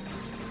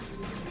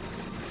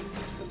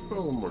 Let's put a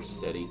little more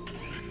steady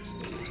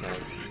attack.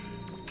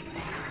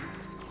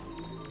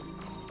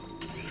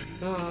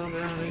 Oh, I'm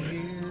out of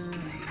here.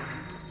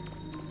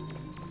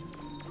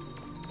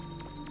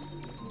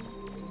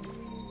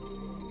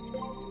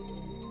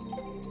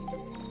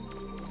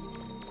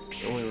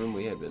 The only room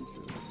we had been through.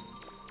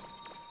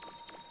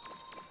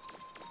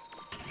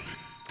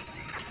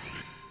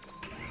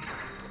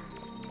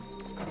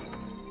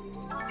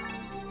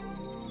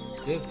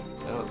 Gift?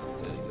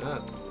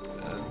 That's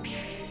bad.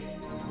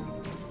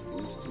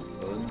 Boosting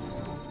funds.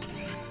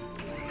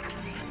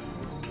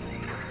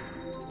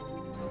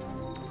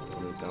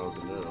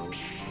 100,000 now.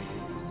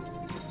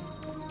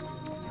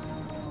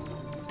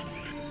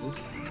 Is this?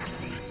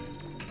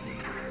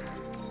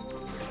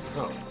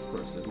 Oh, of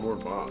course, there's more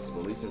boss.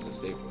 Well, at least there's a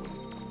safe one.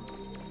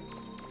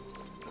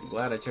 I'm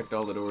glad I checked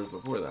all the doors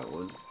before that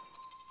one.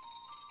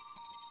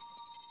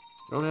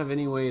 I don't have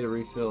any way to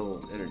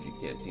refill energy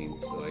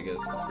canteens, so I guess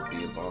this will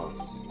be a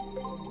boss.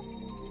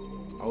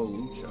 How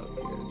loot shop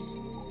appears.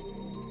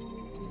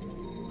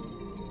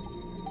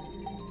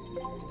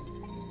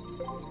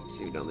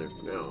 See you down there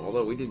for now.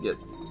 Although we did get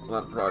a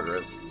lot of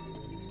progress.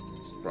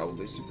 This will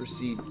probably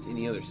supersede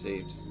any other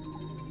saves.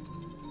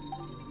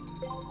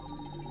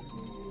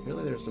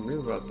 Apparently there's some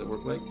real robots that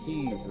work like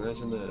keys.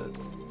 Imagine that.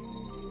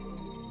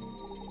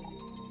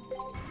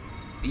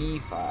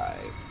 B5.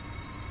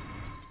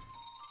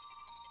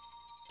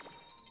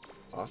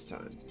 Boss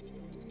time.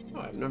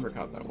 Oh, I've never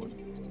caught that one.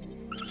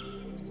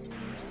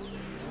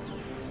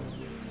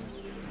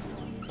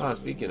 Ah,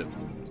 speaking of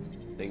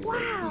things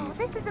like wow, keys.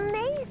 this is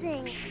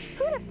amazing!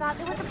 Who'd have thought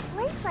there was a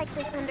place like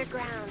this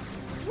underground?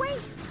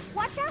 Wait!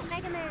 Watch out,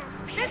 Mega Man!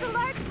 There's a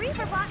large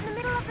reaper bot in the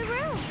middle of the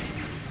room!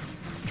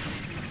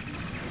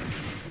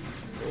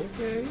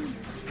 Okay.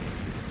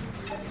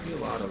 I see a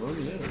lot of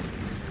them, yeah.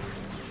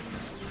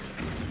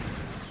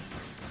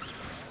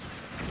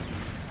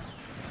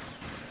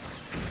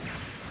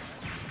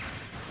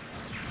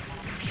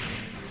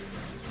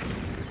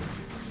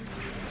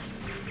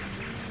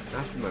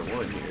 After my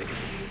one here,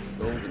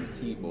 golden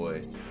key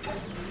boy.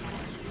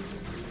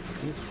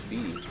 His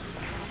speed.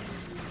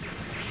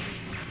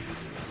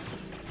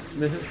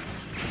 Okay,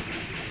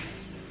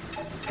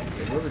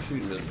 whoever's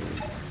shooting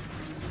missiles,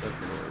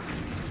 that's annoying.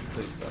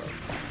 Please stop.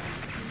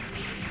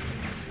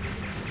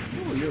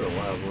 Oh, you're a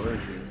wild one,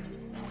 aren't you?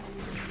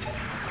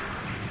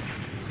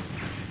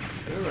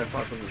 I remember I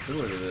fought something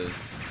similar to this.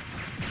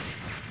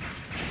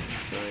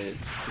 Giant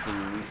chicken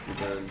rooster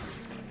gun.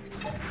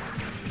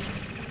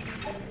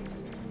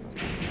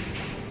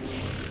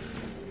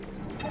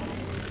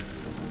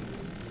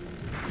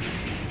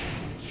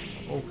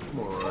 Oh, come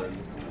on.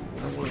 I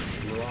don't want to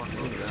lock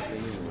onto that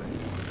thing anyway.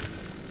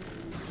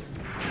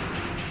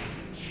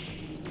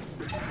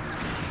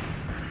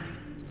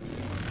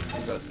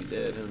 I'm about to be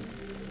dead, huh?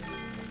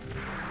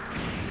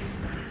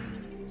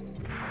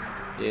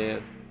 Yeah.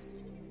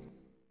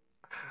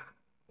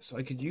 So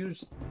I could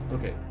use...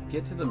 Okay,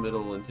 get to the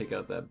middle and take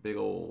out that big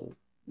old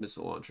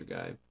missile launcher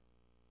guy.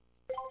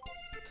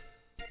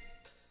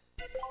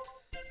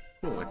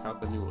 Cool, I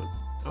caught the new one.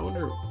 I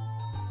wonder...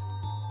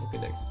 Okay,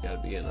 next, it's gotta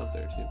be getting up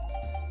there, too.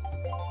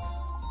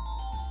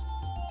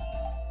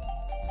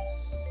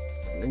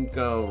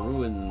 Slinko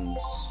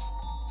Ruins.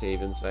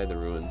 Save inside the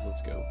ruins.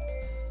 Let's go.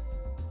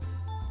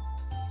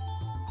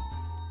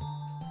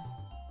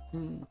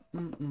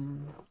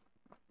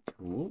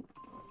 Cool.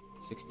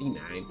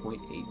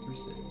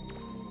 69.8%.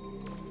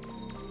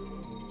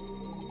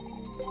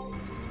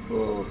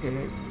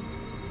 Okay.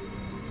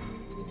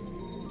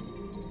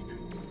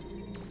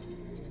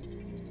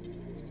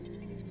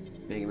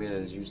 Mega Man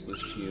has useless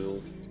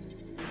shield.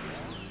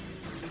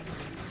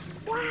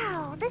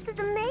 Wow, this is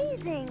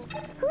amazing.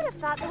 Who'd have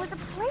thought there was a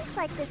place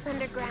like this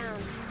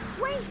underground?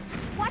 Wait,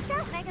 watch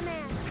out, Mega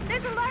Man.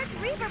 There's a large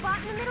Reaper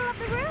bot in the middle of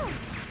the room.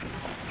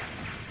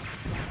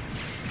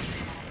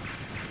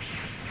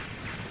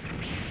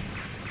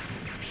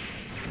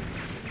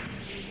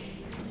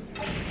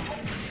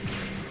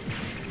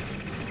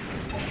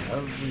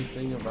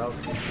 Everything about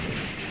these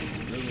things is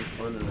really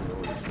fun and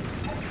annoying.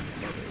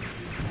 Love it.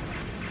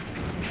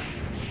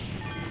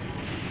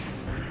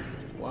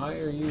 Why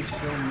are you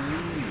so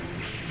mean?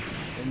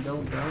 And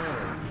don't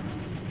die.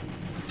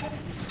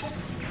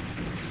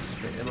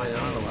 Am I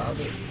not allowed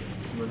to?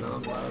 Am I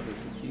not allowed to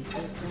keep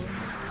this one?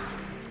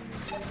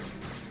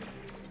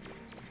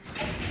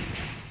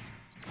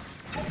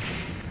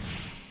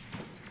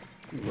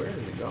 Where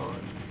is it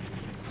gone?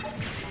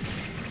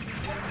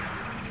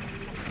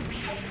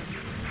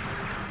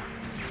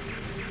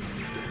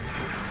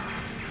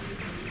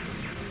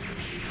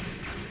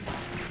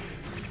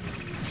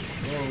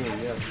 Oh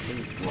yes,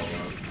 please blow up.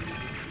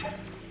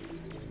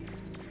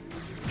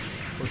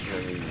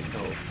 Unfortunately, I need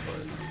health,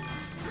 but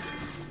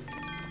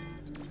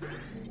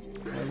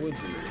why would you?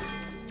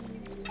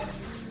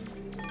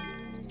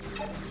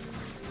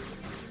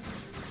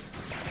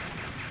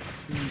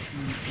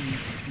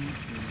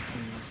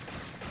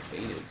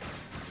 Hated.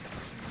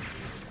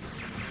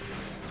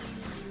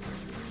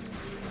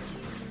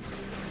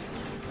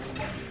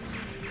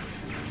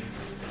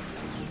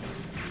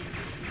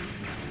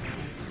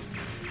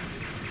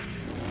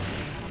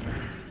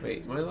 Wait,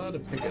 am I allowed to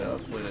pick it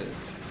up when it...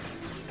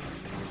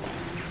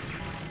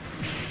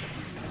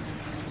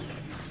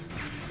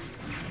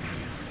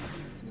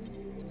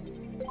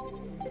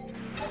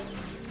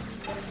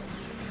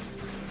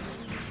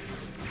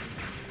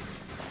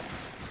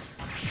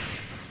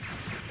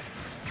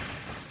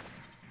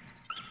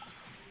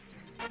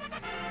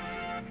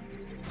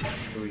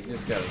 So we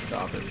just gotta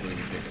stop it so we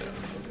can pick it up.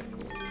 Okay,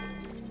 cool.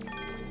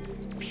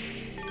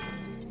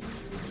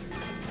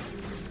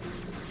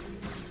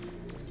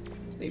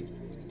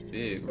 A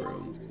big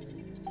room.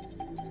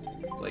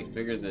 Like,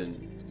 bigger than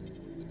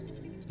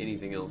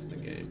anything else in the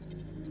game.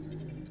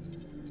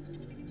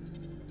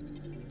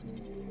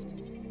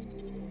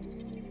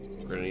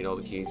 We're gonna need all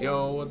the keys.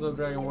 Yo, what's up,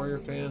 Dragon Warrior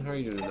fan? How are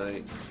you doing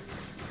tonight?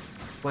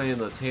 Playing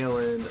the tail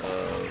end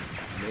of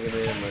Mega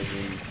Man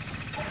Legends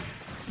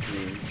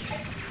 2.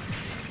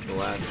 The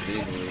last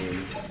big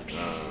rooms.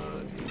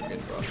 Keep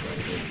getting frostbite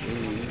again.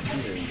 Please,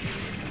 students.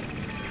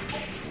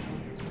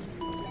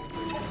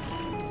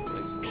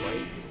 Nice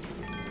light.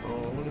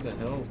 Oh, what did the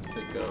health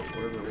pick up?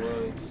 Wherever it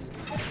was.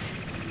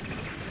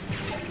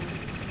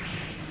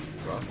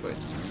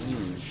 Frostbite's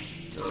mean.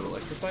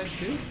 Non-electrified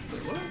too?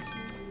 Wait, what?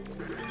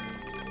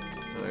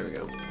 Oh, there we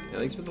go. Yeah,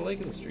 thanks for the like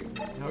in the stream.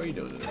 How are you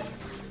doing today?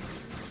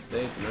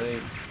 Day,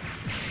 night,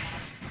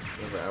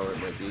 whatever hour it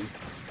might be.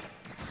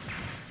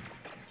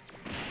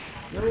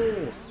 No!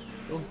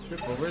 Don't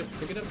trip over it.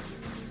 Pick it up.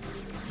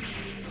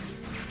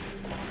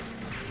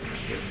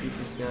 Okay, shoot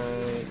this guy,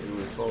 and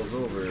when it falls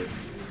over,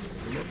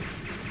 come up.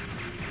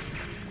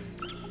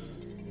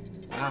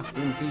 Ah,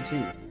 room key 2.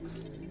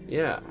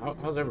 Yeah,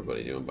 how's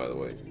everybody doing, by the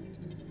way?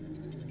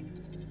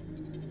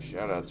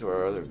 Shout out to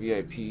our other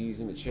VIPs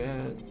in the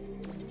chat.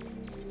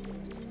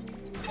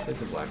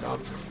 It's a Black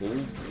Ops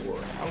Cold War.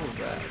 How was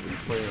that? Were you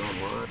playing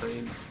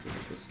online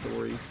with the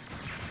story?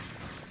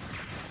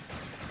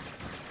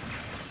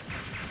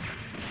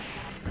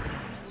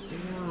 Stay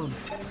down.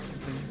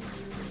 Okay.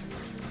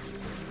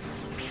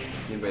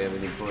 Anybody have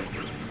any fun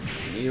for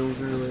meals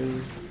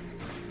earlier?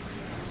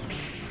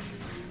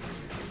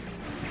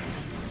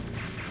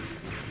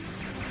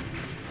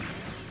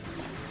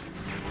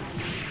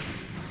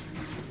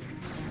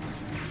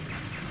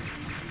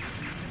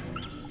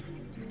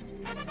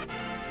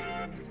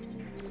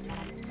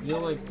 I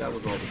feel like that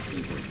was all the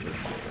keyboard for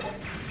sure.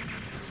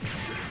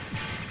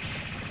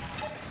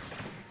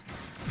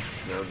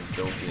 Now just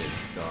don't get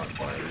got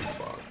by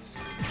robots.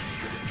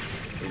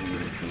 Maybe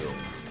even heal.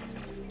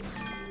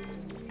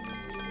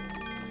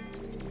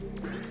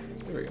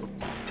 There we go.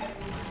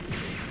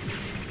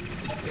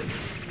 Okay.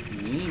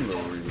 Mean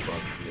little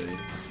robots today.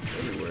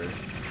 Everywhere.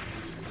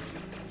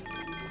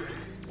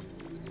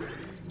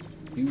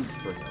 Huge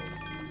for health.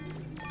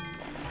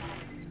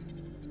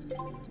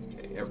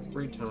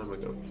 Every time I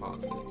go to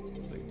pause it,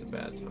 it's like it's a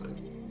bad time.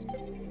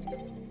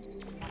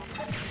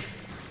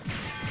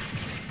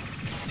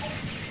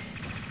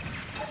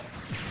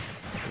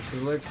 Mr.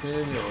 Lexin,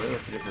 you know, I know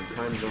it's a different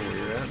time zone where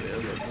you're at, man. I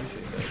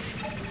appreciate that.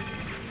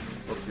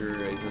 Hope your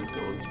evening's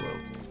going swell.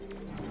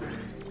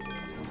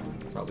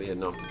 Probably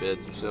heading off to bed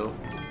yourself.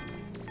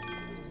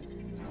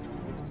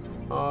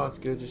 Oh, it's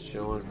good, just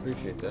chilling.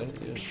 Appreciate that,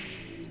 yeah.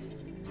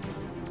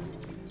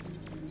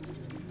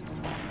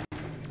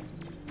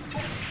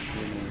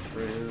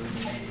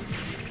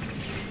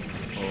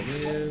 Oh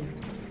man.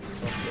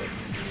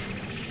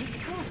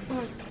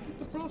 Get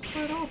the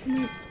frostbite off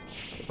me.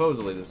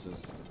 Supposedly this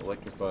is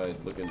electrified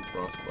looking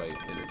frostbite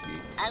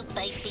energy. Oh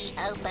baby,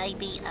 oh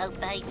baby, oh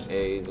baby.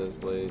 Hey, says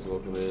Blaze,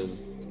 welcome in.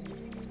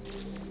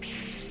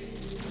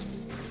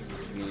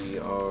 We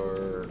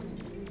are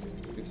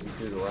fixing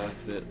through the last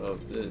bit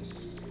of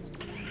this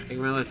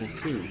Mega Man Legends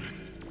 2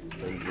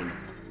 dungeon.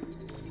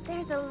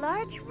 There's a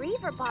large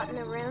reaver bot in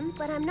the room,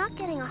 but I'm not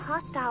getting a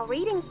hostile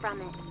reading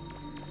from it.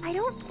 I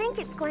don't think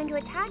it's going to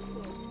attack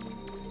me.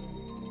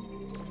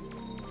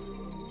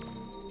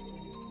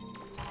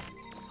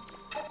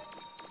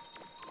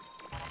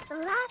 The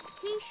last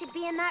key should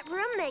be in that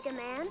room, Mega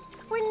Man.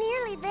 We're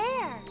nearly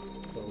there.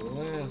 The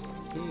last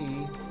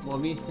key? Well, I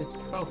mean, it's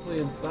probably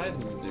inside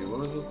this dude.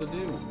 What am I supposed to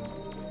do?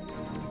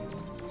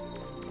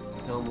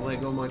 Tell him to let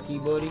go of my key,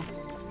 buddy?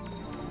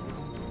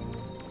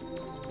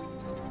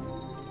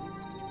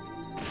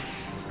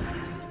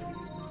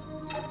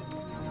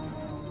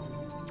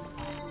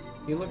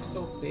 He looks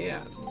so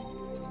sad.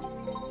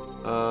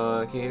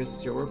 Can't hear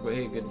since your work, but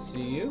hey, good to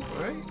see you.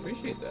 Alright,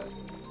 appreciate that.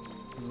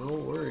 No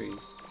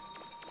worries.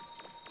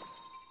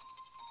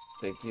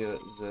 Thank you,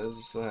 Zez.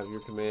 You still have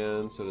your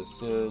command, so does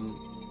Sin.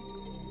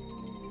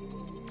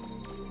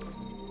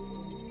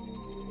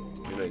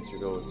 Your nights are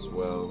going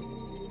swell.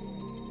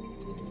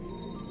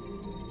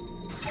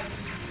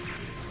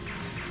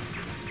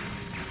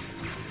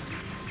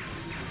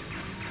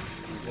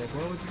 He's like,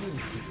 why would you do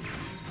this to me?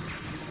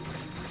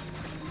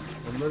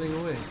 I'm running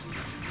away.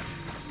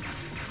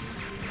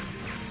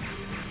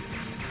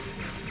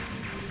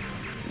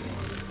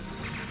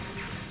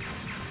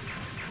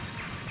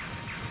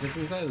 If it's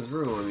inside this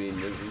room, I mean,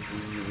 this is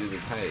the dude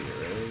that's hiding it,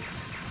 right?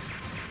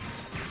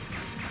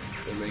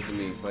 They're making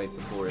me fight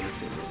the poor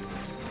innocent one.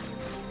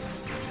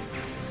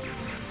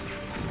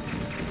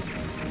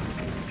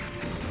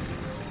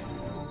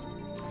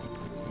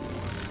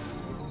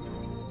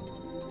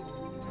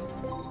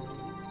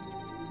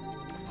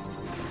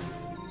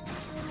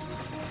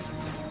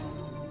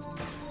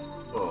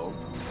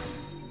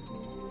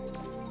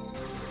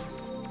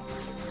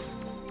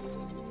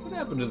 What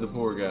happened to the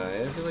poor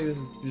guy? I feel like this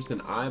is just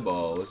an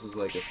eyeball. This is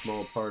like a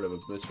small part of a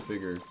much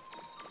bigger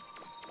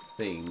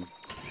thing.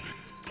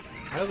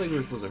 I don't think we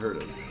were supposed to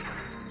hurt him.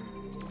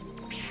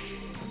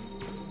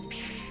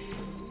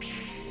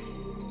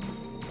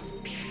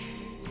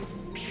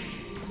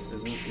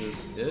 Isn't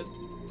this it?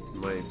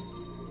 Am I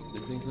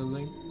missing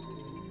something?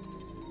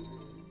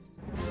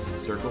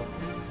 Circle?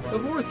 The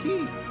fourth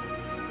key!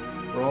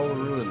 Where all the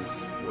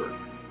ruins work.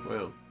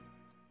 Wow.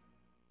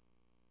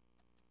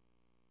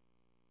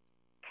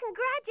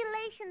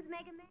 Congratulations,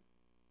 Mega Man.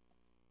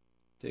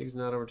 Takes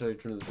not over till you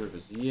return to the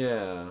surface.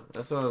 Yeah,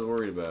 that's what I was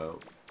worried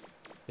about.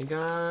 I think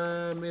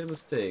I made a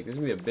mistake. There's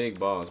gonna be a big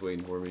boss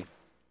waiting for me.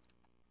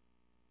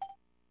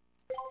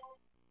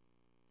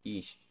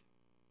 Eesh.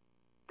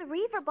 The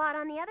reaver bot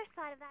on the other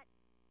side of that.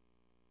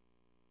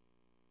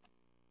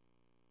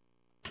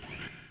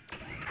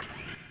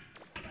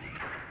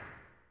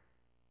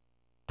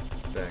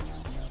 It's back.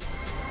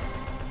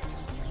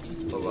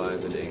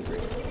 Alive and angry.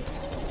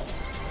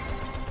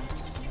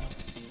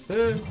 I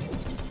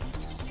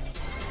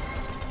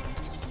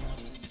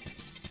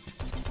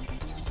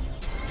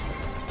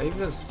think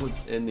that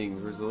splits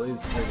endings. Where's the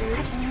latest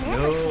second?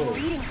 No!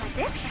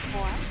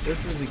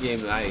 This is the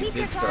game that I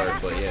did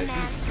start, but yeah,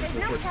 she's There's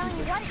no supposed telling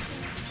to. what it is.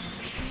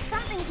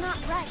 Something's not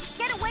right.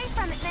 Get away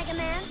from it, Mega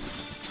Man.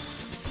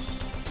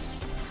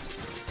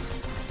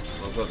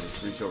 I was about to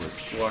reach over and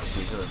squash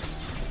me, huh?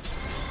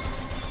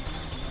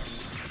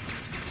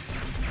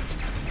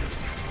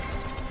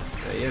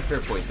 Yeah,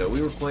 fair point though.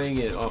 We were playing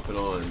it off and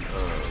on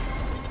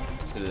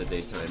in the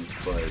daytimes,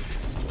 but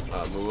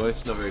my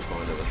wife's not very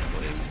fond of us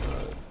playing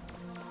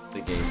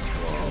the games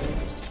while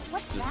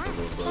What's just that? the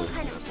little Some brothers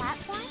kind of happen.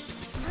 platform?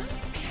 Huh?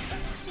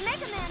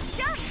 Mega Man,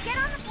 jump! Get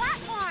on the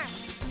platform!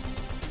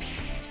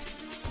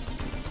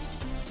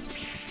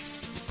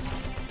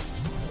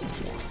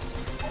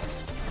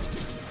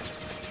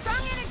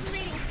 Strong energy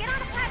readings. Get on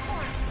the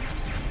platform.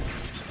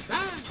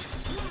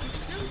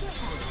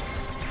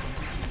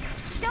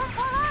 Don't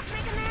fall off,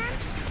 Mega Man.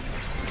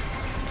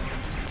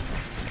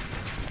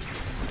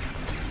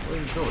 What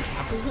are you throwing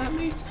apples at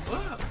me?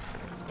 Wow.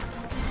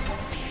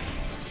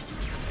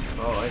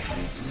 Oh, I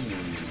see.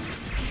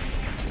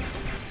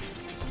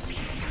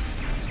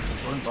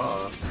 One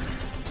boss.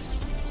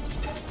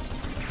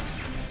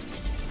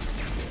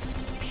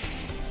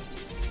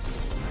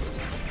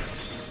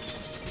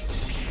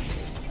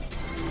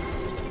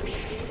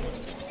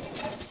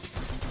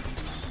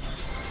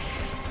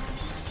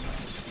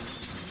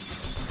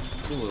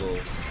 Cool little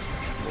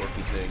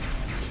morphy thing.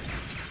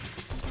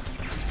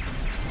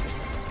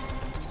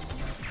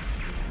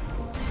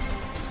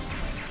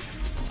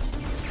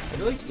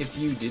 I feel like if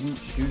you didn't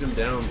shoot him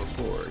down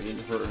before, you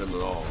didn't hurt him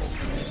at all,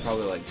 he'd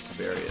probably like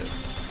spare you.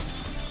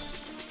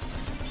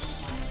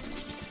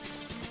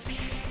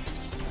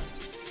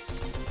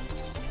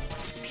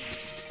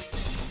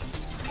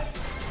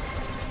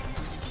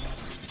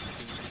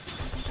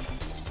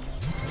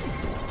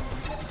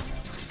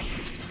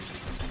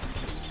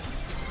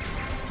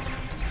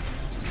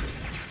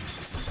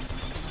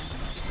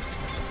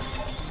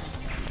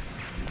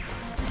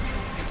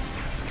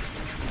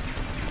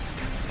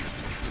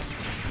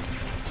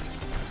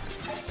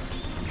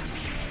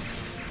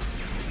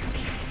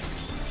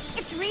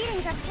 Its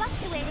readings are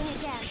fluctuating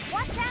again.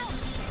 Watch out!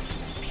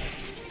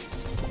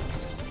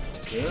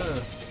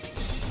 Yeah.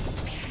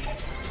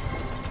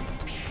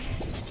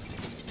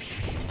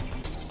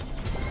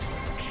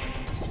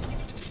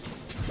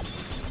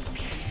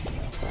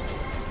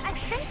 I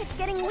think it's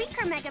getting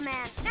weaker, Mega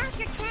Man. Now's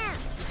your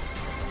chance.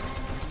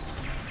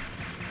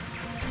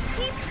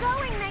 Keep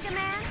going, Mega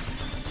Man.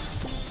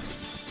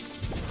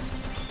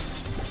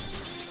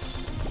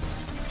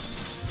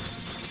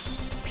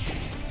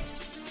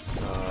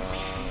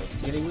 It's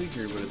getting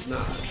weaker, but it's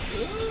not.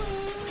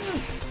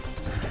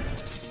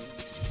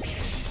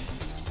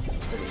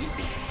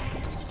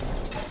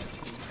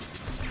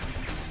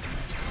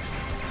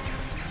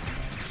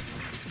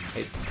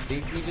 I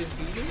think we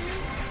defeated it?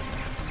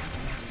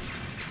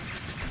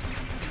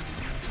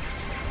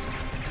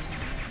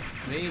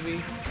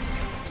 Maybe.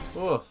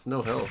 Oh,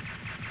 no health.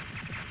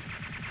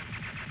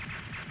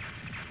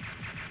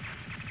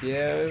 Yeah, I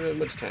haven't had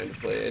much time to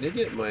play. I did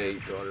get my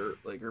daughter,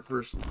 like, her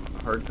first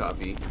hard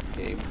copy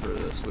game for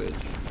the Switch.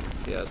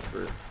 She asked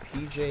for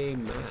PJ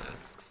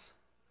Masks.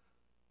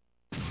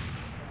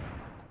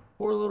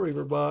 Poor little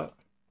Reaper bot.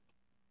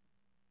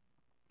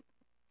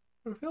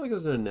 I feel like it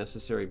was an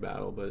unnecessary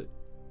battle, but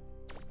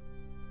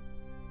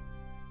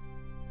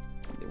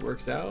it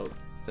works out.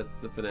 That's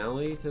the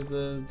finale to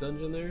the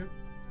dungeon there.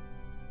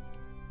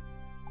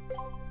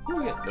 Oh,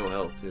 we got no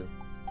health too.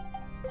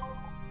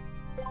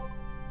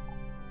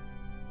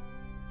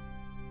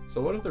 So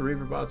what if the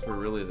Reaper bots were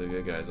really the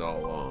good guys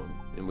all along,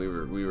 and we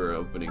were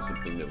opening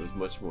something that was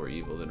much more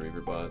evil than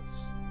Reaper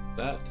bots?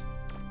 That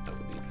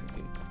would be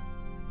tricky.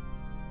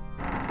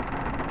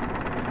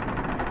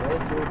 All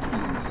 4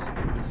 keys.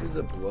 This is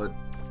a blood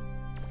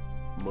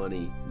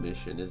money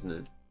mission, isn't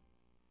it?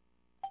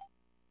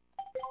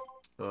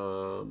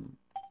 We're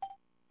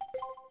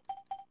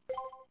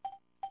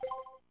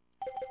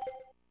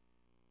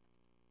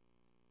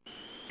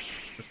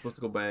supposed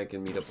to go back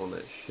and meet up on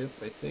that ship,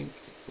 I think.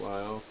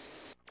 Fly off.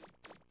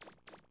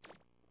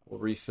 We'll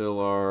refill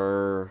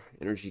our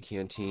energy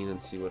canteen and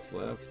see what's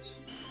left.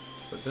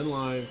 I've been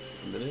live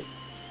a minute.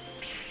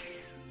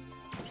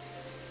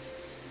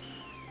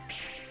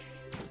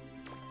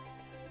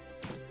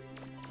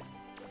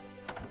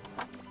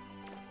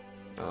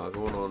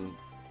 Going on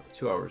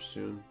 2 hours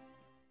soon.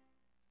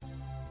 I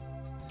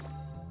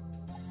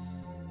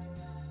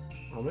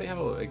might have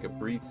like a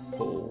brief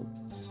poll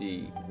to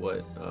see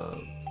what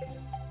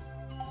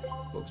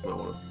folks might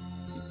want to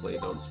see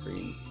played on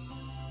stream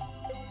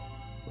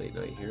late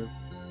night here.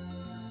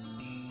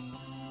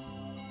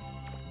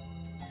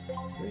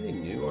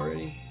 Anything new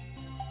already?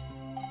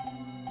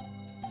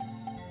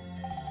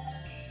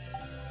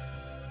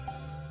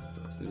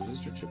 So the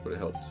resistor chip would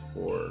have helped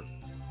for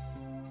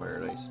Fire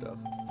and Ice stuff.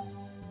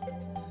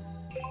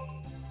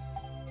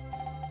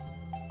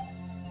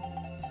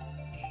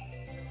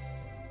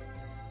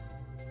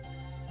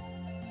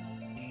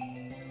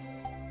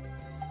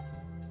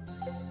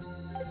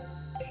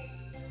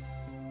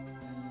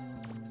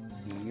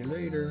 See you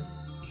later.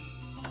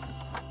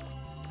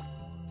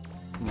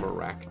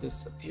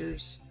 Maractus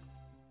appears.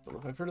 Don't know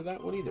if I've heard of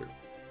that one either.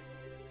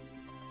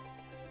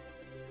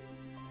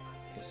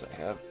 Guess I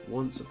have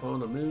Once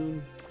Upon a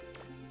Moon.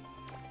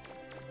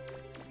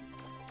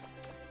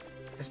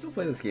 I still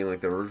play this game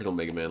like the original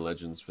Mega Man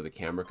Legends for the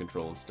camera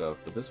control and stuff,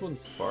 but this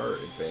one's far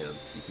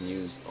advanced. You can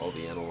use all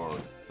the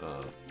analog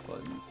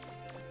buttons.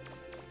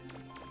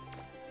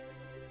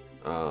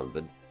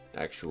 The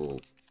actual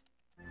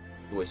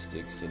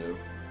joysticks, you know.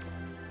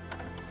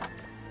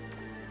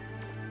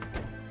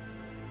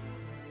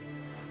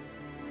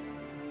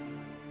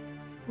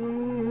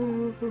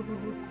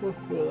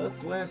 Well,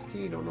 that's the last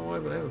key. Don't know why,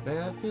 but I have a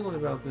bad feeling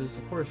about this.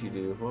 Of course you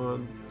do,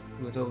 Han.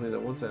 It tells me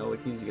that once I add all the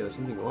keys together,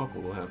 something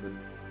awful will happen.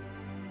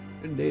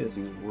 And Data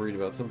seems worried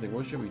about something.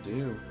 What should we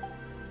do?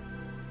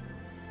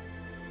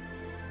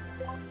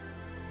 I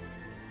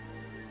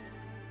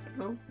don't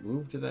know.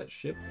 Move to that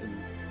ship and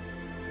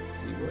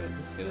see what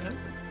is gonna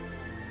happen.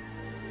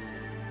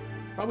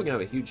 Probably gonna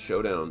have a huge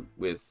showdown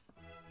with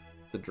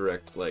the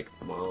direct, like,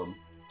 mom.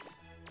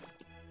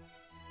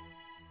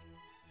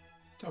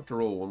 Talk to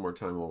Roll one more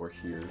time while we're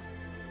here.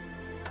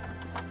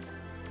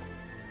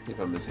 See if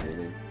I'm missing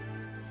anything.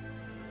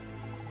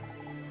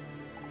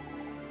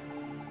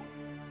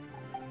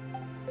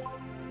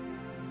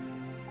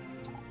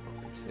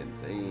 Saying the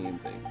same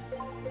thing.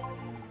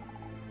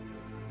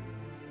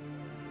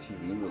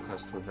 TV will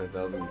cost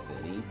 25,000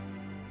 Zenny.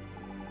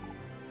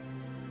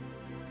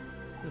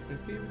 One of my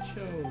favorite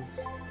shows.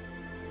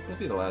 Must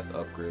be the last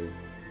upgrade.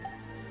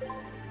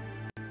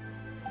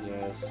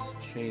 Yes,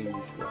 change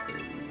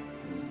weapon,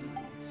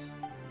 please.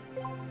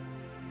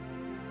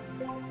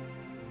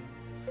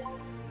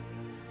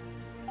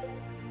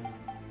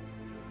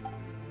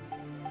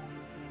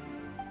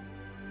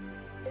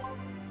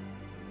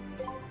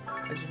 I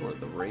just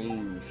wanted the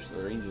range.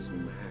 The range is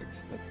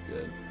max. That's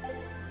good.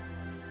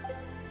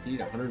 You need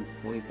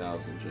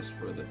 120,000 just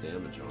for the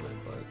damage on it,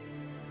 but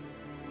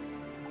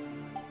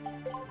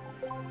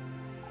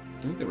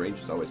I think the range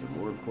has always been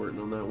more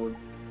important on that one.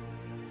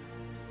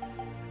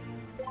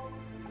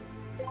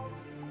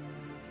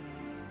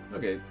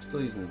 Okay,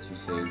 still using the 2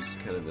 saves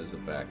kind of as a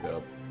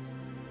backup.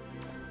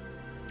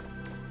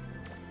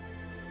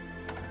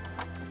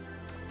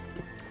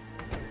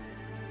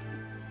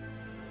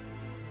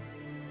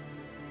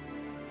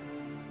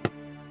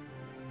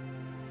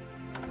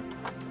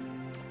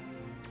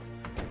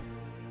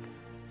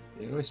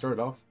 You know, I started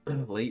off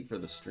late for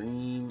the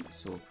stream,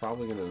 so we're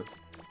probably gonna...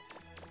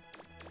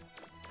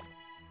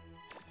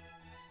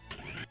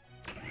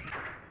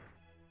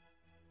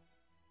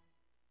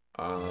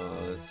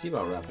 let's see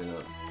about wrapping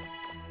up.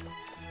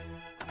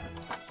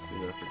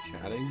 After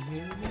chatting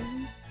here,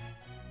 maybe?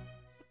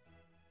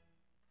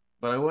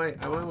 But I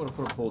might want to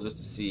put a poll just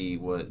to see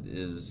what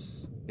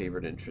is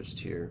favorite interest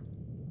here.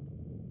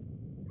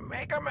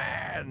 Mega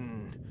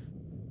Man!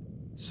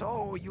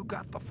 So you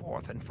got the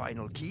 4th and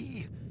final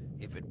key?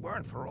 If it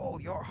weren't for all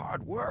your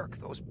hard work,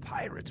 those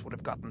pirates would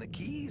have gotten the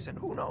keys, and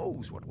who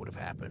knows what would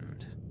have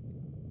happened.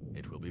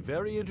 It will be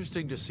very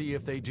interesting to see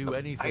if they do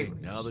anything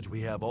now that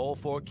we have all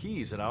 4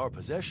 keys in our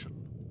possession.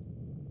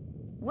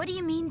 What do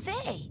you mean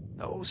they?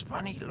 Those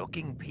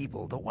funny-looking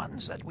people, the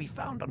ones that we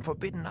found on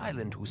Forbidden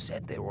Island who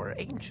said they were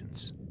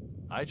ancients.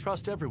 I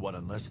trust everyone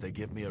unless they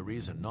give me a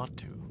reason not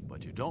to,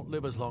 but you don't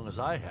live as long as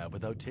I have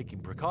without taking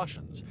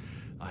precautions.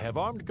 I have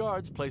armed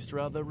guards placed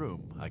around the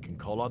room. I can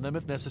call on them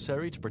if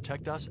necessary to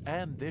protect us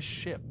and this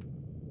ship.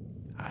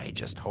 I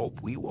just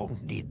hope we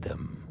won't need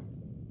them.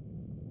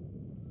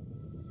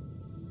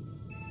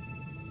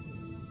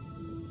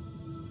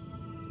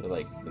 They're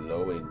like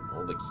blowing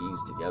all the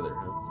keys together,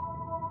 huh?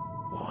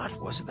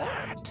 What was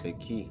that? Big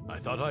key. I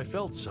thought I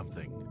felt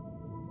something.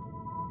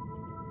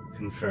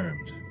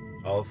 Confirmed.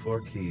 All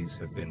 4 keys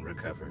have been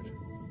recovered.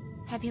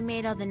 Have you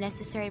made all the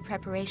necessary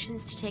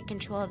preparations to take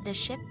control of this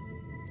ship?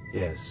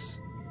 Yes.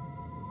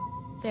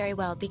 Very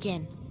well,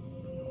 begin.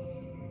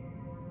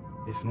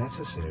 If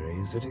necessary,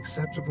 is it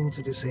acceptable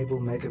to disable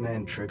Mega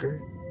Man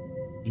Trigger?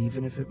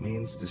 Even if it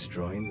means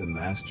destroying the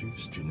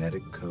Master's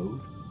genetic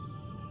code?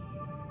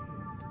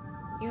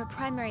 Your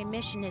primary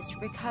mission is to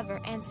recover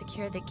and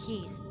secure the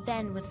keys.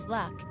 Then, with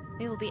luck,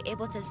 we will be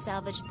able to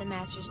salvage the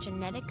Master's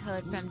genetic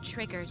code from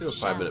Trigger's Do a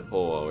shell. 5-minute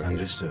poll while we're here.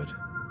 Understood.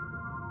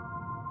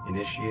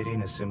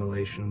 Initiating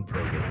assimilation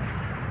program.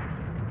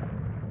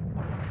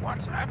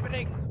 What's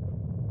happening?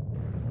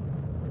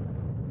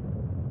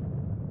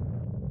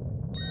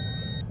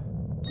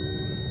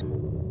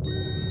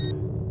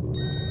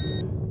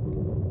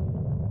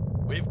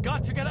 We've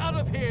got to get out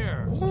of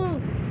here!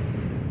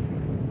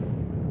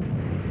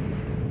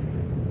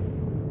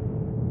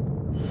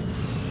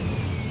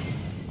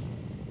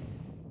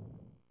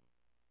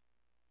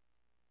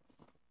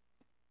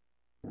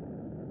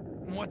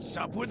 What's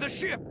up with the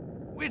ship?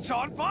 It's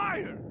on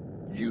fire!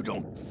 You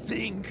don't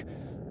think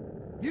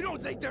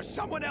there's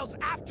someone else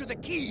after the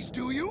keys,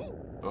 do you?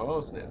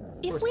 Oh, snap.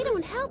 If we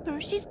don't help her,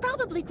 she's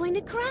probably going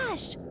to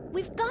crash.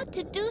 We've got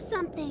to do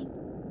something.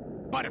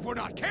 But if we're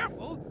not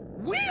careful,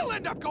 we'll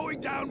end up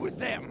going down with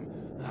them.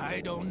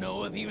 I don't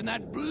know if even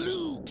that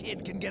blue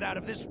kid can get out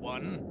of this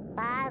one.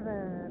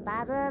 Babu,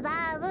 babu,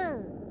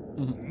 babu.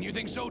 You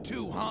think so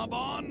too, huh,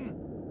 Bon?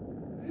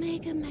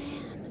 Mega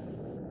Man.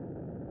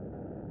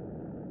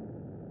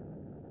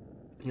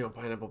 You know,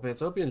 Pineapple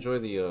Pants, I hope you enjoy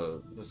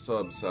the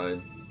sub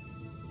side.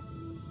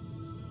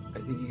 I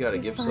think you got a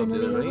gift sub the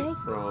other finally night awake?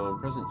 from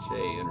Present J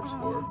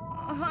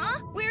 _ Huh?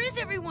 Where is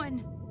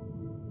everyone?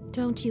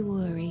 Don't you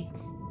worry.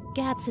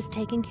 Gats is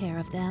taking care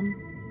of them.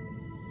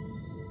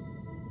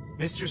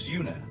 Mistress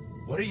Yuna,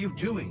 what are you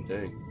doing?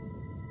 Dang.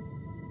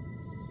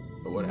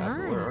 But what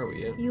happened? Where are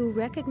we? Yeah. You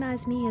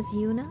recognize me as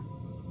Yuna?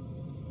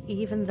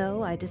 Even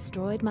though I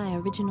destroyed my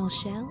original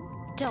shell?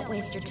 Don't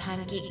waste your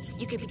time, geeks.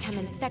 You could become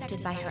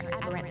infected by her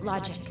aberrant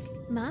logic.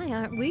 My,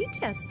 aren't we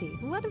testy?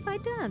 What have I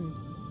done?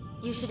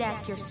 You should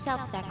ask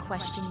yourself that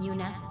question,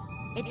 Yuna.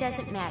 It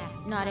doesn't matter.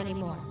 Not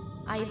anymore.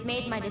 I have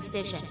made my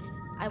decision.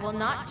 I will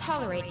not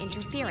tolerate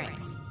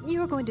interference.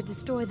 You're going to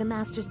destroy the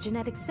Master's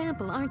genetic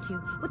sample, aren't you?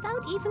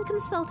 Without even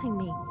consulting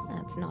me.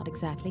 That's not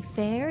exactly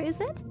fair, is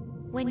it?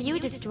 When you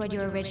destroyed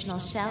your original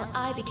shell,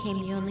 I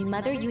became the only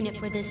mother unit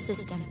for this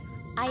system.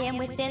 I am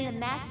within the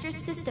Master's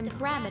system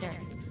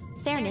parameters.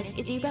 Fairness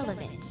is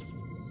irrelevant.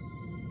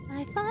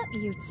 I thought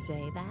you'd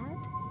say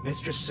that.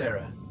 Mistress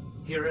Sarah,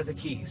 here are the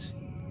keys.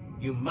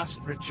 You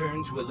must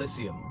return to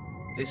Elysium.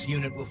 This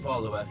unit will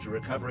follow after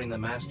recovering the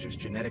Master's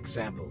genetic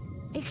sample.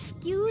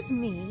 Excuse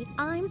me,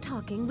 I'm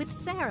talking with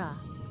Sarah.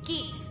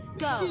 Geeks,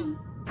 go!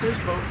 There's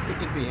votes that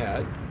could be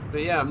had.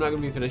 But yeah, I'm not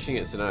going to be finishing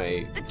it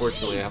tonight.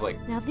 Fortunately, I have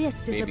like Now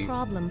this is a maybe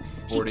problem.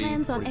 She 40,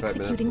 plans on 45 minutes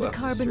executing the left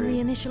to carbon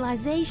stream.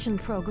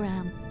 reinitialization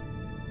program.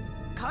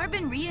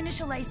 Carbon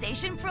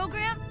reinitialization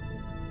program?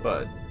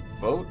 But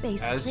vote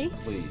Basically, as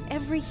please.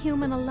 every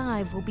human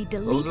alive will be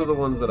deleted, Those are the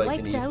ones that I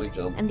can wiped easily out,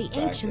 jump and the back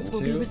ancients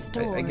will be into,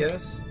 restored. I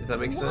guess, if that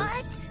makes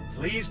sense.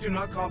 Please do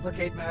not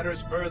complicate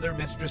matters further,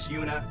 Mistress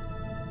Yuna.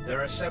 There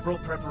are several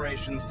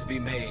preparations to be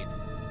made.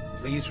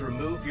 Please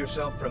remove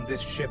yourself from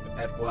this ship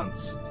at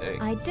once.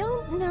 Dang. I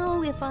don't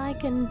know if I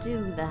can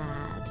do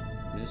that.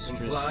 Mistress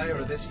Comply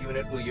or Yuna. this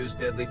unit will use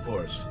deadly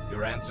force.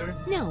 Your answer?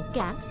 No,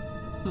 Gats.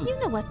 You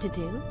know what to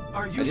do.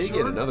 Are you I did sure?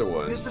 get another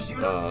one Mistress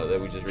Yuna? that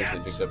we just recently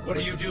Gats, picked up. what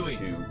are you PlayStation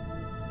doing? 2.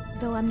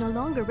 Though I'm no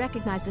longer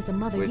recognized as a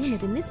mother Which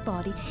unit in this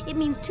body, it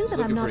means too that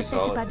looking I'm not pretty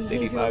affected solid. by It's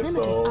behavioral 85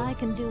 limiters. solid. I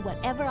can do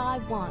whatever I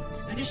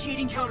want.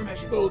 Initiating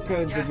countermeasures. Both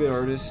kinds of good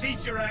artists.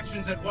 Cease your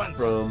actions at once.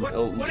 From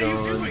Elton what are you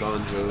John, doing? Bon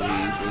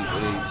Jovi,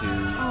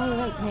 Blink-182, All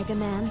right, Mega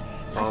Man.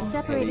 I've Tom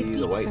separated Petty, Geeks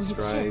The White from his ship.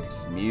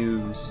 Stripes,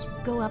 Muse.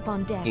 Go up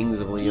on deck. Kings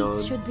of Leon.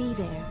 Geeks should be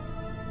there.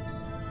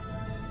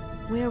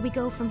 Where we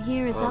go from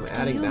here is up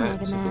to Adding you, that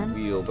Mega to Man. the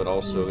wheel, but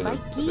also You going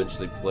fight to Geeks?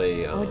 eventually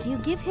play Or do you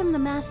give him the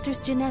Master's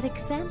genetic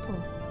sample?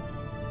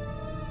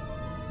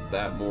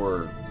 that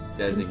more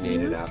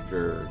designated Confused?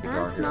 after the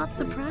Dark That's not Earth.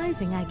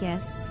 surprising, I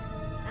guess.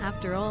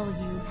 After all,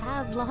 you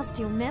have lost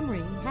your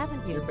memory,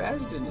 haven't you? Your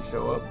badge didn't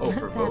show up. Oh,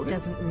 for That voting?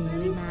 doesn't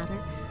really matter.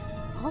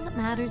 All that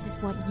matters is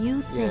what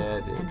you think Yeah,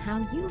 it did. and how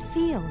you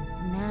feel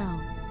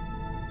now.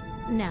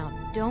 Now,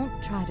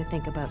 don't try to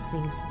think about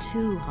things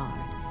too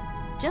hard.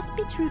 Just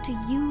be true to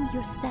you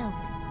yourself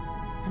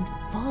and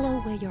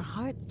follow where your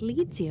heart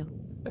leads you.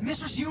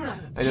 Mistress Yuna,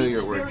 I know Geats you're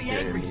is worried, very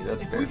Jeremy, angry.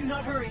 that's if fair. we do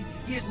not hurry,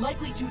 he is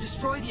likely to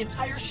destroy the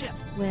entire ship.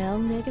 Well,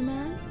 Mega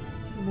Man,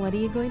 what are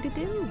you going to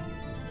do?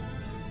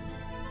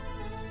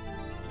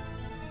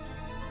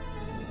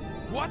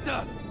 What the?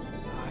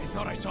 I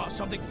thought I saw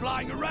something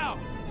flying around,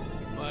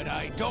 but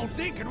I don't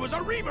think it was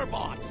a Reaver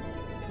bot.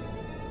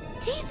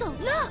 Diesel,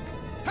 look!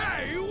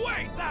 Hey,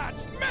 wait,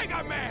 that's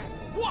Mega Man!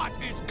 What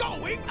is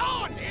going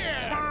on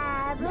here?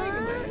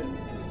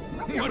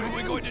 What are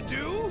we going to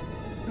do?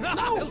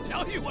 I'll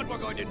tell you what we're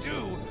going to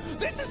do.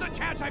 This is a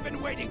chance I've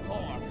been waiting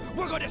for.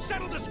 We're going to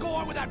settle the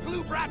score with that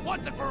blue brat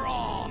once and for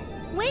all.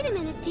 Wait a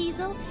minute,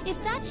 Diesel.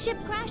 If that ship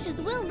crashes,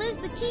 we'll lose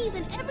the keys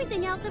and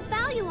everything else of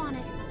value on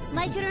it.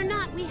 Like it or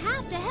not, we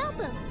have to help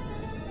him.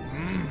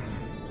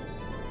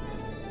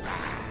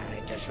 I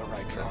guess you're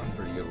right, Tron. That's a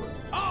pretty good one.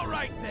 All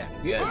right, then.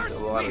 Yeah, First,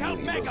 a lot we of help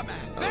new Mega Man.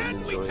 emotes.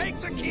 Then we enjoying take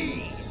the seeing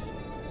keys.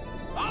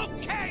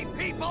 Okay,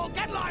 people,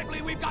 get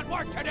lively. We've got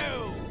work to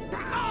do.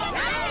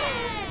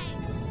 Okay.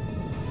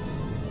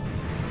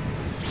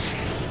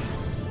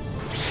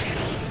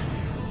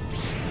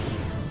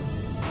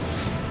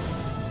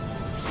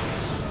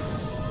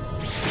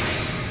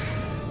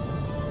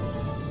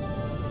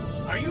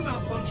 Are you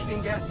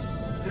malfunctioning, Gats?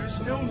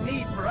 There's no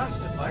need for us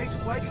to fight.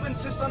 Why do you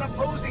insist on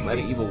opposing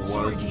Mighty me? Evil 1.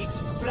 Sorry,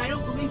 Geeks, but I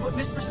don't believe what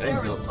Mistress I didn't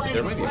Sarah is know- planning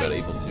there might is be right. Mighty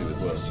Evil 2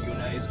 as well. Mistress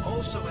Yuna is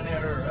also in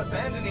error,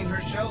 abandoning her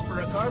shell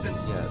for a carbon.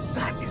 Yes.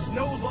 That is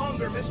no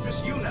longer Mistress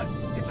Yuna.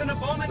 It's an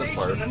abomination,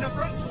 part. an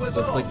affront to us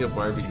Looks all. like a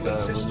Barbie If you car.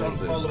 insist When on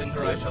was it? following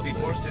her, I shall be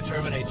forced to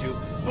terminate you.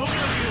 Both of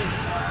you!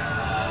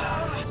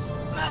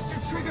 Master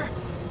Trigger,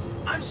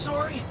 I'm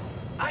sorry.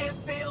 I have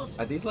failed.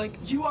 Are these like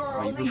You are our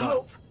only Reaver bot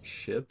hope.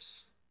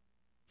 ships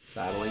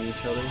battling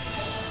each other?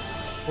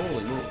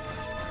 Holy moly.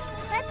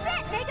 That's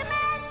it, Mega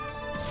Man!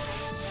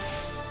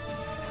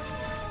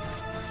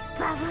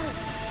 Bravo!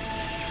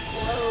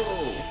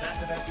 Whoa! Is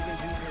that the best you can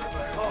do,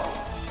 Purifier?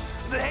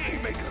 Oh, they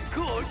make a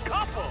good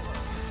couple.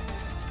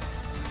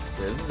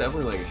 Yeah, this is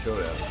definitely like a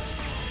showdown.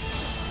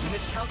 You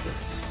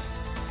miscalculated.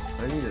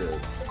 I need to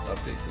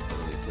update something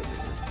on the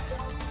equipment here.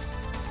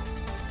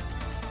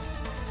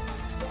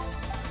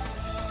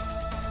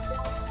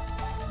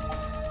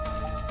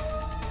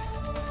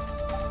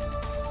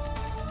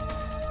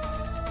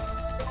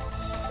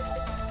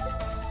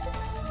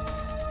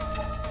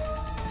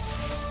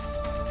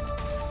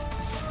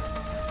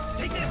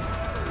 Take this.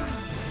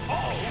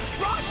 Oh,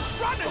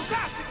 run as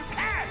fast as you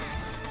can.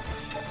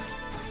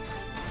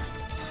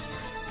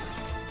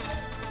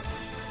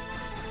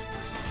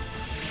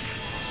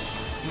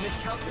 You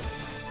miscalculated.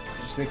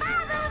 Just make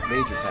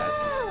major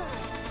passes.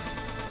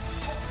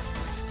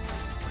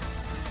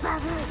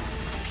 Bravo!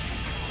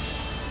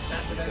 Is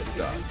that the best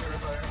you can do,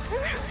 Purifier?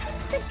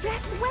 The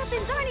Jet's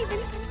weapons aren't even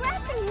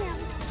scratching him!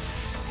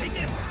 Take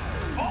this.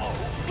 Oh,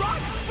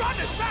 run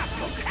as fast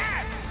as you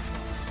can.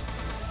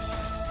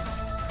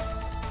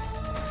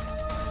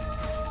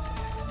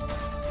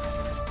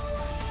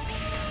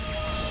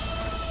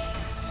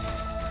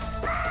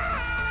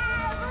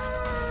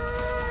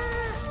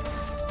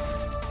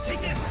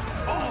 Take this.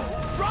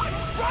 Oh, run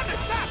as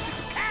fast as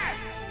you can.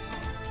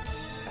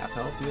 Half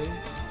health, maybe?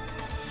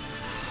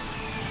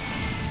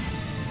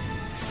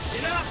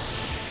 Enough.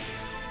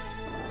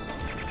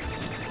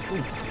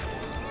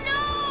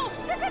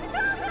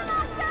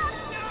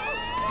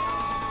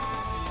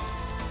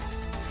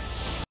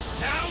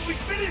 Now we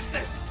finish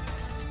this.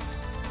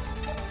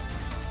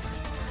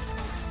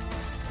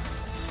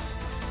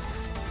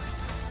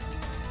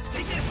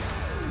 Take this.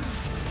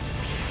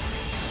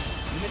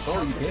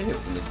 Oh, you can hit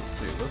with the missiles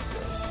too. Let's go.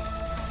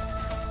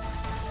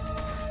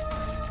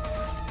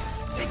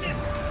 Take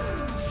this.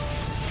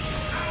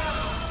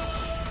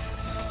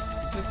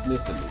 You're just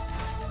missing me.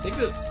 Take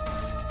this.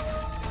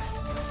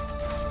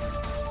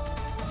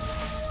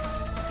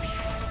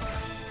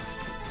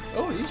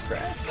 Oh, he's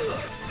crashed.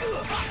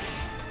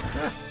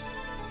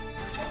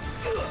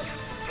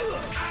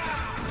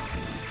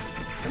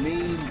 I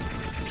mean,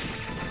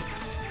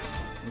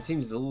 it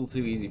seems a little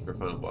too easy for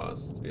Final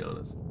Boss, to be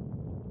honest.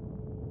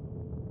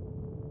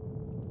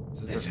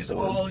 This is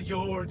all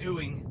you're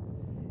doing.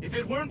 If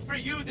it weren't for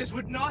you, this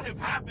would not have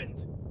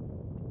happened.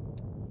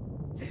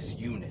 This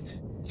unit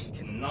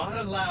cannot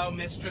allow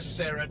Mistress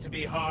Sarah to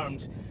be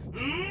harmed.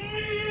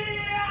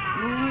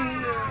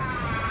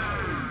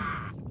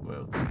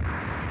 Well.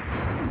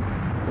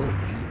 Oh,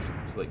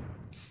 jeez. It's like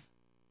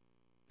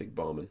big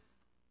bombing.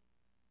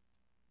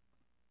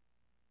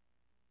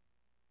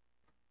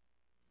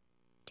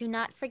 Do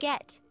not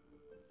forget,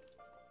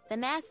 the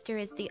Master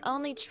is the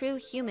only true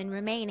human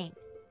remaining.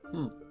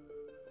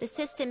 The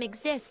system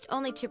exists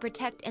only to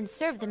protect and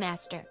serve the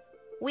Master.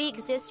 We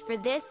exist for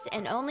this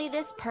and only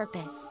this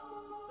purpose.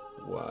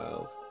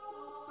 Wow.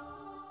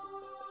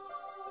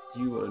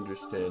 You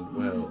understand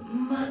well.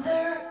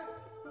 Mother?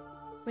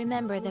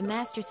 Remember, the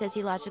Master says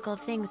illogical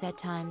things at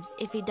times.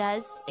 If he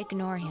does,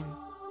 ignore him.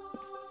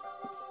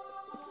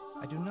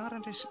 I do not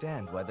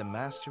understand why the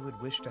Master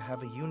would wish to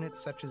have a unit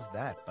such as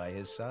that by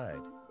his side.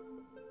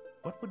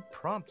 What would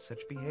prompt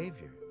such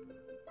behavior?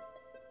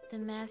 The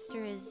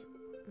Master is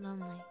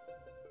lonely.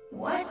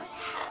 What's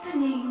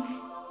happening?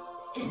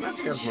 Is I'm this about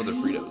to have some other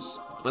Fritos.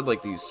 I'd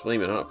like these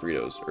flaming hot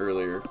Fritos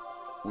earlier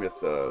with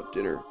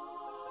dinner.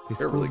 They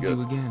They're really scolded good.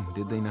 you again,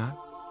 did they not?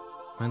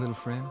 My little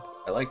friend?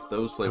 I like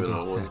those flaming Don't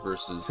hot get ones upset.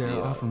 versus Sarah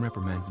the often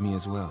reprimands me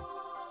as well.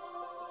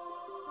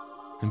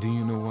 And do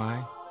you know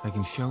why? I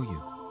can show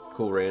you.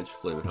 Cool Ranch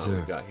flaming hot we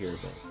Observe. got here,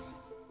 but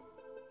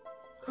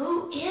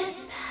Who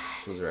is that?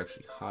 those are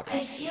actually hot. I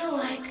feel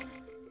like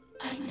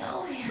I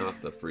know him.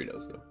 Not the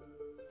Fritos though.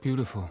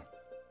 Beautiful.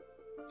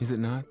 Is it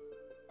not?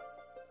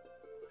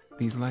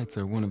 These lights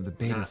are one of the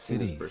beta Not seen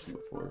this cities. person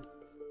before.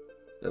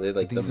 Are they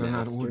like These the are not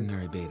master?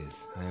 ordinary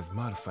betas. I have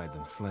modified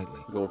them slightly.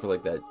 Going for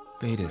like that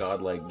Betas.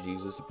 godlike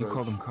Jesus approach. You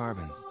call them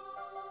carbons.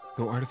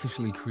 Though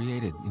artificially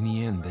created, in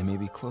the end, they may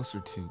be closer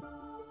to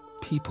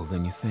people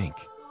than you think.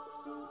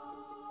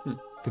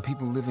 The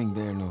people living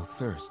there know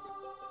thirst,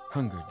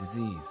 hunger,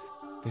 disease.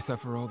 They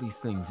suffer all these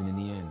things, and in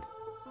the end,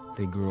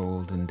 they grow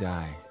old and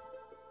die.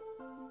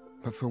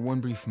 But for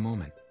one brief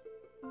moment,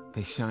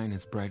 they shine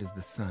as bright as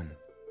the sun.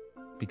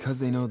 Because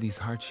they know these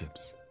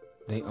hardships,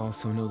 they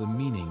also know the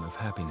meaning of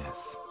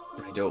happiness.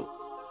 I don't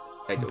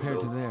Compared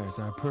know. to theirs,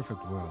 our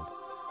perfect world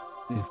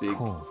These is big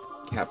cold,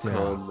 and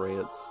sterile. Capcom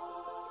rants.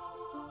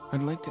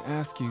 I'd like to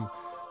ask you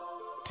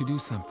to do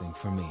something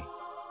for me,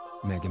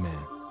 Mega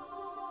Man.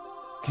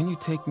 Can you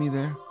take me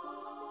there?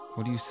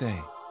 What do you say?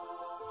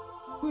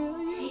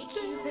 Take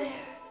you there?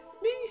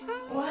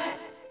 What?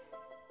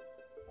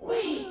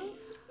 Wait,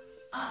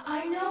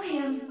 I know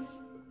him.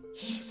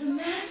 He's the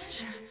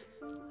Master.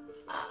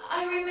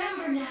 I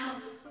remember now.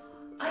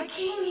 I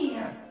came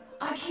here.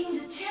 I came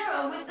to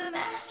Terra with the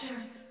Master.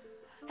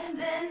 And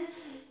then...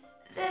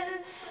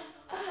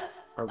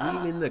 Are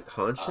we in the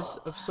conscious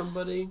of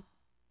somebody?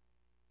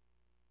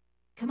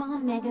 Come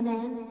on, Mega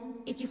Man.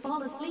 If you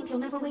fall asleep, you'll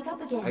never wake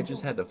up again. I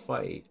just had to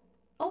fight.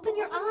 Open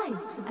your eyes.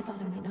 I thought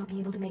I might not be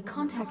able to make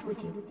contact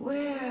with you.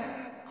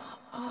 Where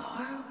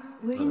are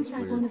We're Oh, that's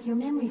inside weird. one of your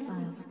memory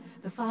files.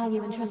 The file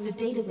you entrusted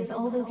Data with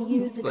all those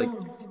years It's ago.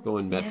 like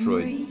going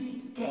Metroid.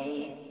 Memory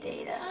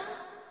data?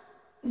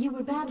 You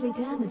were badly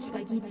damaged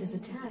by Geetz's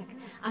attack.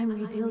 I'm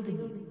rebuilding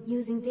you,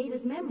 using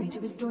Data's memory to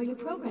restore your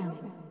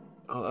programming.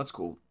 Oh, that's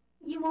cool.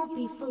 You won't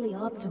be fully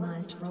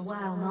optimized for a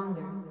while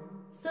longer.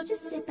 So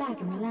just sit back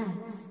and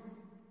relax.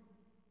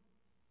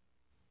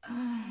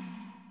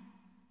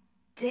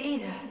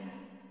 Data.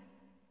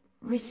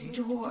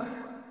 Restore.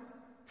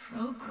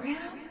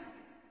 Program?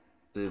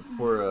 The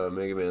poor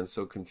Mega Man's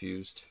so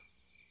confused.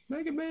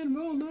 Mega Man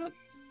will not.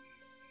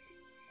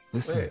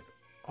 Listen Wait,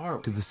 are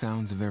to the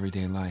sounds of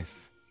everyday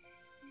life,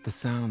 the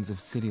sounds of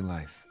city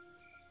life,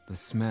 the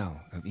smell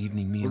of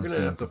evening meals We're gonna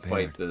being have to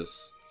prepared. fight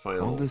this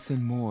final. All this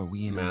and more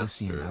we in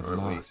Master, Elysium have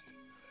aren't we? lost.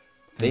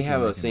 They Thank you,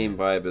 have a Mega same Man.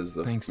 vibe as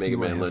the Thanks Mega to you,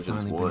 Man I have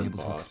Legends finally 1 been able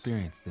to boss.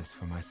 experience this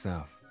for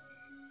myself.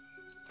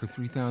 For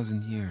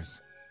 3,000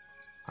 years,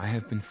 I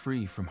have been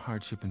free from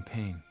hardship and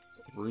pain.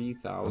 A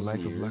 3,000 life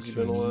of years you've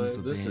luxury been and ease,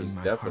 alive? This obeying is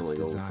my definitely heart's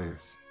over.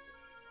 desires.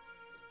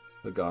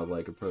 The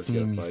godlike approach to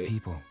Seeing a these fight.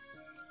 people,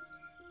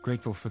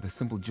 grateful for the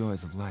simple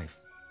joys of life,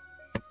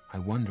 I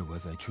wonder,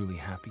 was I truly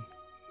happy?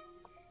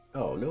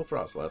 Oh, no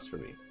frost lasts for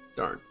me.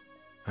 Darn.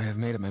 I have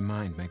made up my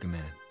mind, Mega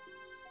Man.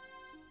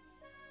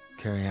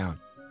 Carry out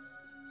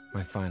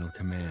my final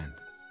command.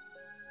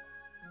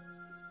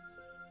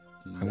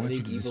 I want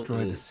you to Medieval destroy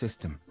the is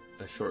system.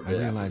 a short I bit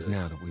after realize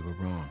now this. that we were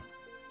wrong.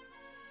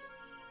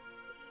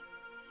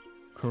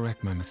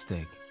 Correct my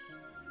mistake.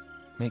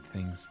 Make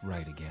things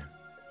right again.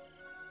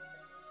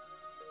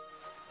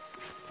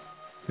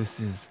 This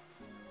is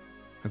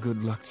a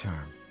good luck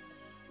charm.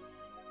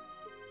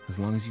 As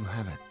long as you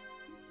have it,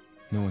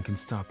 no one can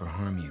stop or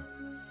harm you.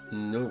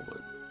 No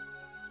one.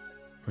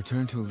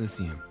 Return to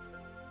Elysium.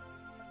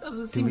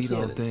 Doesn't seem Delete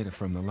all canon. data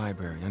from the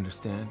library,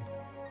 understand?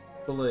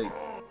 But like,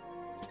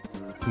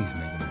 Please,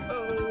 Mega Man.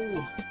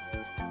 oh.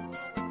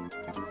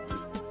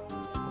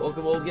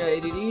 Welcome, old guy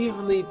ADD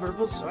on the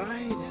purple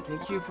side.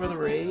 Thank you for the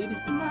raid.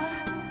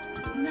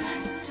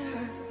 Master.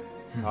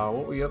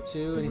 What were you up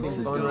to? This Anything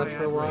is fun why I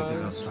retro-wise?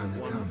 rated us on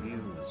one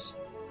views.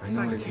 I know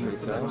Thank I you should for the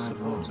survive support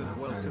home and outside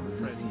welcome of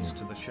friends Elysium.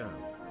 to the show.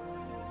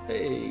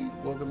 Hey,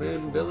 welcome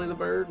in Billy the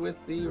Bird with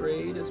the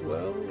raid as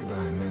well. Goodbye,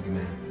 Mega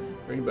Man.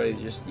 For anybody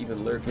just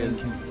even lurking,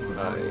 Thank you for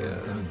all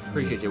you've done for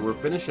appreciate me. you. We're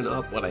finishing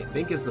up what I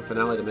think is the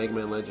finale to Mega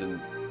Man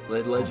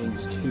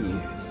Legends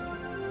 2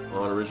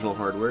 on original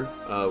hardware.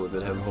 We've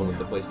been having fun with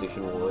the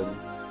PlayStation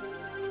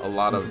 1. A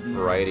lot of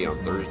variety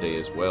on Thursday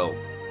as well.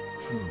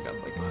 Got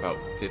like about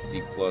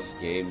 50 plus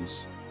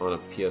games on a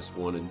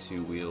PS1 and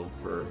 2 wheel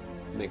for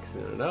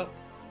mixing it up.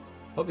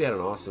 Hope you had an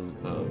awesome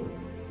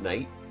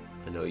night.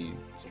 I know you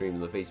streamed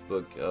the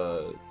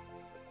Facebook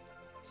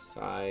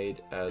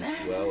side as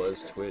well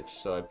as Twitch,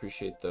 so I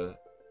appreciate the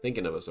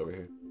thinking of us over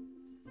here.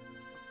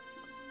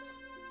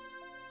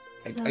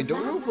 I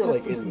don't know if we're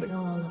like in the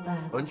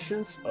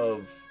conscience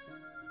of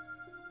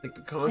like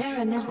the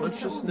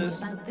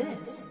consciousness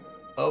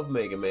of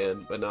Mega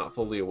Man, but not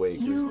fully awake.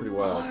 It's pretty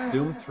wild.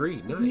 Doom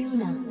 3,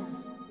 nice.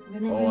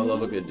 Oh, I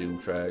love a good Doom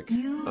track.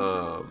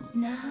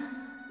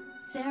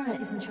 Sarah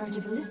is in charge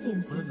of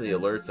Elysian system. One of the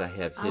alerts I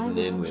have hidden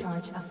in with. I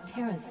was in charge of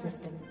Terra's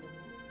system.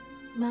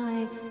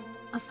 My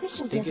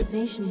official I think it's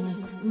designation was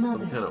Mother.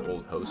 some kind of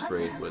old host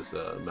raid was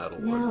Metal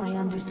One. Now which I is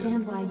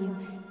understand why you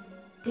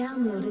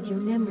downloaded your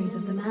memories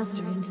of the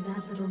Master into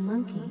that little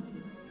monkey.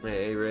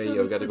 Hey Ray, So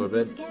yo, they gotta go to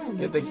couldn't bed. scan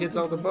Get or the kids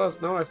on the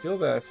bus. No, I feel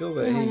that. I feel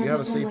that. Now Hey, I you have a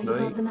understand safe why you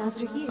brought night. the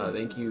Master here.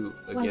 Thank you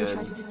Why you tried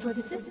again to destroy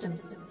the system.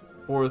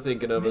 for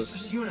thinking of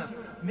Mistress us. Yuna,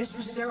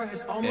 Mistress Sarah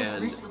has almost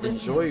And reached Elysium.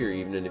 enjoy your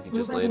evening if you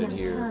just We're running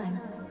landed out of here.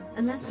 time.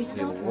 Unless we This is a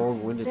stop her,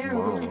 long-winded Sarah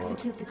will monologue.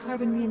 execute the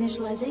carbon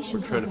reinitialization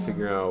We're trying to program.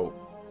 figure out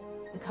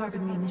The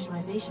carbon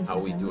reinitialization how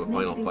we program do a is meant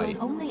final to be fight.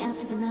 run only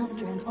after the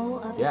Master and all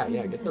other Yeah,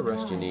 humans get the have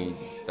rest you died. need.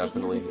 It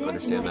Definitely uses their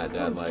understand that, genetic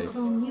Dad codes to life.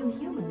 clone new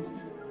humans.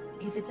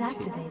 If it's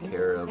activated,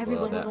 care of,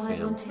 everyone that alive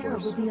fam, on of Terra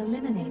course. will be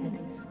eliminated.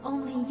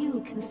 Only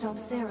you can stop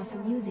Sarah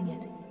from using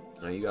it.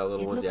 Oh, you got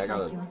little It ones. Yeah, I looks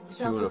got like your a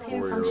 2 and a self-repair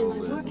 4-year-old, functions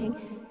are and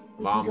working.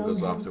 We Mom can go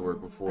goes now. off to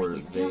work before But you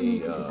still they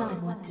need to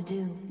decide what to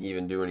do.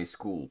 even do any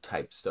school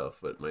type stuff.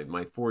 But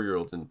my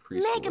 4-year-old's in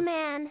preschool. Mega It's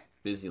Man.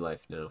 busy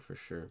life now for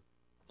sure.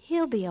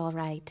 He'll be all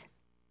right.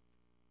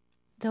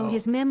 Though Oh.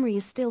 his memory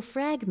is still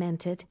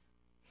fragmented,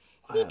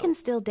 he Wow. can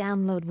still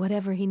download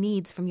whatever he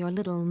needs from your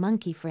little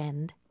monkey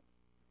friend.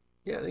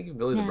 Yeah, thank you,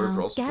 Billy the Bird, for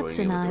Now, also Gats joining and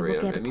in with I the will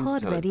raid. get a It means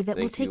pod ton. ready that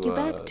will Thank take you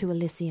back to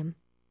Elysium.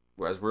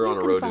 Whereas we're on You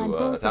a can road find to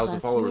both of 1,000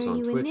 us followers where on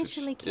you Twitch,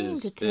 initially which came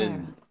has to Terra.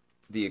 been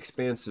the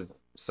expansive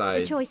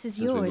side The choice is since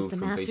we yours, moved the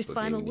from Master's Facebook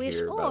final gaming wish,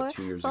 here about or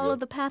 2 years follow ago.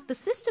 the path the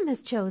system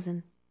has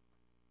chosen.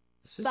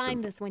 System.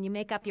 Find us when you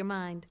make up your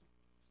mind.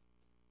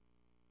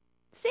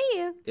 See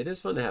you. It is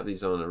fun to have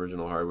these on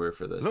original hardware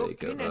for the Look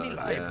sake of in any yeah.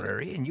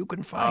 library and you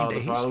can find the a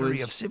history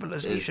followers of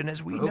civilization is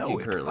as we broken know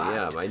it. currently,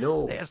 But yeah, I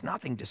know. there's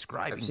nothing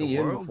describing I've seen the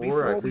you world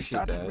before. I we appreciate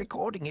started that.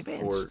 recording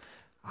events. Support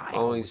I following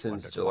always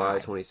since wondered July why.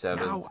 27th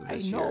Now of I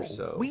this know year,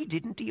 so we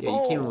didn't yeah,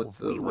 evolve. you came with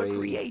the we were raid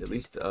created. at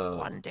least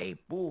One day,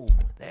 boom,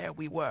 there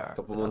we were.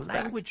 couple With months the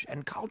back. language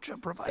and culture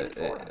provided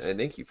for us. And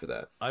thank you for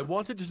that. I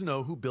wanted to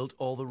know who built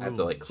all the I have rooms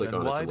to like click and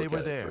on it why to they look were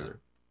at it there. further.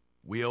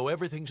 We owe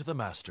everything to the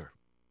Master.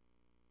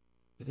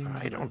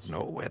 I don't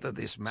know whether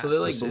this So master they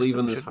like believe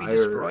in system this should be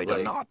higher destroyed or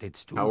like not.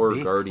 It's too power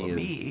big guardian, for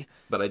me.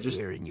 but I just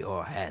We're in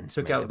your hands,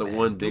 took Mega out the Man.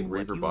 one Do big what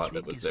Reaper you bot that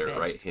think was is there best.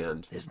 right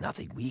hand. There's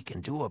nothing we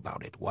can do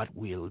about it. What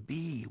will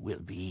be,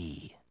 will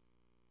be.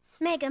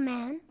 Mega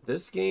Man.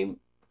 This game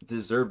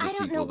deserved a I don't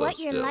sequel know though. what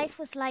your Still, life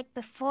was like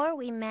before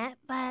we met,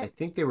 I but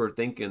think they were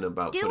thinking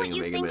about Do putting what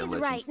you Mega think Man is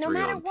Legends right, no 3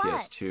 matter on what.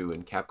 PS2,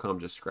 and Capcom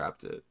just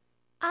scrapped it.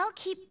 I'll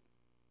keep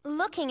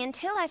looking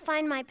until I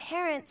find my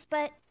parents,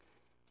 but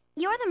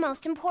you're the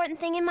most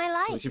important thing in my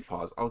We life. should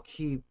pause. I'll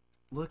keep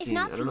looking.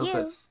 not I for don't know if you,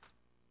 that's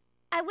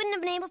I wouldn't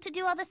have been able to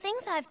do all the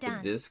things I've the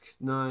done. disc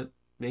not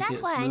making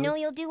That's it why I smooth. know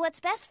you'll do what's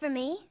best for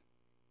me.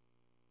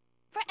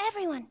 For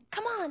everyone.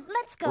 Come on,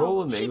 let's go.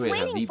 Roll and Mega She's Man have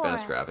waiting the for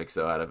best us. graphics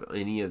though out of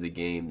any of the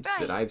games Right.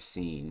 that I've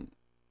seen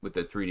with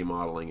the 3D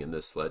modeling in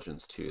this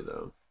Legends 2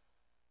 though.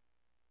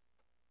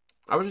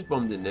 I was just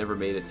bummed it never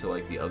made it to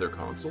like the other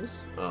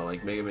consoles,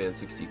 like Mega Man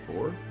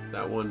 64.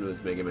 That one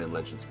was Mega Man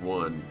Legends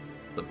 1,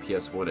 the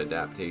PS1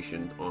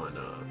 adaptation on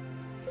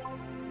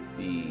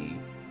the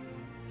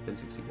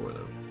N64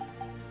 though.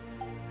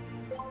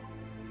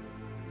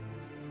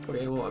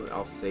 Okay, well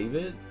I'll save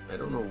it. I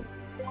don't know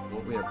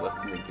what we have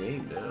left in the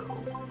game now.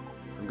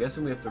 I'm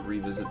guessing we have to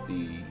revisit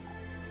the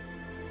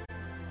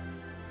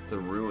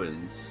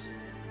ruins.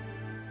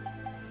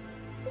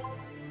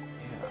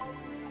 Yeah.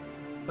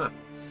 Huh.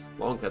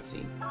 Long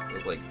cutscene. It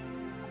was like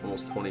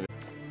almost 20 minutes.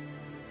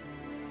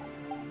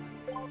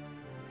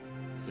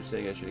 So they're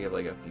saying I should have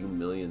like a few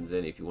millions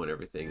in if you want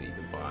everything that you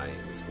can buy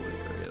in this one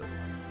area.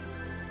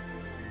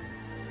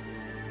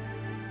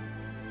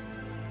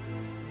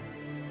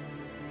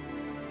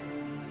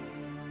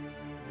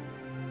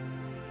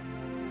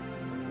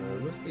 There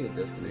must be a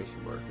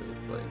destination marker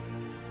that's like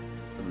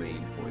the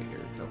main point here.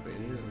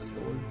 Calpania, is this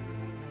the one?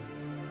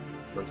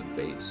 Front of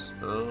base.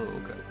 Oh,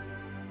 okay.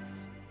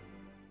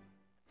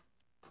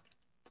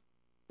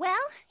 Well,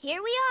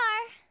 here we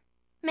are.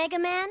 Mega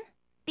Man,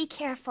 be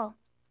careful.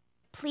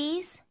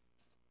 Please?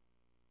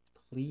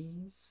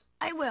 please?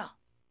 I will.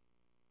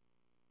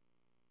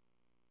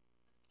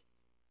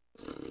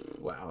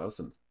 Wow, that's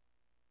some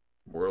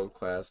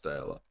world-class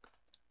dialogue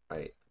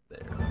right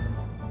there.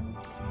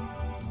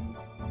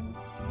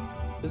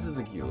 This is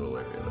a cute little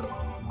area, though.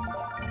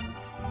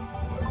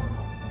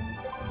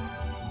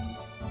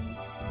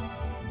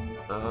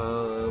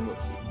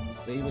 Let's see.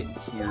 Save it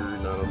here,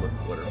 not on the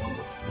flutter from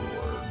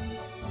before.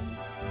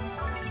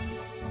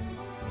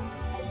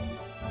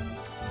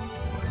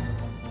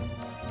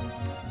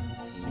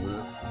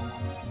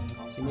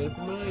 So you made up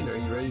your mind. Are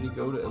you ready to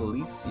go to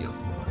Elysium?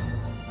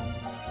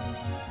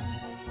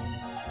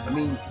 I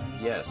mean,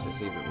 yes, I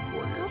saved it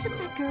before here. What was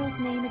that girl's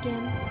name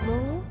again?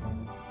 Roll?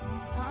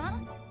 Huh?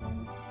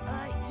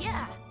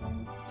 Yeah.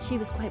 She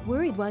was quite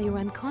worried while you were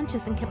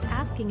unconscious and kept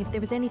asking if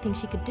there was anything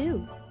she could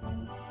do.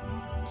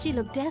 She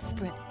looked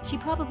desperate. She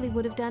probably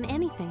would have done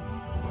anything.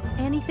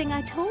 Anything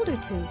I told her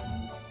to.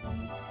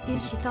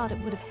 If she thought it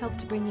would have helped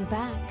to bring you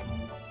back.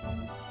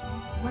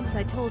 Once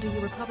I told her you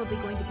were probably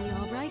going to be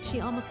all right, she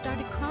almost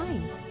started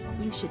crying.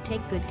 You should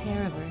take good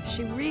care of her.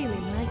 She really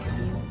likes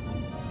you.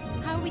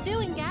 How are we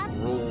doing, Gats?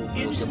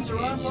 Engines are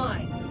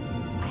online.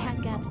 I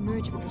had Gats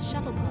merge with the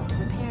shuttle pod to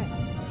repair it.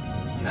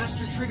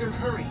 Master Trigger,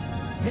 hurry.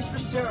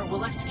 Mistress Sarah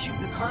will execute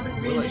the carbon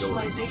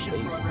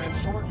reinitialization program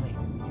shortly.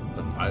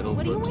 The final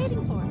What are you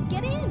waiting for?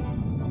 Get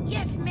in!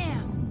 Yes,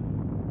 ma'am.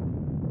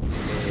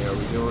 Hey, how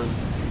we doing?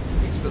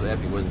 Thanks for the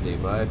Happy Wednesday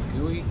vibe.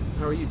 Gooey,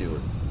 how are you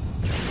doing?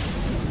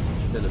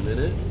 It's been a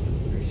minute.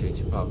 Appreciate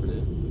you popping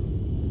in.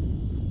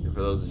 And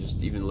for those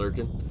just even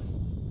lurking.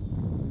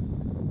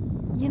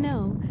 You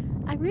know,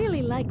 I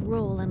really like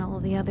Roll and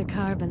all the other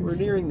carbons. We're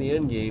nearing the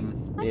end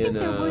game. I think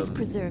they're worth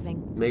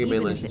preserving, Mega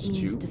Man even if it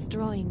Legends means 2.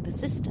 destroying the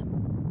system.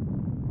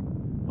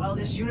 While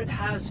this unit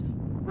has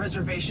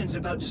reservations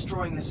about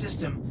destroying the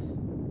system,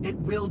 it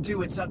will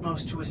do its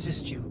utmost to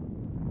assist you.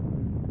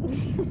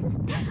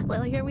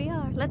 Well, here we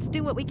are. Let's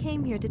do what we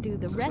came here to do.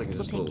 The rest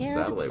will take care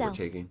of satellite itself.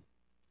 we're taking.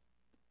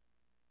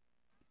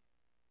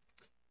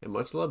 And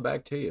much love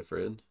back to you,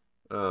 friend.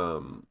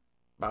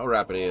 About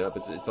wrapping it up.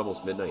 It's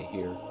almost midnight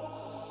here.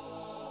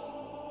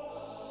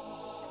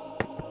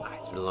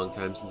 It's been a long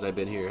time since I've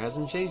been here. It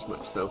hasn't changed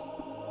much, though.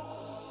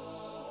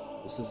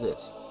 This is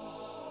it.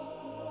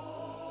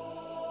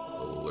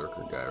 Little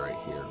lurker guy right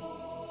here.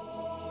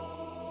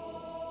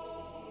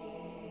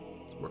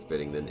 It's more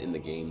fitting than in the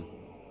game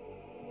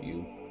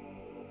view.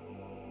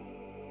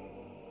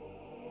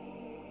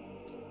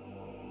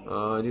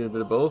 Doing a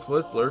bit of both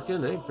with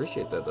lurking. Hey,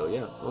 appreciate that though.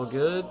 Yeah, all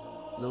good.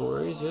 No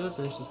worries. Yeah,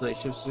 finish this night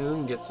shift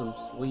soon. Get some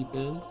sleep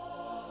in.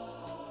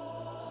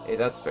 Hey,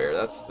 that's fair.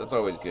 That's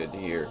always good to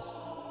hear.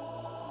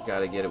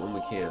 Gotta get it when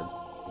we can.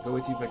 I'd go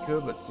with you if I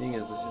could, but seeing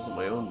as this isn't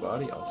my own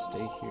body, I'll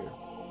stay here.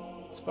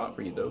 Spot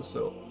for you though,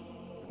 so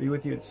be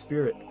with you in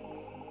spirit,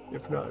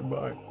 if not in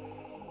mind.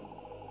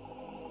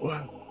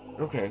 Wow.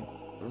 Okay.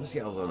 Well, this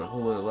gal's on a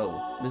whole other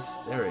level. Miss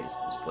Sarah is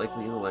most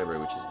likely in the library,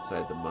 which is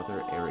inside the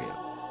mother area.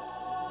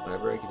 The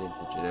library contains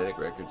the genetic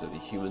records of the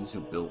humans who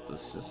built the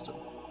system.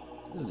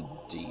 This is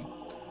deep.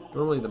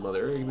 Normally, the mother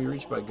area can be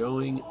reached by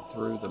going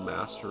through the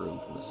master room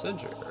from the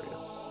center area.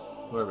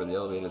 However, the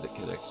elevator that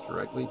connects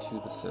directly to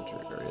the center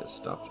area is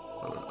stopped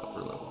on an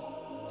upper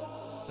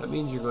level. That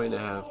means you're going to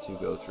have to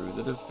go through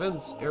the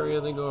defense area,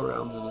 then go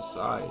around to the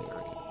side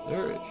area.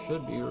 There it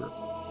should be a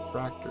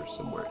refractor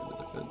somewhere in the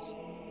defense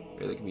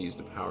area that can be used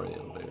to power the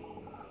elevator.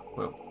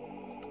 Well,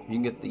 if you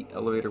can get the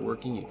elevator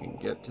working, you can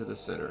get to the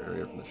center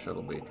area from the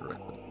shuttle bay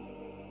directly.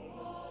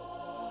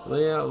 The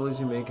layout will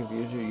you may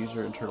confuse you. Use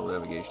your internal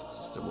navigation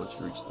system. Once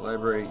you reach the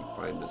library, you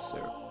find Miss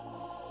Sarah.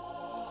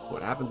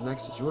 What happens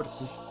next is your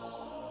decision.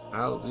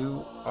 I'll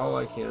do all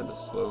I can to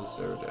slow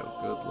Sarah down.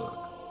 Good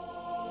luck.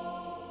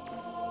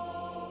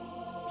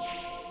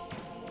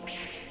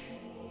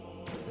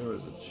 There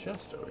was a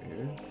chest over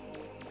here.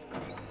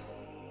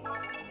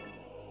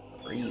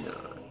 Green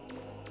eye.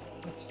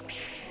 What?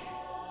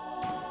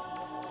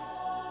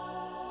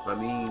 I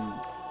mean,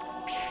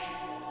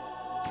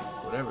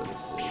 whatever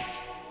this is.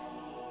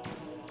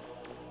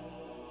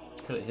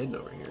 It's kind of hidden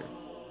over here.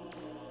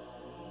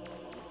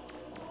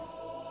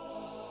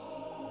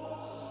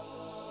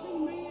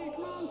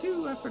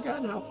 Too. I've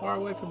forgotten how far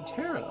away from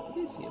Terra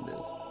Elysium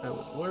is. I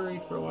was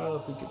worried for a while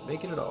if we could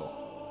make it at all.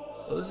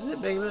 Well, this is it,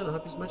 Mega Man. I'll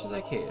help you as much as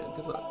I can.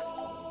 Good luck.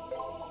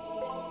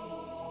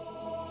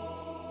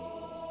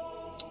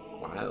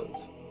 Wild.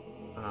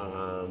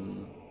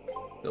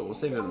 No, we'll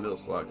save it in the middle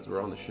slot because we're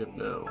on the ship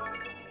now.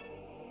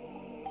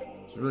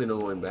 There's really no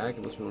going back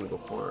unless we want to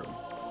go farm.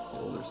 The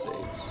older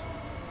saves.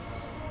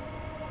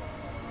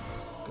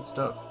 Good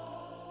stuff.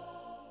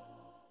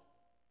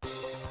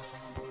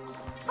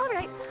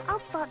 I'll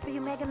spot for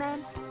you, Mega Man.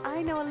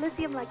 I know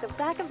Elysium like the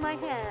back of my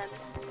hand.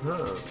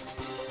 Huh.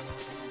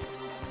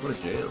 What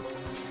a jam.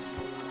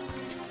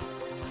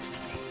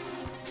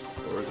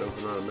 Doors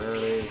open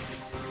automatic.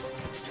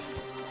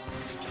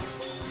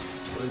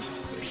 What is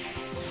this thing?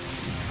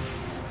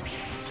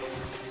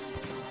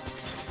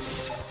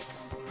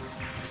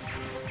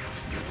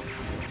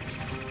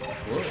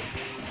 Whoa.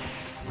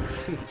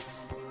 Jeez.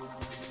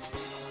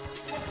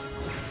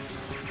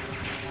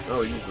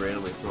 are you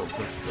randomly throwing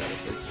punches at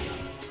us? I see.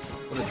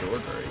 What a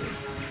dork are you?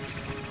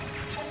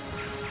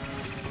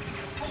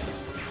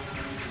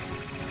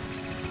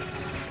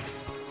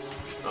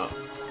 Oh.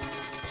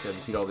 Gotta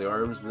defeat all the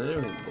arms and then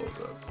everything blows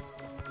up.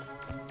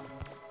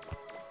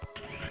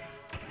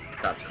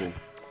 That's cool.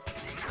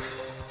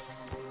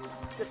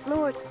 The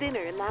floor's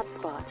thinner in that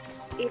spot.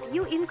 If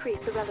you increase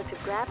the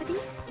relative gravity,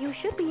 you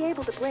should be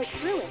able to break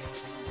through it.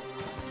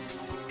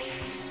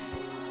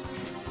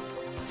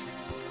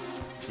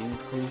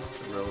 Increase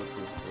the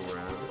relative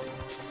gravity.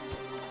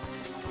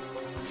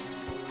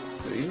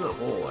 Dude, even the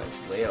whole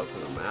like layout for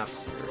the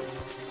maps here is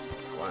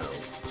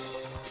wild.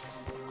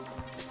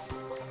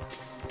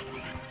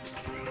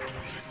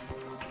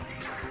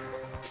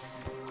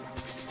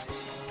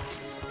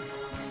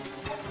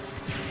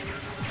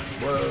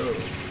 Whoa.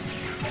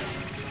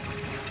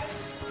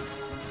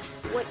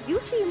 What you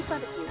see in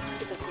front of you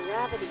is a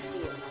gravity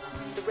field.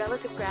 The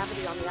relative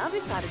gravity on the other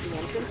side of the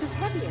entrance is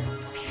heavier.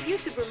 You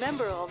should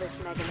remember all this,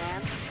 Mega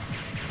Man.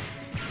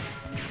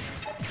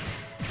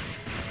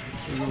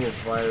 These little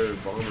fire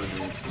bomber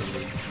dudes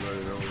coming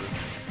running over.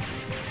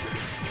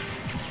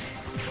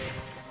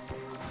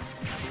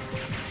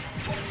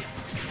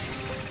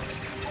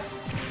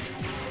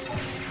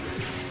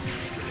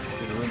 I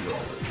can remember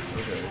all this.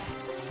 Okay.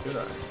 Good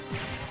eye.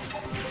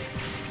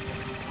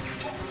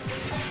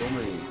 There's so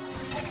many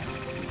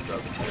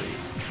throughout the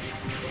place.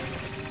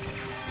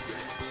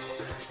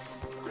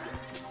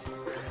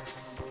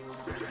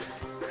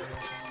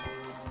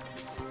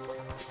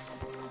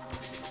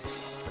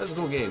 That's a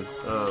cool game.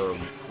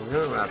 We're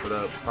gonna wrap it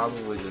up.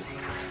 Probably just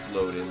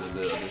load into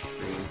the other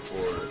screen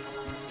for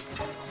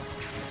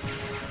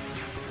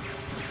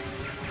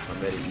a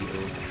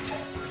medieval.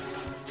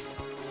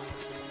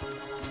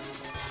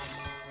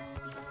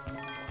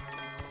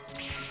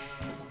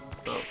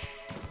 Oh.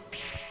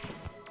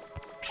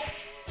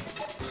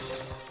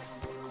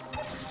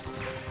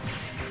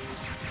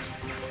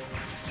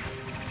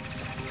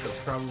 I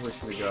probably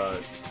should have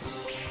got.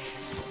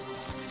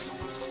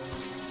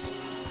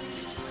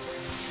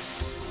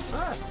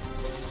 Ah.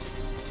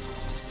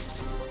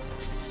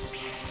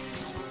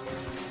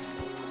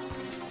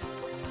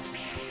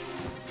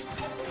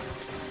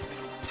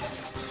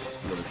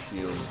 Little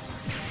shields.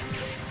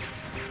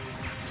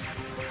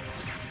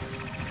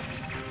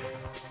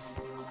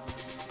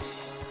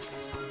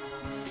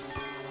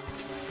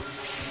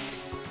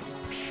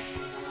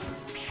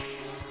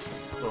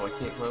 Oh, I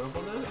can't climb up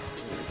on that?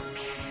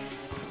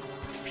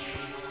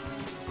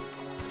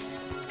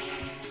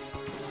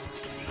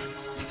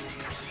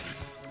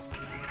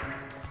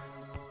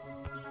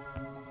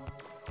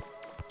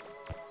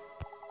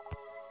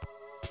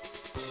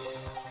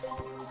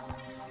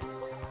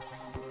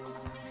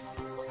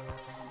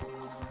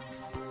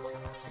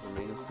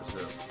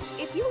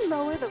 If you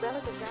lower the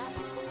relative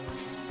gravity,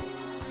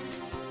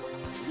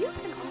 you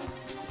can also...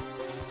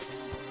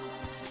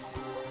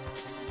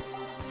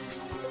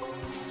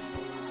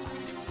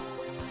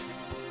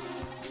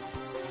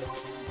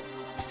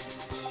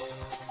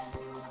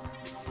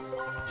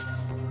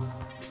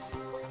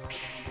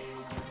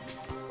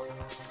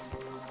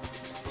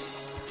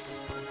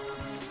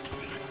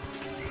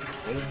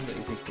 Why doesn't the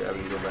increased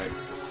gravity go back to the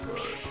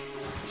front?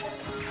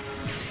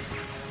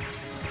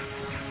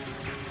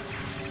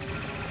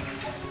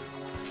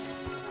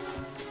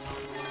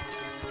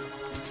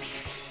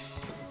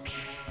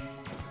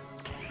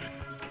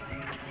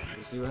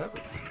 We'll see what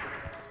happens.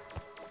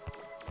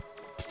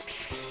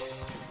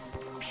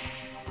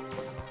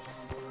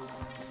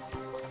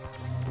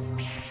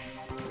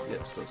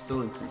 Yep, so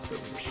still increased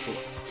over here. Cool.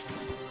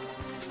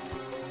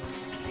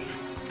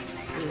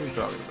 What are we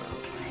talking about?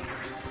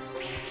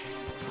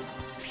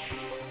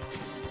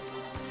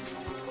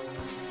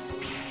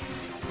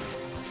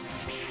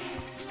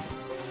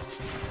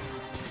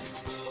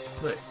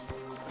 Nice.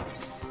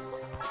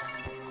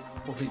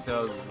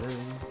 40,000 in.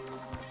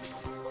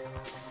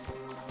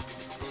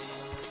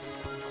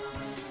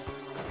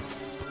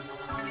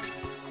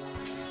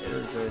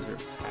 Energizer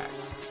pack.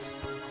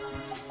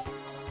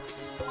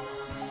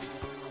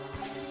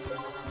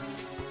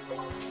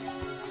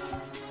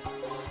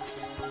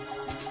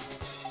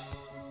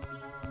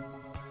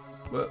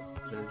 Well,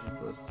 energy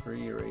plus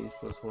 3, range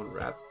plus 1,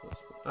 wrap plus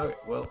 1. Okay,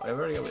 well, I've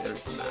already got my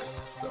energy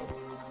maxed, so.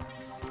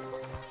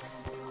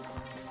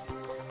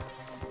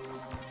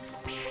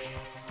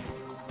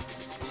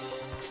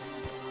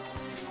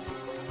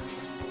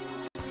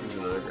 There's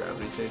another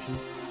gravity station.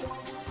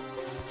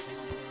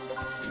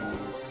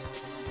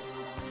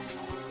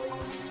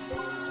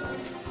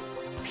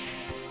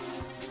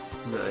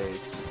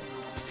 Nice.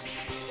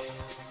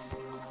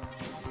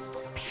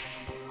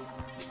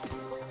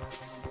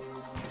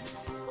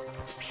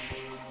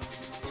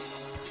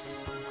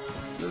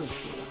 This is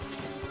cool.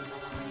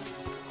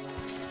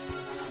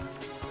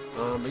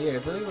 But yeah,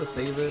 if I'm gonna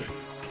save it,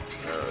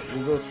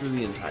 we'll go through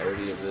the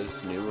entirety of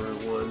this newer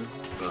one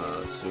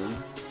soon.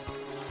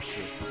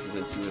 This has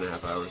been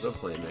 2.5 hours of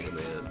playing Mega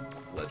Man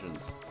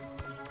Legends.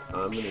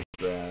 I'm gonna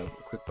grab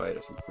a quick bite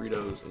of some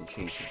Fritos and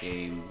change the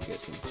game. You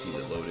guys can see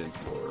the load in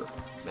for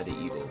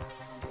Medieval.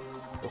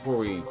 before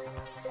we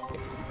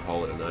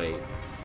call it a night.